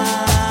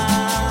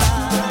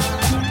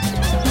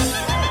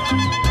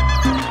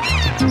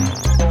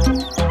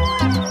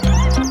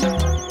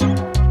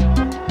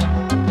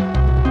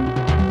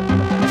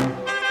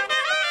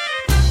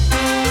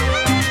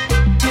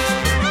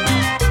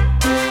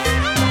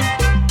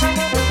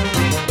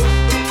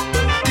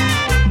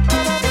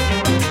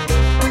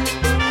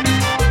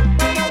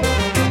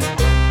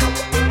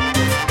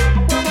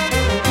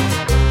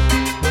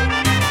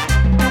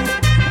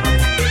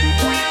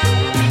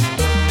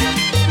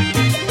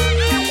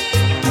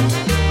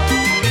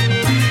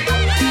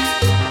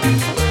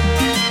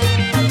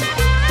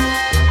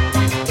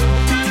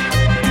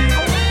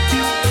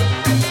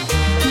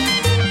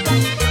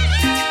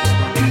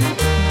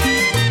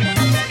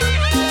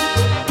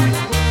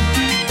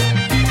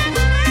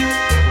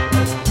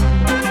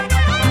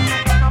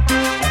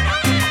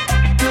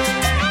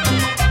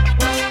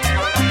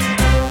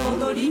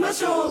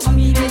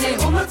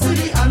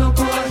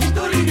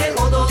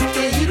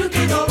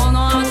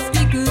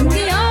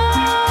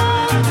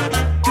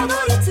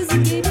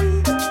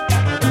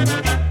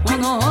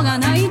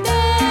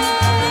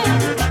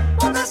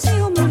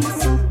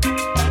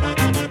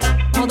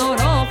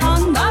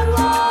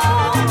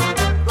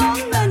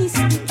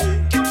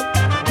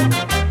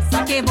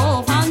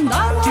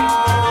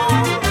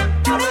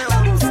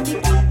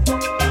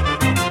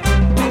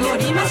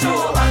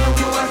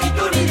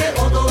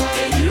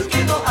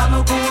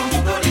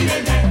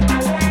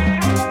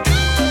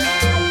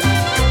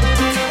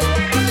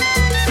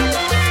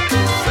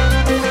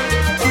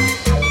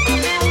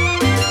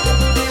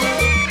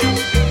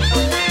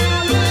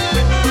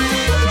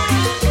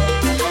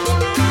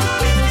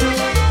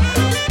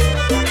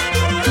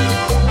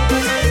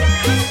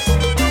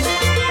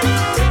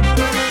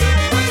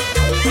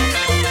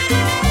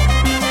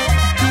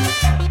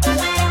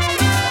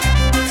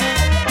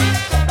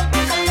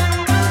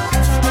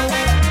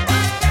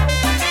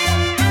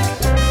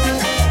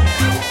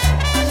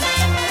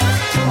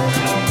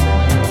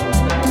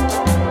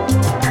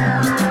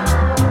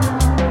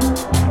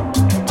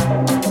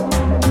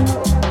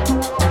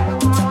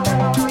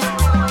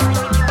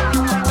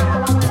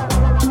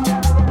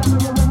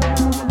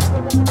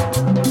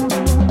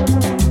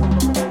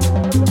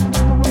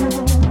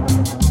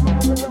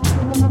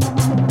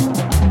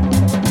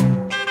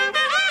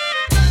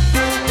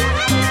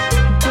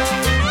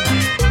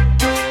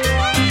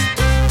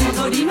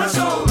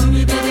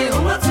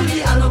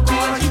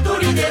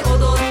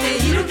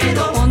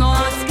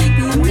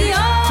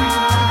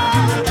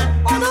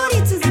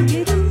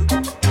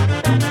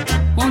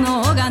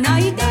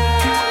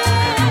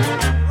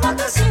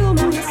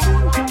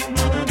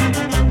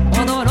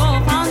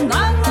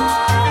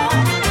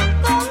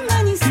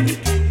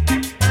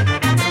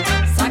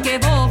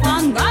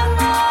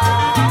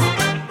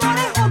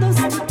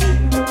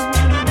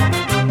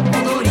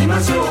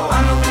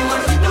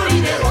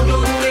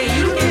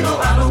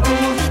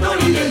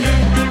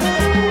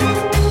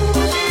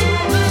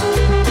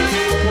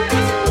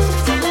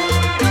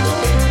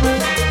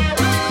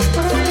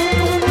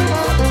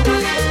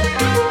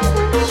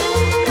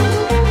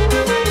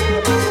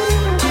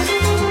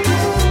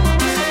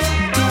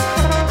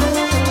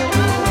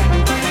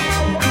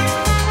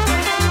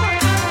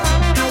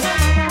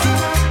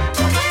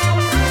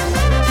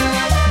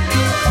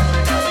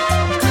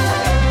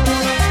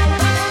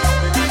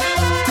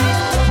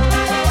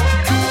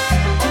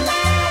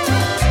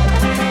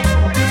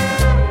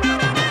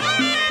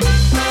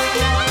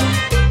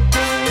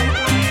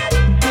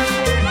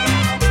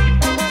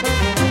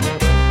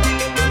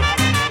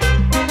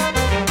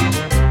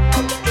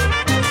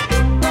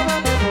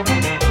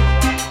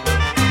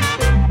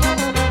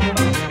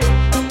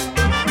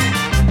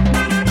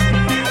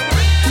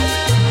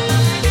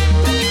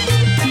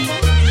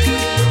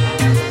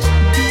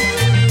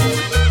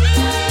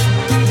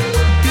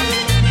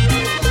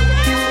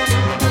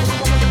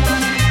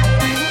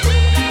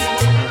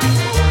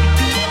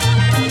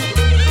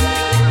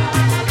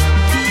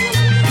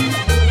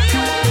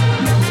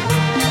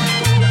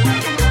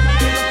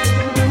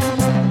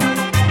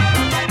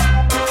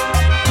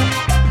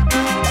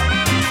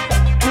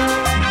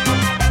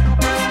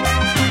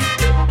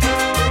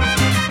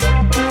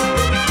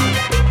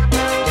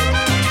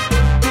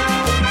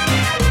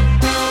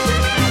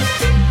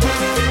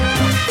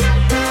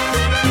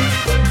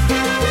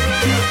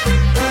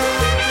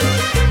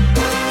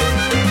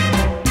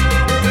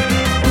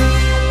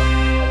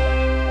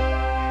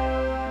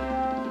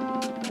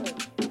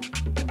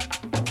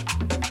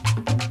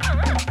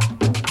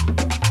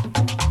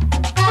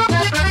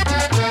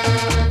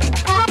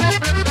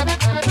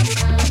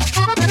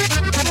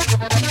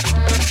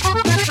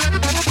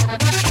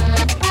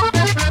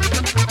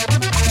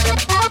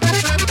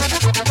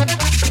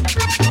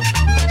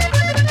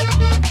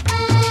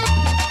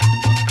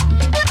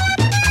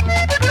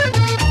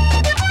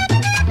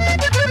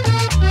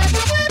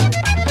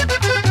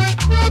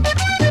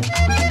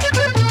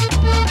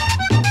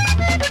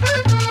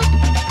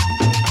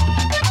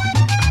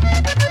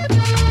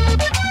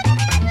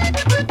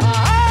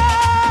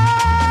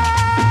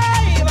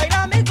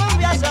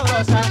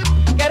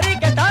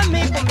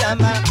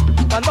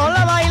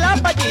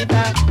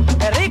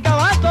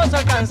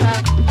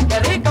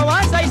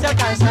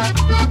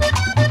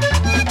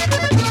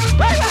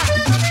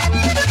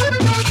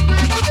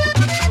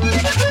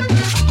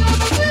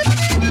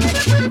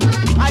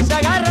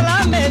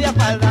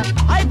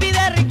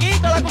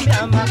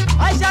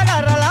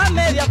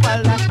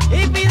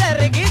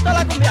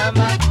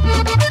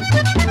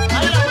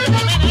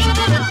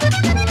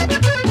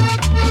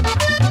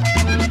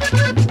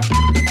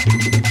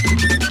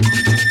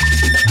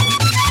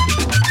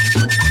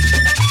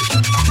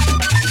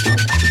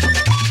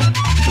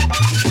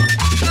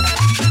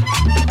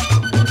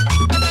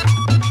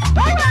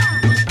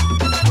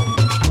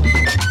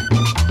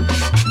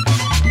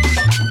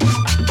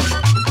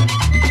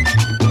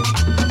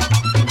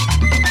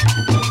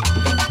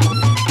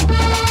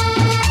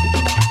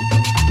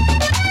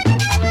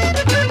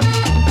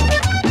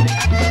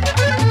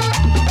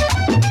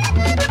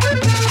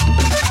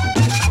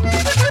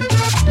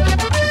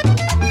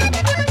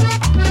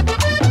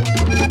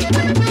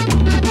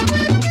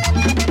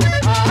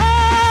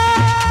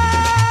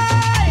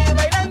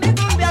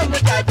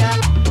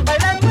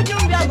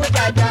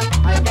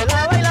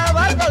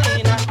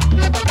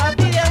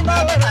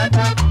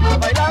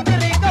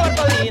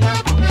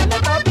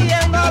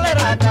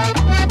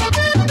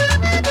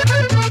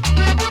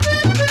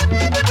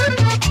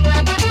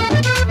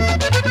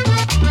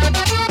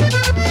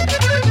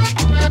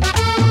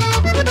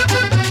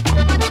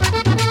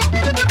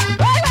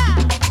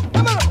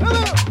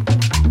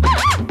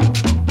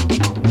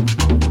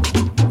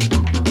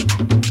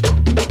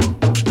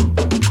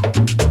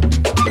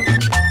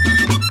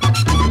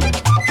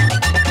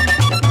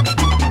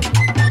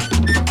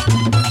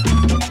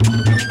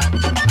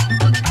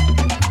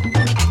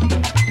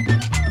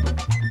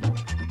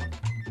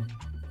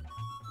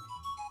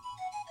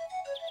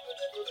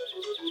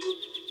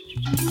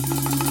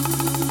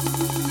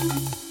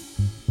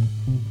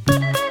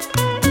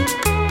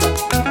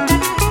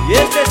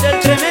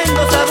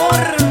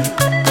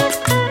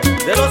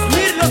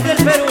 los del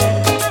Perú.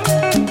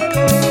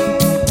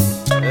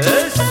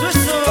 Eso,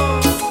 eso.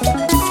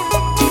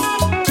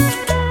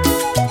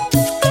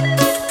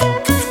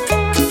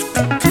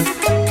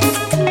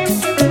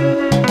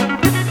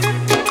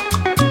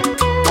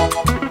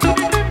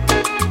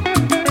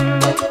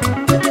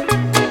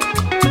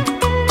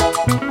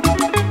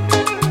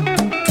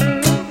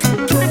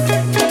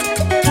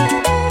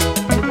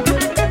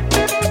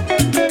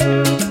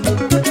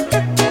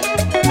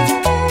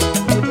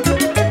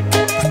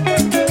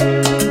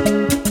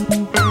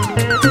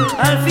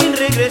 Al fin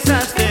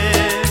regresaste,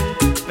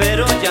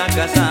 pero ya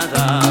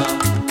casada.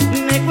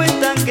 Me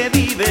cuentan que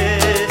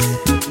vives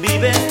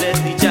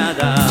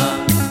desdichada.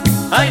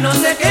 Ay, no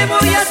sé qué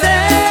voy a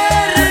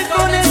hacer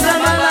con esa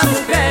mala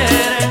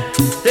mujer.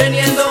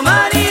 Teniendo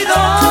marido,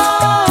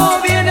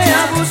 viene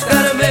a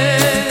buscarme.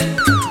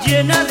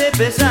 Llena de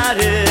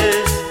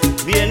pesares,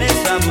 vienes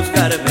a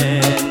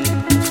buscarme.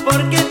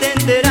 Porque te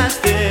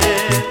enteraste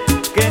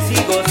que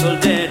sigo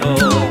soltero.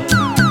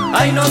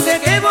 Ay, no sé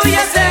qué voy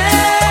a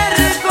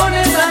hacer con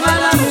esa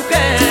mala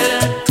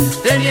mujer.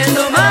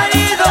 Teniendo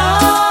marido,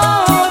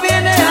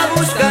 viene a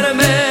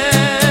buscarme.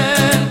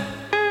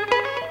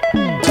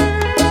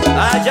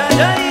 Ay, ay,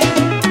 ay.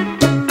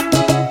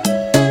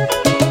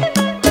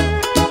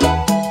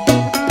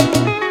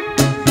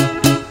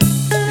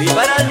 Y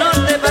para el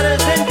norte, para el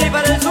centro y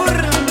para el sur.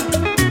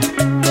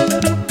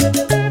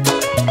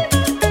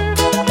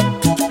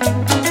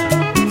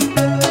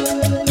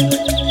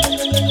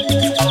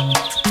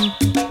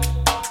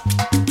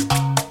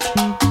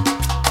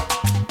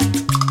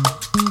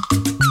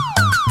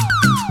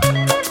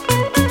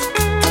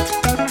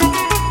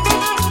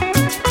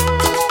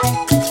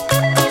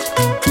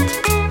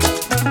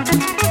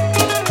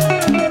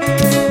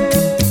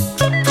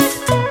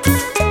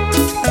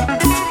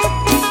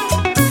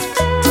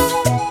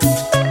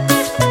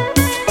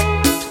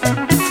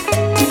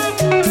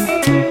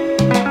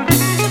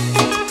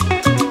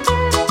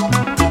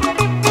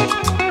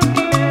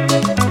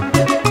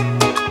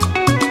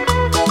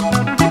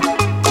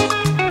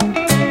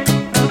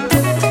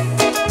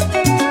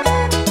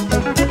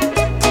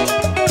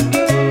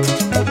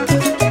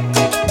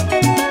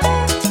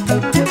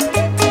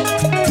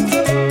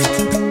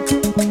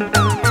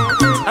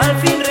 Al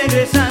fin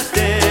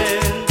regresaste,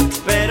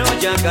 pero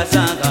ya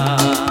casada.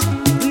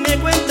 Me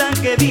cuentan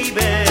que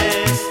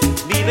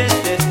vives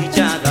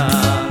desdichada.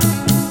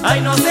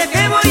 Ay, no sé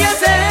qué voy a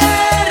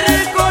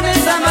hacer con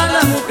esa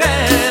mala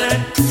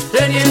mujer.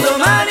 Teniendo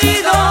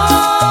marido,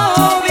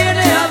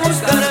 viene a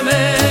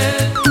buscarme.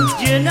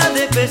 Llena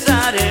de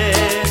pesares,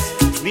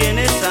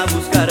 vienes a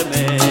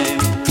buscarme.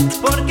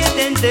 Porque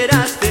te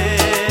enteraste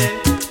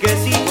que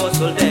sigo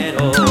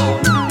soltero.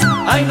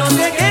 Ay, no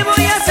sé qué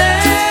voy a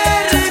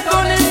hacer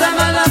con esa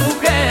mala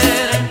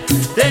mujer.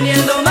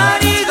 Teniendo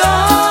marido,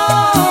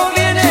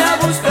 viene a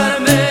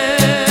buscarme.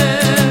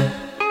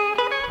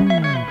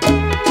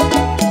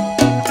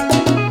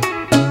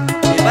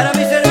 Y para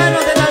mis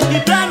hermanos del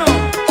altiplano,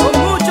 con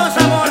mucho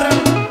sabor.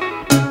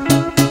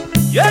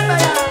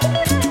 ¡Yéndala!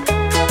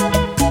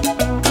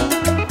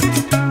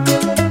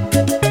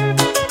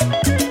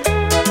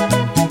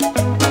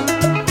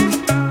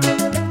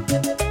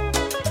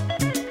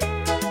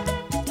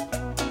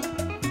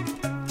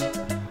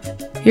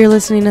 You're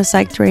listening to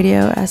Psyched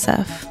Radio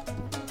SF.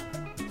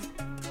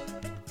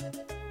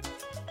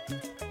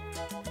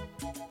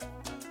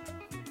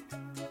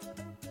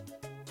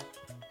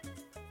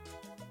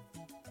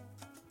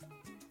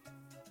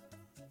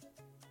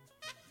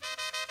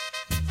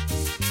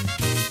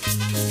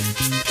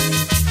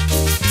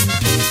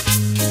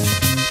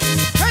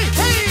 ¡Hey,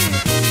 hey!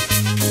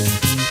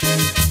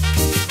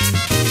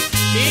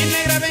 Mi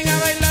negra, ven a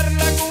bailar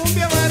la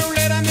cumbia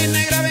barulera. Mi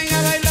negra, ven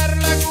a bailar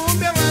la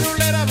cumbia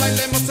barulera.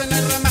 Bailemos en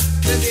la rama,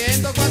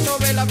 prendiendo cuatro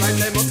velas.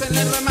 Bailemos en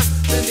la rama,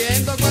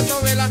 prendiendo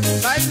cuatro velas.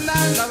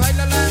 Bailala,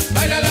 bailala,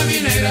 bailala mi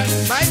negra.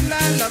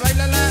 Bailala,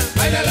 bailala,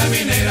 bailala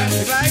mi negra.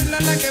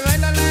 Bailala, que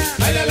bailala,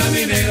 bailala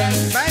mi negra.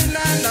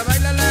 Bailala,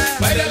 bailala,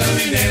 bailala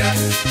mi negra.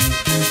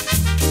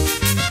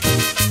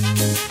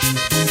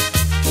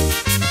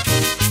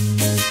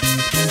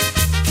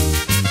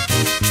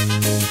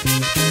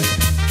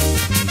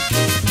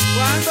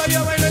 Cuando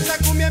yo bailo esta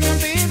cumbia me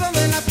olvido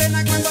de la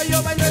pena. Cuando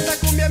yo bailo esta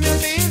cumbia me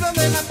olvido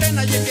de la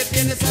pena. Y el que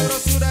tiene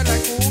sabrosura la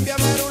cumbia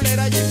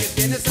barulera. Y el que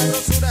tiene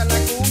sabrosura la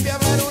cumbia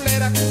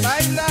barulera.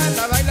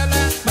 Bailala, bailala,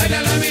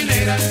 bailala mi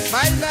negra.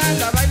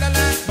 Bailala, bailala,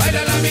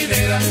 bailala mi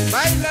negra.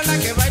 Bailala,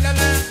 que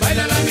bailala,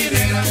 bailala mi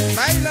negra.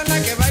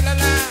 Bailala, que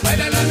bailala,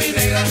 bailala mi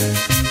negra.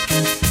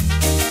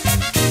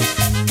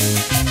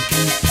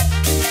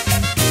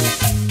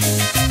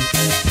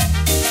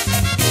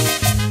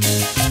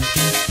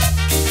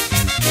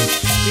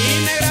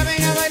 Mi negra,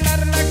 ven a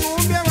bailar la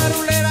cumbia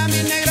barulera.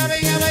 Mi negra,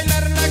 ven a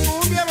bailar la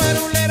cumbia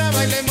barulera.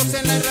 Bailemos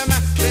en la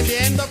rama,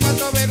 prendiendo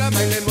cuatro velas.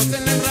 Bailemos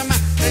en la rama,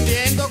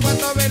 prendiendo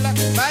cuatro velas.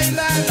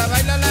 Bailala,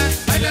 bailala,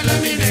 bailala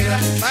mi negra.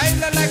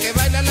 Bailala, que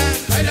bailala,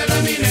 bailala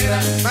mi negra.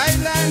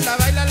 Bailala,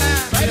 bailala,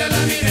 bailala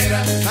mi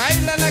negra.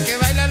 Bailala, que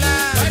bailala,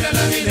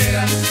 bailala mi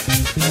negra.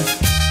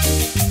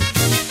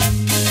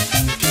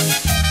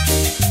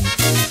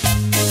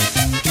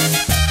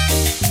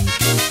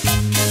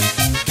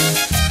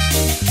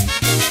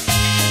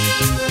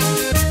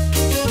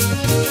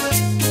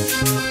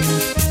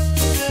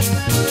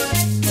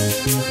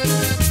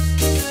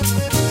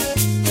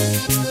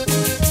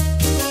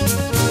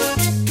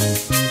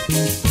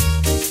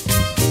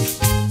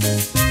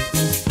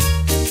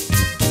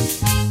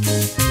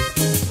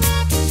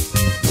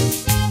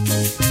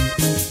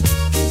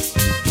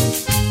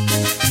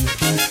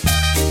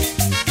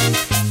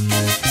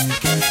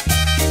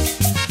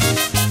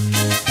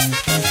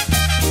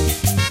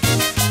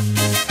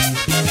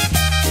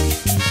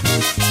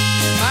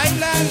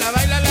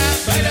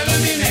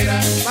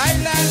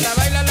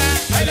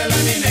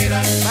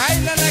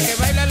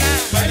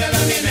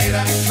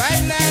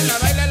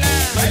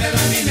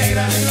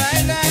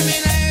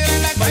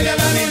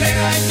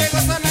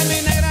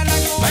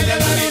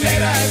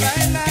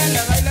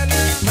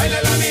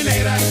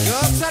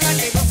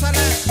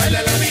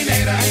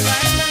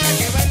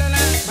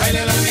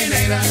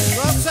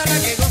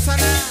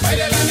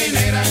 bailala mi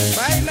negra,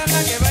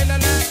 bailala que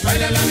bailala,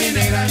 bailala mi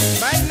negra,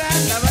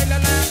 bailala,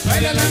 bailala,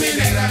 bailala mi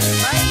negra,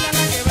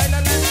 bailala que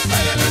bailala,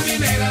 bailala mi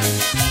negra.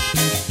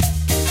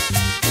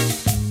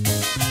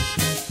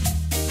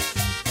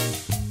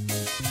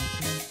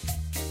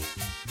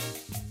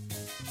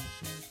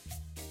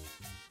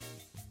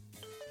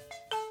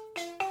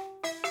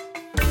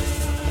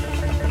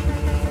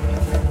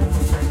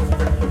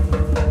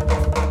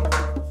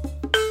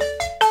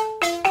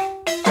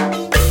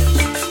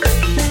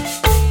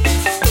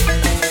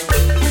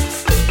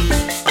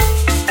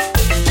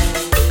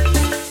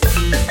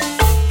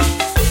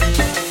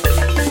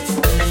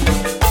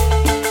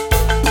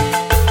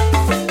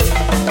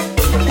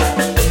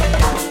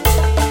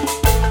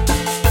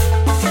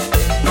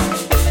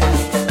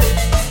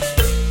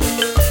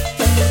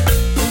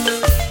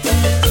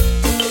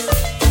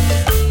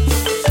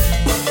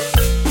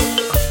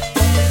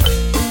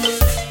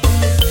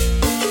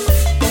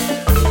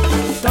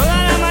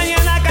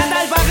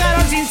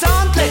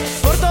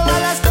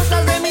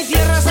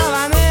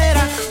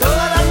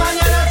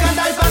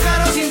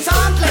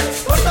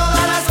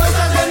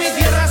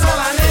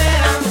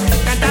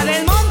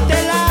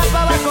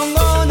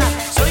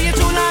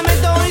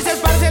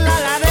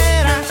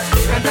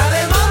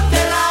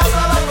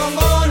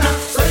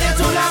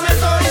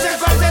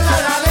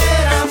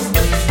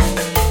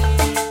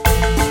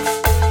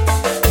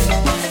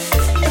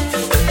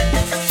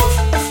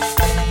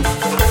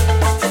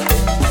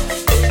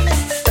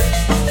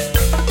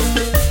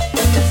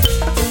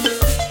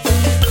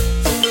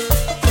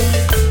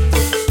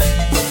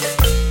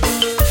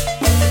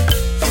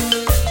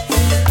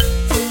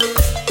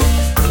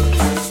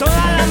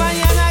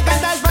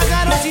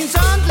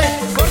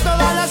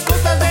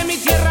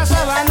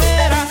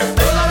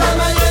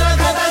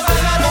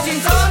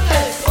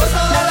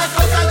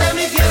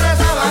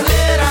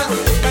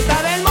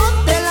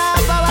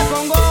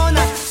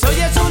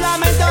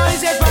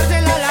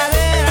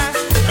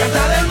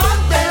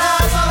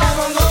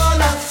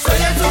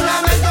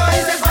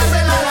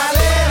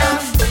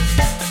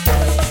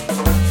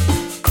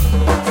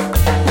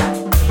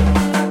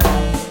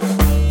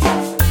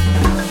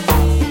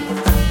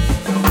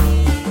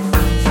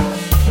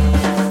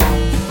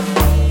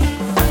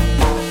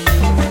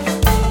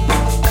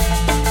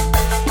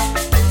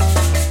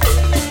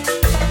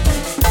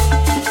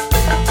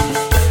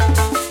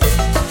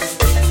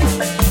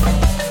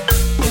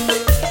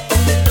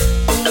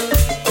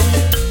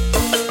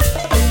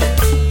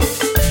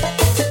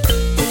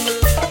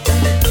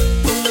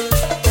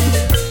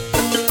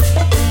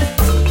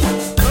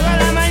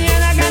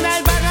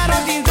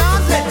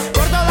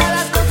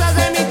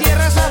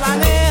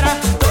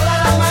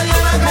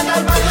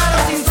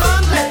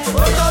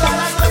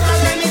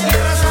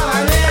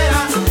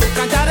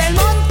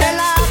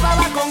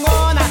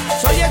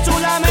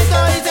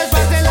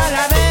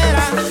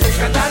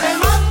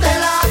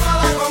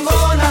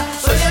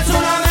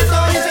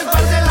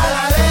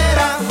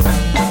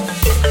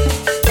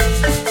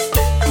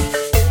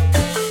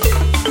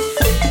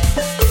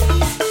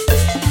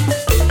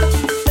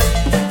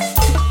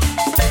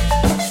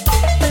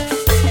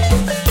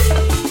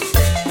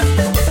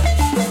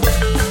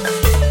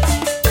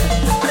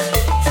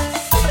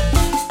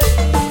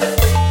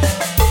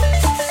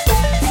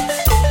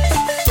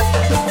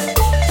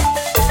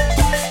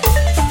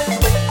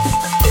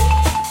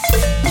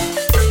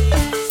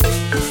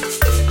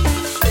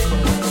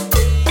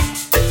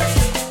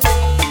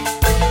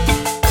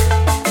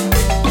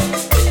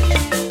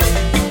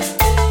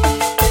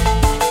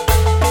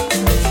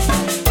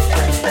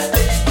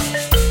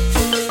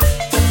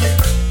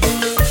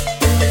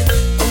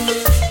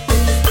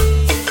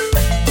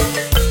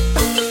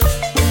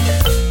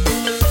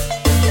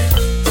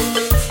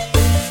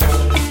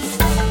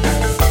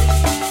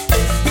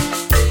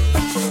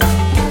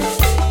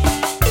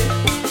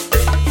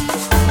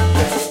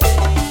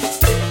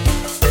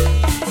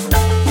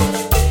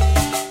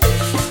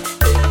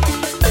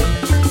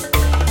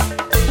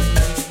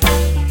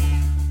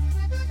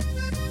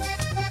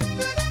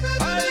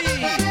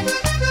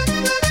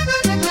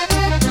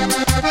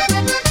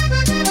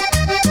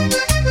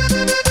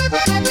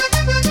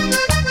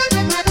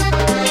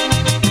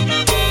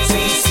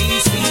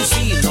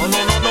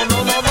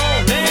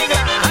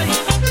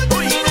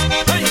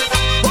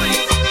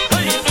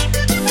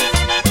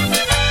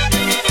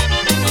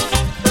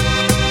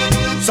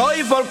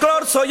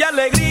 soy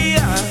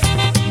alegría,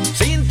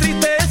 sin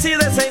tristeza y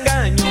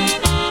desengaño.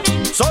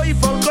 Soy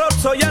folclor,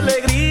 soy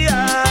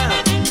alegría,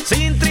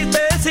 sin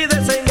tristeza y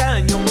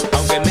desengaño.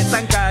 Aunque me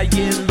están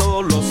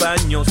cayendo los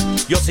años,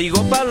 yo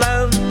sigo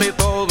pa'lante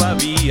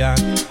todavía.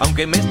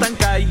 Aunque me están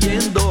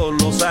cayendo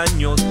los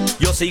años,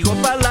 yo sigo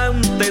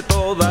pa'lante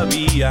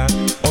todavía.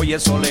 Oye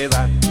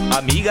Soledad,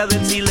 amiga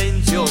del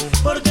silencio,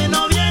 ¿por qué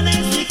no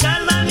vienes y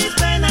calma mis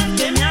penas?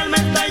 Que mi alma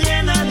está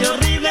llena de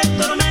horribles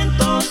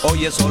tormentos.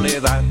 Oye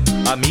Soledad,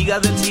 amiga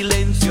del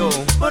silencio,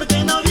 ¿por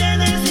qué no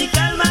vienes y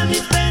calma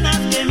mis penas?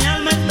 Que mi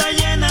alma está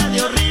llena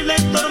de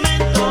horribles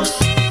tormentos.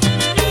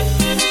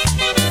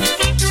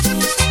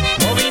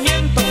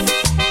 Movimiento.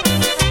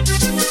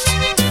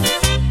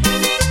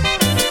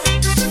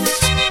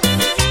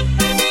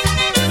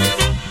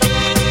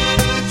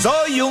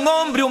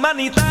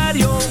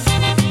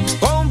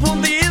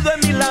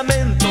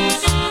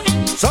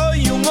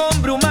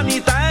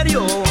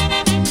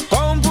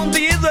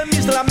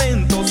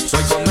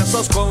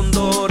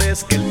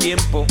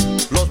 tiempo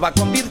los va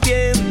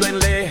convirtiendo en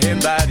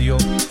legendario.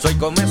 Soy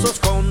como esos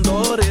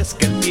cóndores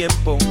que el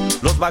tiempo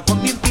los va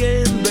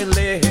convirtiendo en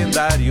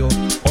legendario.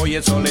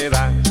 Oye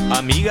Soledad,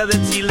 amiga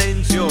del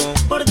silencio,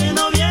 ¿por qué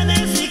no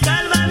vienes y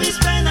calma mis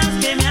penas?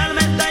 Que mi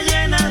alma está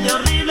llena de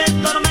horribles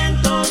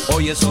tormentos.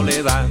 Oye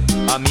Soledad,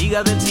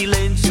 amiga del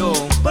silencio,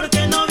 ¿por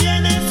qué no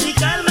vienes y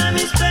calma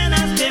mis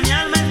penas? Que mi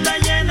alma está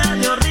llena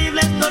de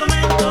horribles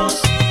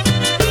tormentos.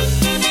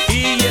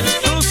 Y el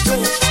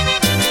Tusco,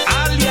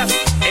 alias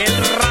el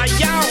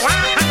Rayao.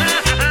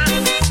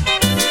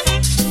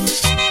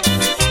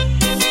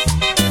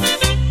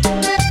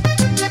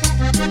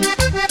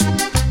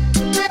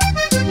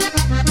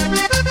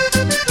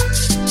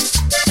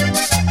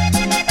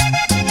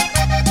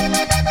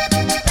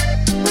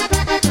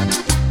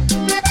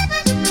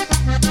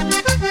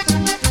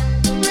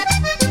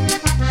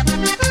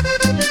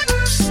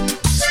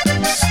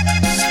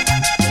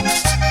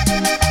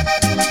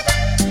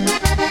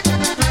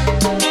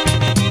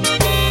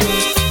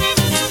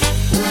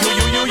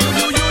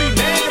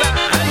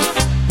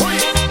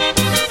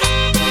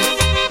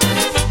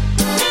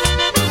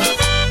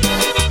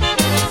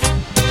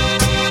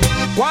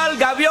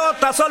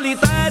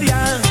 Solitaria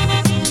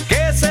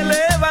que se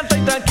levanta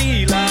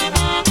intranquila,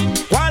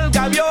 cual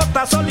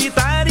gaviota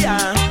solitaria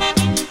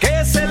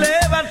que se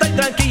levanta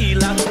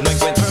intranquila. No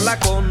encuentro la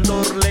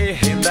cóndor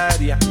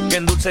legendaria que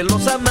endulce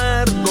los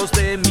amargos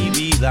de mi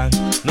vida.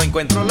 No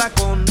encuentro la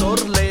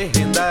cóndor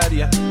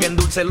legendaria que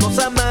endulce los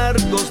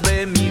amargos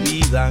de mi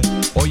vida.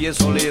 Oye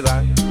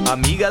Soledad,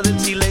 amiga del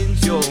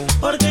silencio,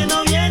 ¿por qué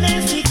no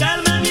vienes y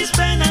calma mis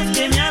penas?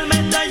 Que mi alma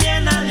está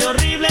llena de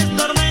horribles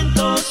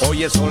tormentos.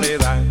 Oye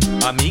Soledad,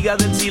 amiga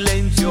del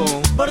silencio,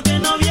 ¿por qué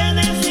no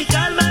vienes y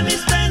calma mis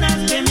penas?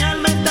 Que mi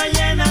alma está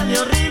llena de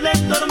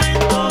horribles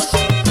tormentos.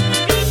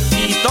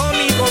 Y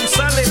Tony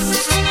González,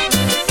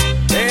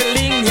 el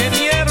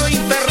ingeniero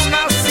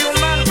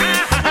internacional,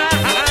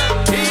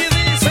 y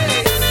dice,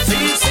 sí,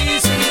 sí,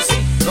 sí, sí,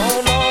 no,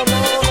 no, no,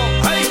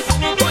 no, ay,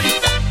 ay, ay,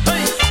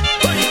 ay,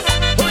 ay,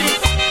 ay.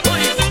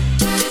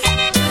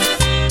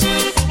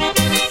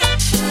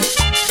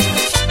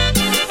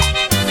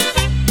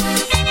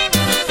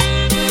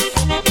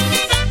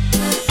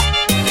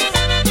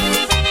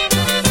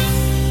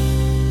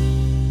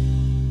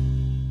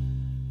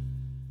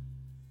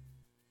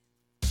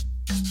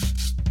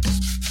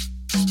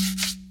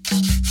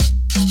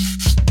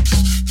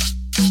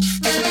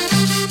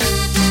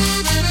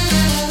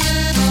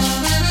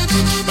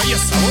 Vaya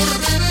sabor.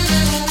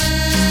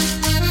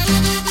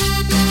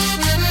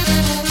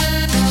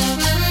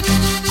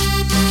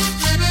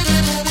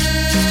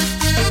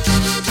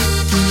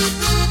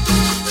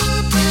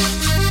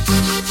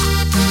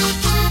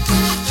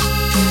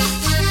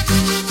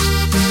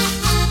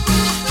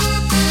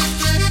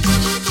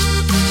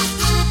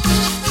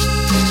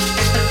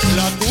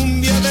 La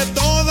cumbia de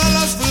todas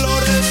las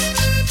flores,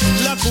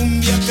 la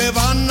cumbia que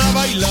van a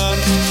bailar.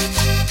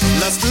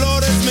 Las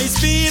flores me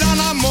inspiran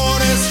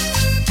amores,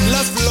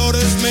 las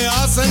flores me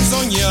hacen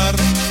soñar.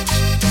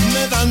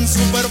 Me dan su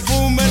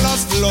perfume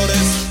las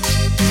flores,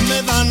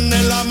 me dan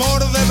el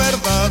amor de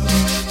verdad.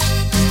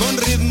 Con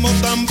ritmo,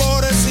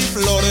 tambores y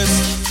flores,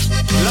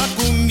 la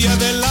cumbia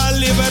de la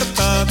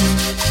libertad.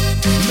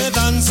 Me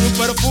dan su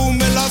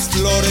perfume las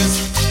flores,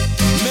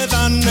 me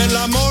dan el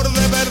amor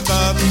de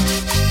verdad.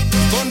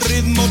 Con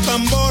ritmo,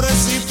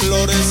 tambores y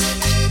flores,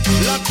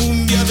 la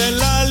cumbia de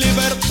la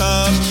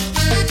libertad.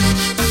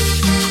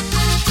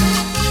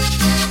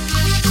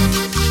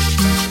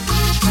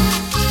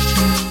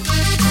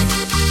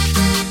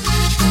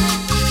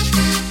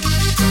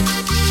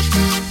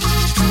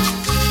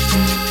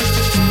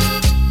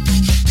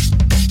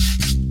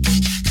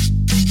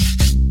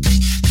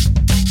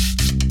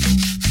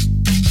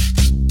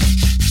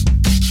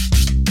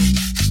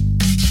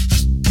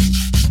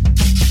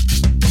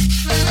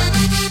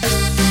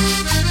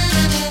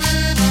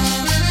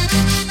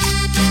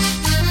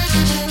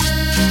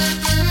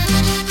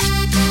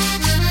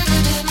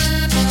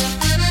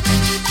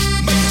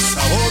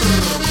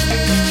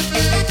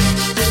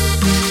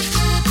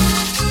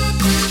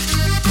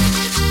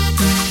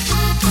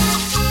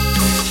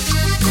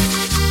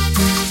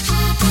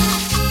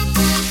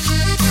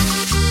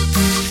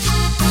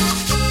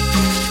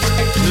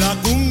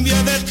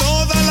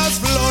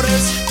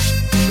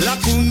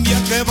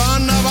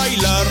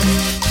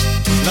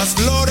 Las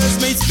flores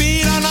me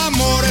inspiran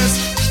amores,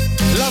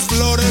 las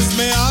flores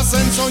me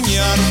hacen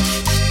soñar.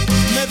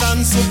 Me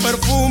dan su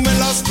perfume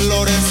las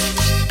flores,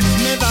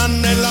 me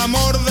dan el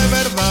amor de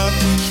verdad.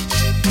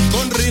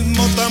 Con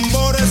ritmo,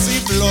 tambores y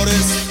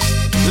flores,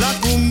 la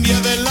cumbia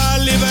de la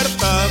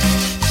libertad.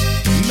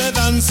 Me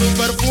dan su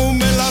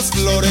perfume las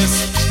flores,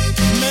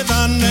 me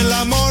dan el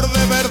amor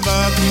de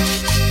verdad.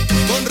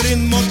 Con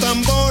ritmo,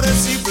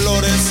 tambores y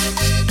flores,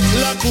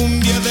 la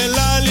cumbia de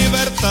la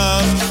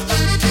libertad.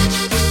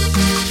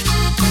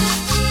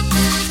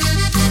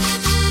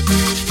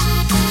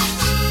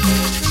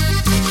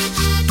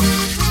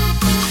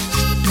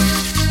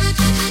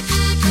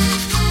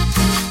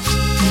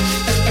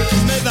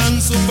 Me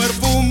dan su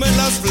perfume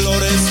las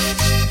flores,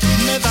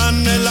 me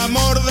dan el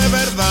amor de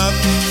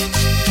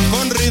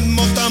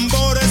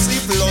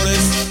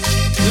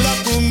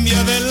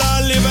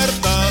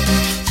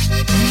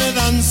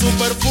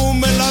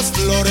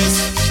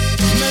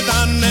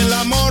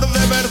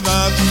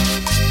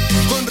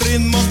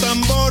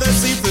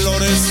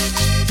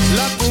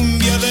la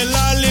cumbia de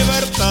la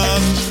libertad.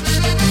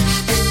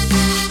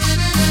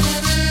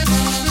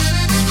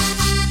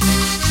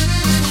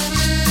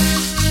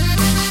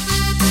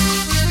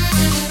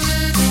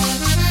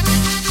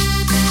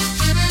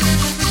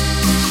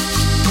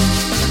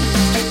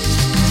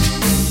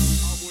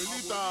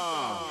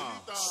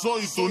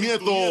 Soy tu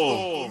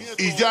nieto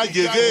y ya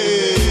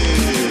llegué.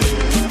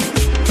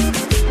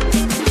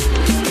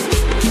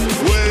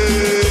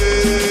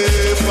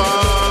 ¡Huepa!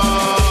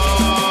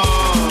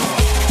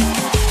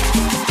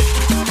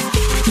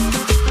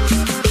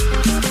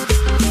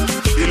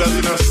 Y la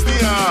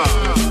dinastía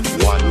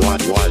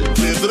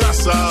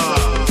Pedraza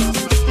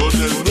con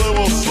el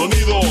nuevo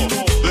sonido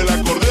del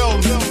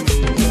acordeón.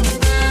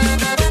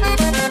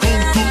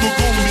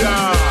 Cumbia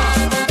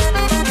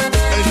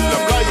en la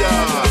playa.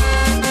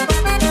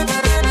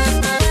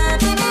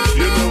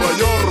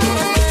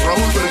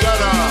 Raúl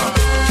Vergara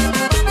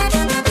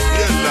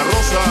y en La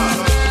Rosa,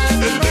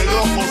 el negro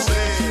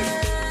José.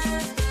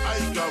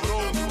 Ay,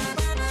 cabrón.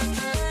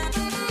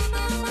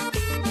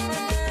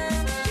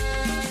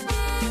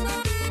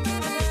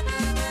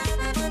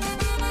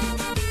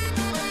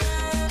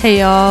 Hey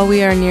y'all,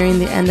 we are nearing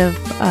the end of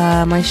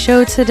my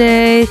show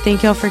today.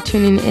 Thank y'all for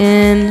tuning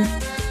in.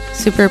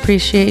 Super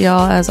appreciate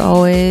y'all as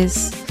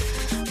always.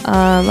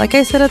 Like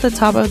I said at the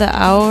top of the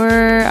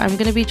hour, I'm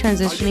going to be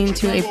transitioning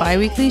to a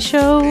bi-weekly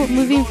show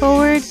moving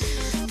forward.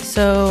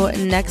 So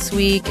next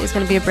week is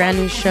going to be a brand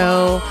new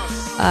show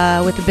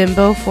with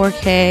Bimbo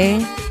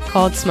 4K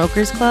called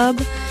Smokers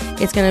Club.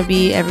 It's going to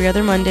be every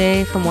other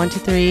Monday from 1 to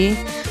 3.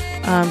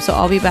 So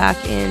I'll be back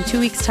in 2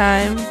 weeks'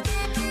 time.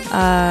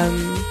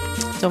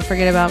 Don't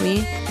forget about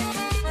me.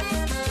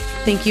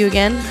 Thank you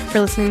again for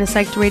listening to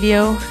Psyched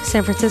Radio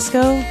San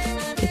Francisco.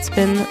 It's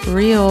been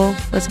real.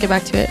 Let's get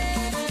back to it.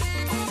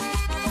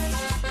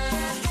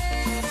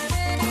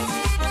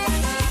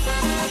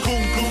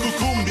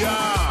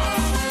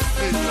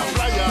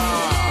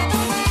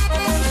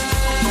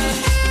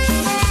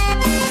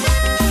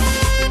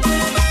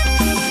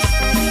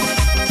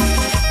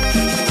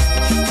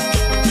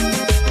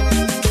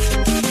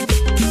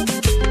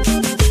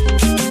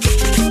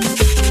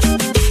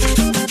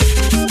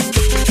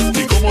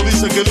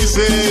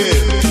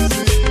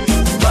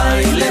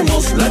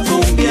 Bailemos la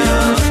cumbia,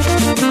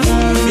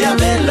 cumbia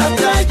de la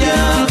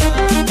playa.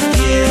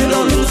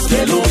 Quiero luz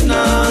de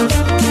luna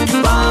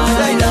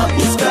para ir a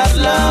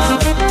buscarla.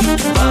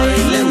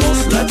 Bailemos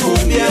la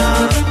cumbia,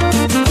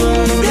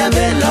 cumbia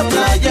de la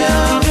playa.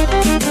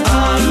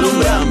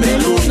 Alúmbrame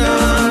luna,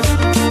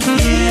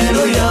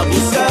 quiero ir a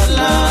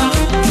buscarla.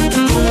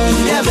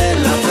 Cumbia de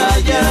la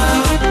playa,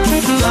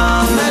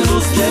 dame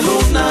luz de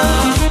luna,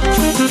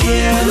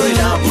 quiero ir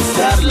a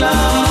buscarla.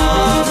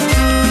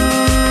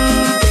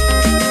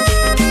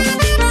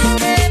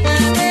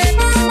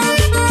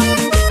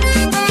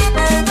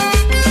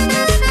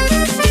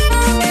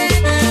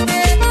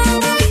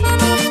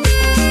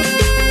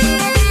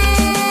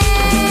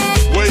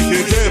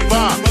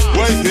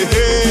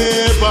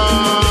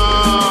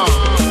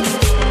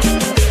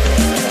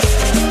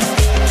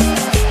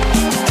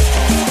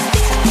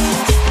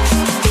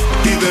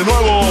 Y de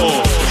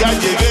nuevo, ya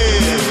llegué,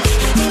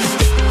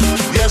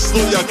 ya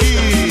estoy aquí.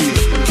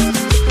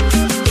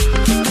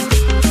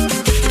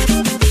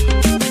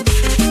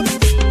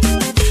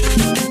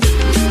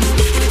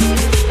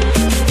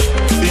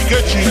 Y qué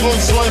chingón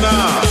suena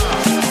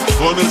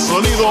con el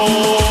sonido.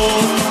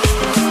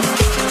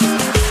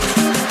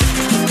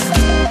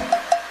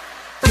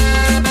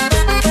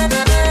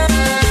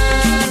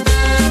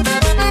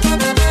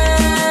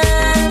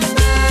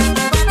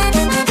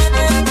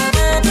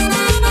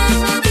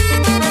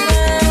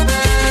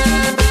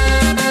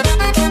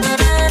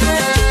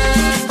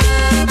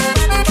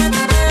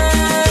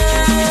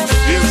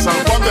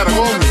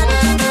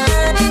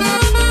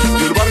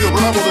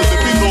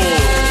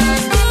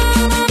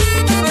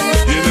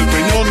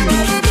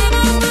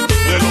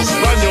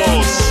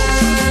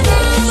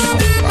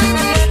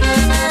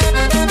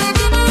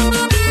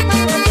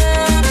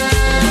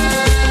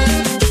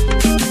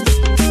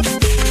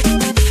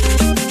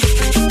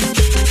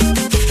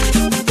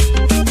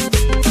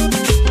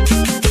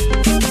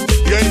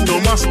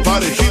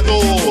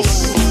 Parejitos,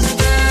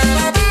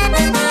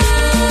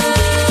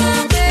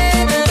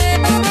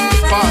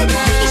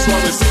 parejitos,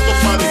 suavecitos,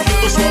 parejitos.